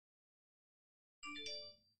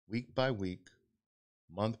week by week,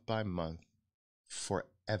 month by month,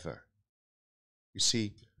 forever. You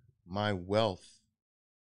see, my wealth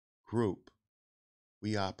group,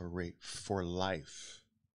 we operate for life.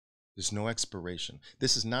 There's no expiration.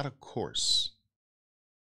 This is not a course.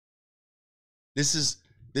 This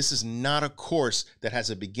is not a course that has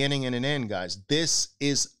a beginning and an end, guys. This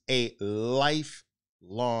is a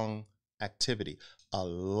lifelong activity, a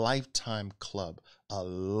lifetime club, a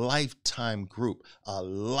lifetime group, a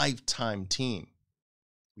lifetime team.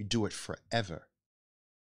 We do it forever.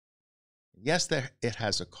 Yes, it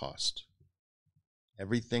has a cost.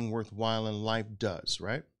 Everything worthwhile in life does,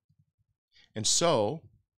 right? And so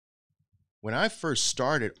when I first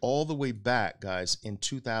started all the way back, guys, in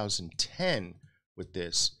 2010 with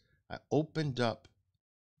this, I opened up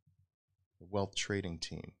the wealth trading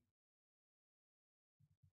team.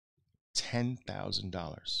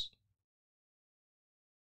 $10,000.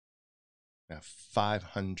 Now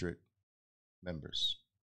 500 members,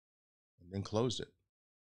 and then closed it.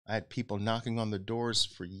 I had people knocking on the doors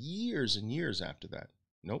for years and years after that.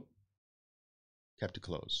 Nope. Kept it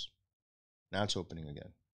closed. Now it's opening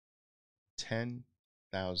again.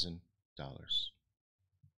 $10,000.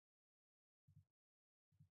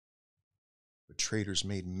 But traders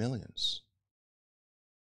made millions.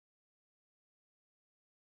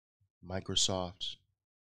 Microsoft,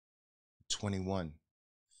 21.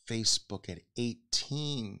 Facebook at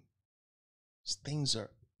 18. These things are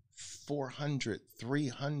 $400,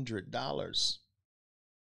 $300.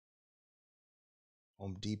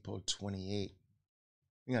 Home Depot, 28.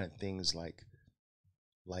 We got things like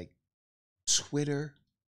Twitter.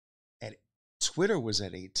 Twitter was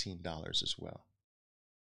at $18 as well.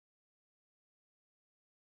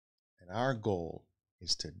 And our goal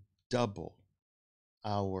is to double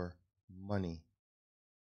our money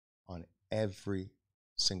on every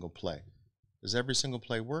single play. Does every single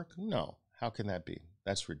play work? No. How can that be?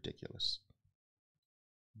 That's ridiculous.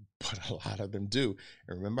 But a lot of them do.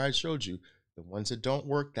 And remember I showed you, the ones that don't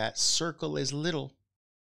work, that circle is little.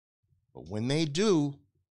 But when they do,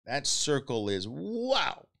 that circle is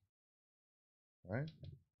wow. Right?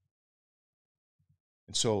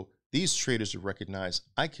 And so these traders will recognize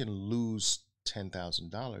I can lose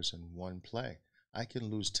 $10,000 in one play. I can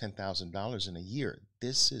lose $10,000 in a year.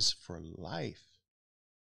 This is for life.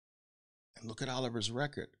 And look at Oliver's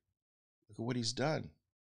record. Look at what he's done.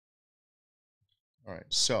 All right,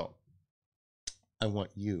 so I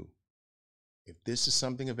want you, if this is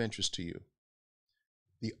something of interest to you,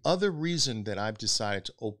 the other reason that I've decided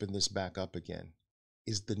to open this back up again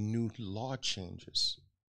is the new law changes.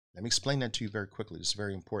 Let me explain that to you very quickly. It's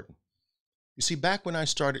very important. You see, back when I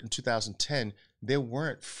started in 2010, there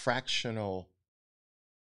were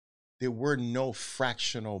no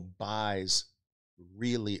fractional buys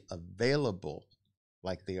really available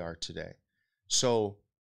like they are today. So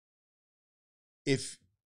if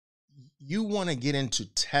you want to get into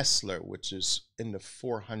Tesla, which is in the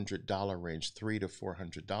 $400 range, $300 to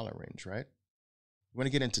 $400 range, right? You want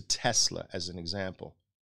to get into Tesla as an example.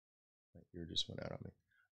 My ear just went out on me.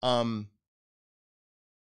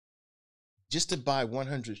 Just to buy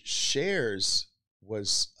 100 shares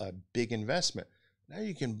was a big investment. Now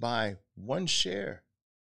you can buy one share.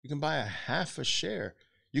 You can buy a half a share.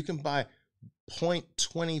 You can buy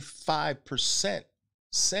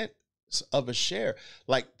 0.25% of a share.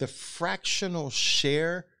 Like the fractional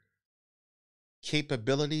share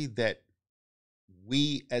capability that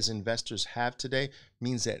we as investors have today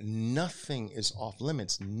means that nothing is off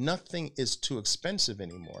limits. Nothing is too expensive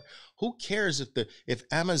anymore. Who cares if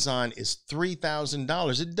Amazon is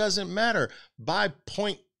 $3,000? It doesn't matter. Buy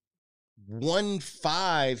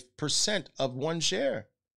 0.15% of one share.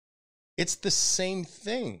 It's the same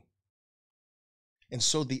thing. And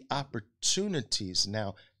so the opportunities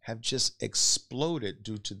now have just exploded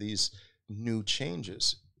due to these new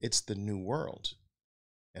changes. It's the new world.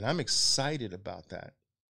 And I'm excited about that.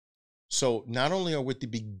 So not only are we at the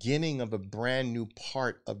beginning of a brand new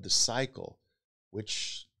part of the cycle,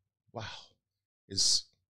 which, wow, is,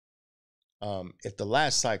 if the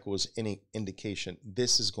last cycle was any indication,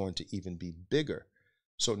 this is going to even be bigger.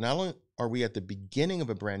 So not only are we at the beginning of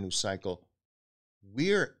a brand new cycle,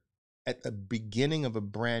 we're at the beginning of a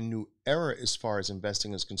brand new era as far as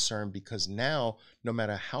investing is concerned, because now, no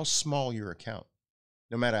matter how small your account,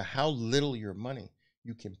 no matter how little your money,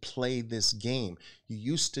 you can play this game. You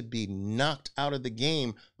used to be knocked out of the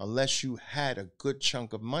game unless you had a good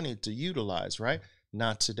chunk of money to utilize, right?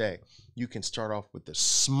 Not today. You can start off with the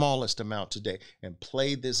smallest amount today and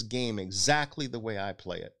play this game exactly the way I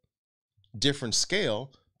play it. Different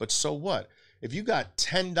scale, but so what? If you got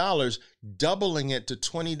 $10, doubling it to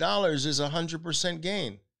 $20 is 100%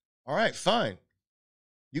 gain. All right, fine.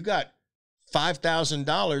 You got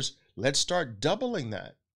 $5,000, let's start doubling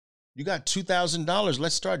that. You got $2,000,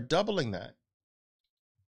 let's start doubling that.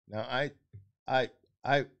 Now, I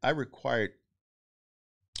required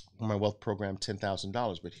for my wealth program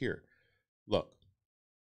 $10,000, but here, look.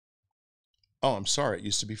 Oh, I'm sorry, it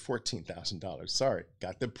used to be $14,000. Sorry,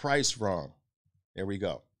 got the price wrong. There we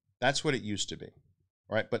go. That's what it used to be,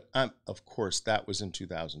 all right? But of course, that was in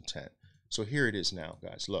 2010. So here it is now,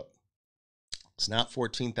 guys. Look, it's not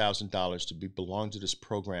 $14,000 to belong to this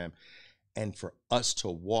program and for us to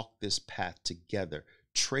walk this path together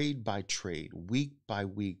trade by trade, week by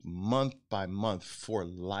week, month by month for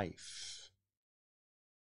life,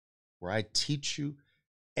 where I teach you,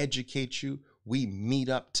 educate you. We meet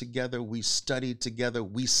up together. We study together.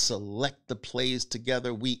 We select the plays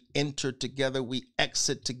together. We enter together. We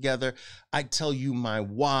exit together. I tell you my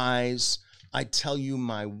whys. I tell you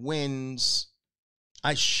my wins.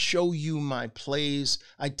 I show you my plays.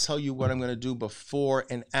 I tell you what I'm going to do before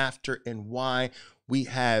and after and why. We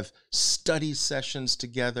have study sessions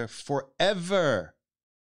together forever.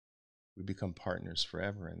 We become partners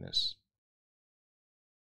forever in this.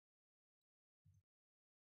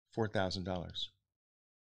 $4,000.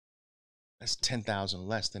 That's $10,000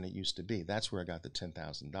 less than it used to be. That's where I got the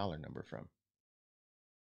 $10,000 number from.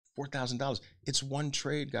 $4,000. It's one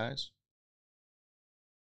trade, guys.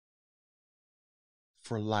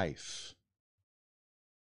 For life.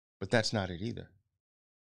 But that's not it either.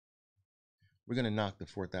 We're going to knock the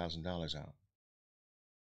 $4,000 out.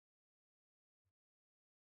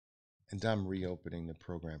 And I'm reopening the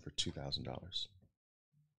program for $2,000.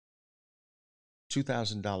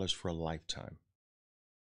 $2,000 for a lifetime.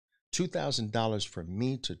 $2,000 for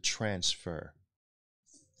me to transfer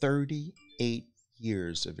 38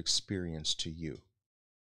 years of experience to you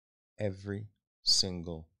every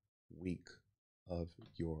single week of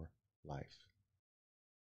your life.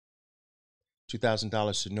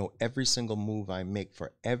 $2,000 to know every single move I make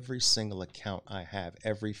for every single account I have,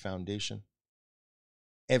 every foundation,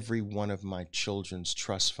 every one of my children's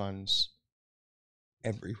trust funds,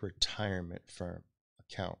 every retirement firm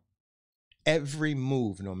account, every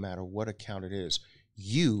move, no matter what account it is.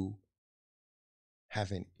 You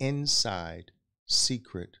have an inside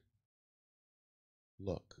secret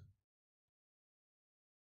look.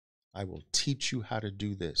 I will teach you how to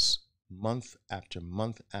do this month after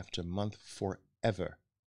month after month forever.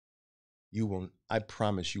 You will, I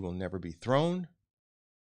promise you will never be thrown.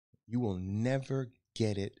 You will never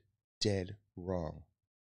get it dead wrong.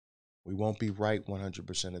 We won't be right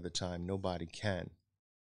 100% of the time. Nobody can.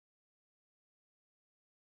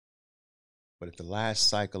 But if the last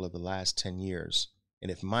cycle of the last 10 years, and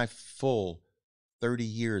if my full 30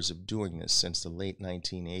 years of doing this since the late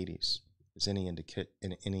 1980s is any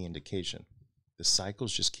indication, the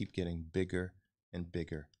cycles just keep getting bigger and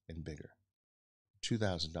bigger and bigger.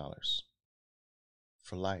 $2,000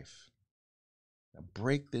 for life. Now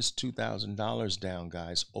break this $2,000 down,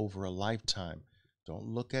 guys, over a lifetime. Don't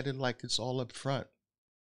look at it like it's all up front.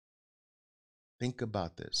 Think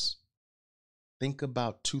about this. Think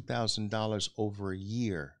about $2,000 over a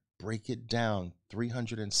year. Break it down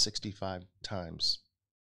 365 times.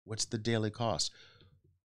 What's the daily cost?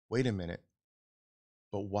 Wait a minute.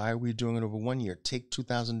 But why are we doing it over 1 year? Take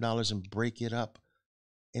 $2,000 and break it up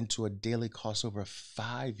into a daily cost over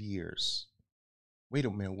 5 years. Wait a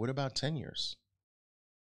minute. What about 10 years?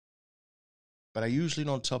 But I usually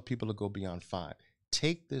don't tell people to go beyond 5.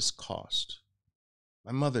 Take this cost.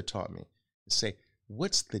 My mother taught me to say,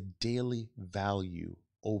 what's the daily value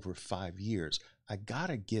over 5 years? I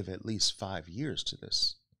gotta give at least 5 years to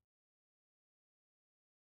this.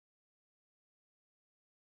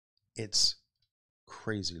 It's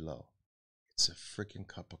crazy low. It's a freaking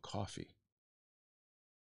cup of coffee.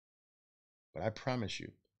 But I promise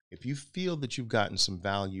you, if you feel that you've gotten some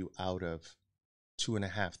value out of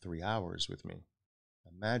 2.5, 3 hours with me,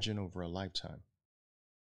 imagine over a lifetime.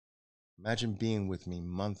 Imagine being with me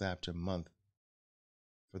month after month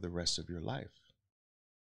for the rest of your life.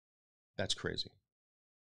 That's crazy.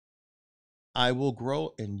 I will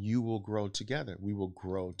grow and you will grow together. We will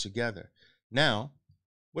grow together. Now,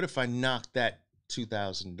 what if I knock that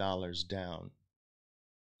 $2,000 down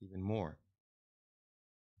even more?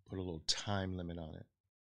 Put a little time limit on it.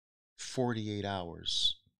 48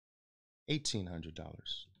 hours, $1,800.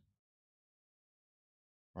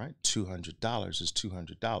 Right? $200 is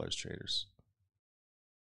 $200, traders.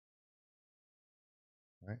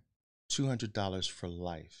 Right? $200 for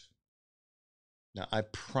life. Now, I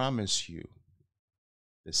promise you,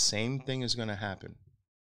 the same thing is going to happen.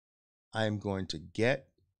 I am going to get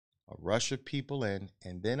a rush of people in,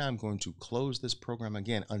 and then I'm going to close this program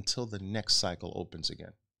again until the next cycle opens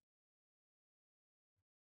again.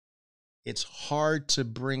 It's hard to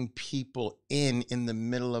bring people in the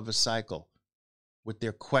middle of a cycle with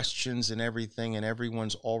their questions and everything, and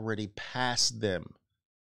everyone's already past them.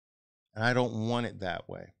 And I don't want it that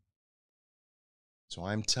way. So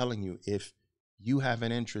I'm telling you, if you have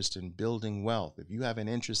an interest in building wealth, if you have an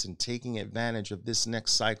interest in taking advantage of this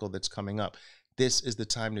next cycle that's coming up, this is the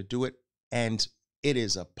time to do it, and it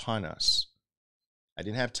is upon us. I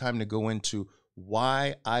didn't have time to go into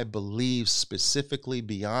why I believe specifically,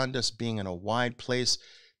 beyond us being in a wide place,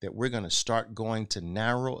 that we're going to start going to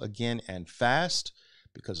narrow again and fast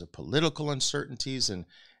because of political uncertainties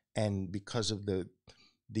and because of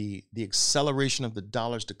the acceleration of the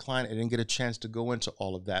dollar's decline. I didn't get a chance to go into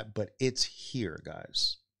all of that, but it's here,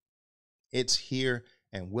 guys. It's here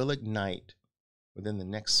and will ignite within the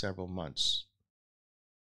next several months.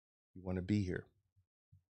 You want to be here.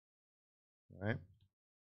 All right?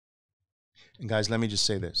 And guys, let me just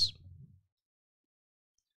say this.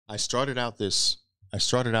 I started out this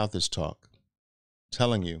talk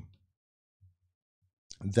telling you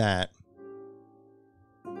that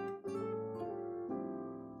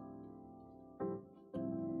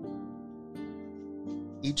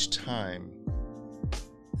each time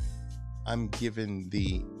I'm given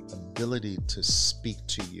the ability to speak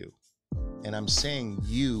to you, and I'm saying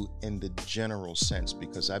you in the general sense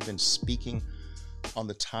because I've been speaking on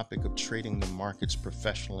the topic of trading the markets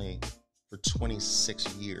professionally for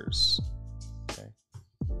 26 years, okay?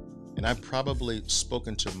 And I've probably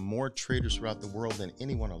spoken to more traders throughout the world than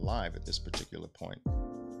anyone alive at this particular point.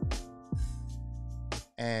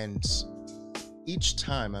 And each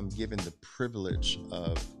time I'm given the privilege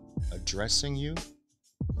of addressing you,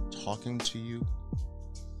 talking to you,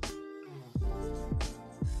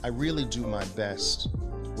 I really do my best.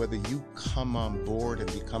 Whether you come on board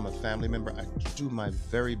and become a family member, I do my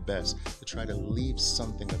very best to try to leave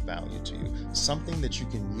something of value to you, something that you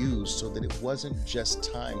can use so that it wasn't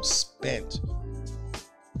just time spent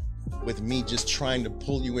with me just trying to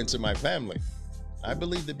pull you into my family. I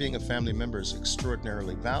believe that being a family member is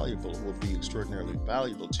extraordinarily valuable, will be extraordinarily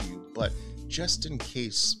valuable to you, but just in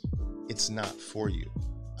case it's not for you,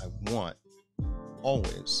 I want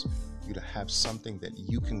always you to have something that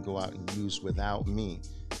you can go out and use without me.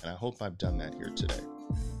 And I hope I've done that here today.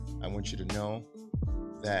 I want you to know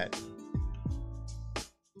that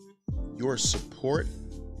your support,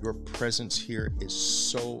 your presence here is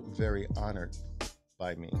so very honored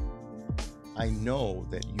by me. I know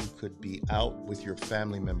that you could be out with your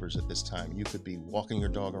family members at this time. You could be walking your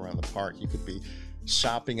dog around the park. You could be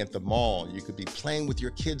shopping at the mall. You could be playing with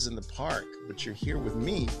your kids in the park, but you're here with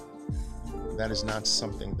me. That is not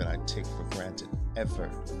something that I take for granted ever.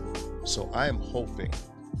 So I am hoping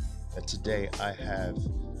that today I have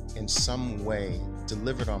in some way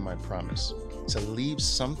delivered on my promise to leave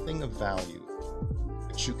something of value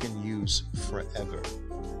that you can use forever.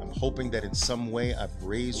 I'm hoping that in some way I've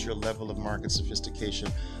raised your level of market sophistication.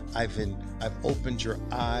 I've opened your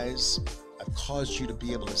eyes. I've caused you to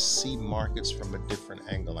be able to see markets from a different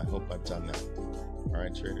angle. I hope I've done that. All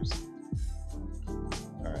right, traders. All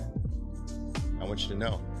right. I want you to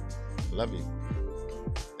know, I love you.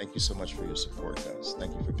 Thank you so much for your support, guys.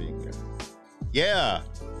 Thank you for being here. Yeah.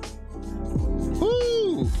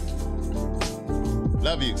 Woo.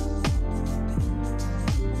 Love you.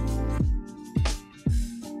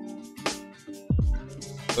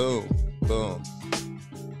 Boom, boom.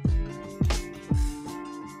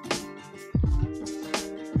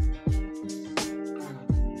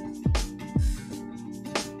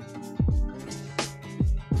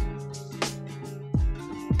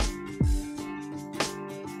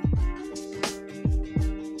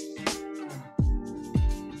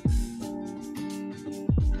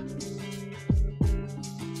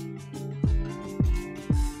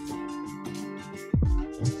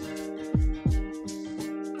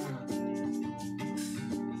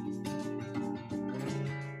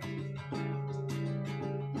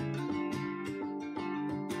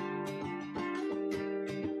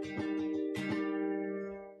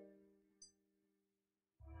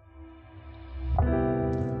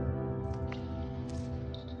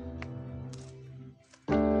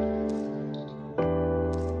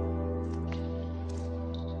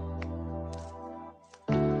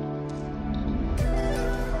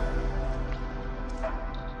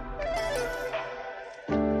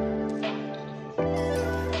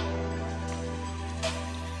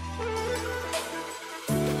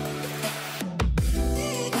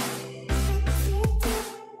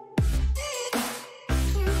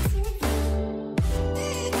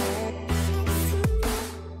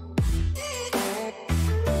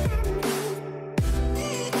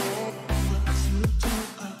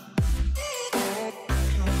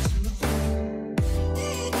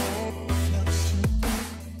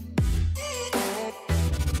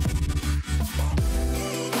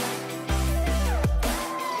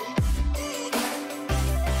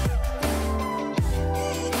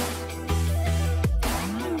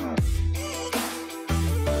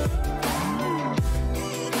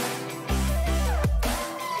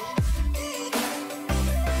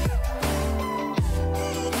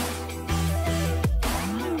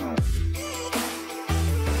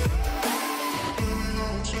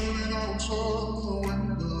 took the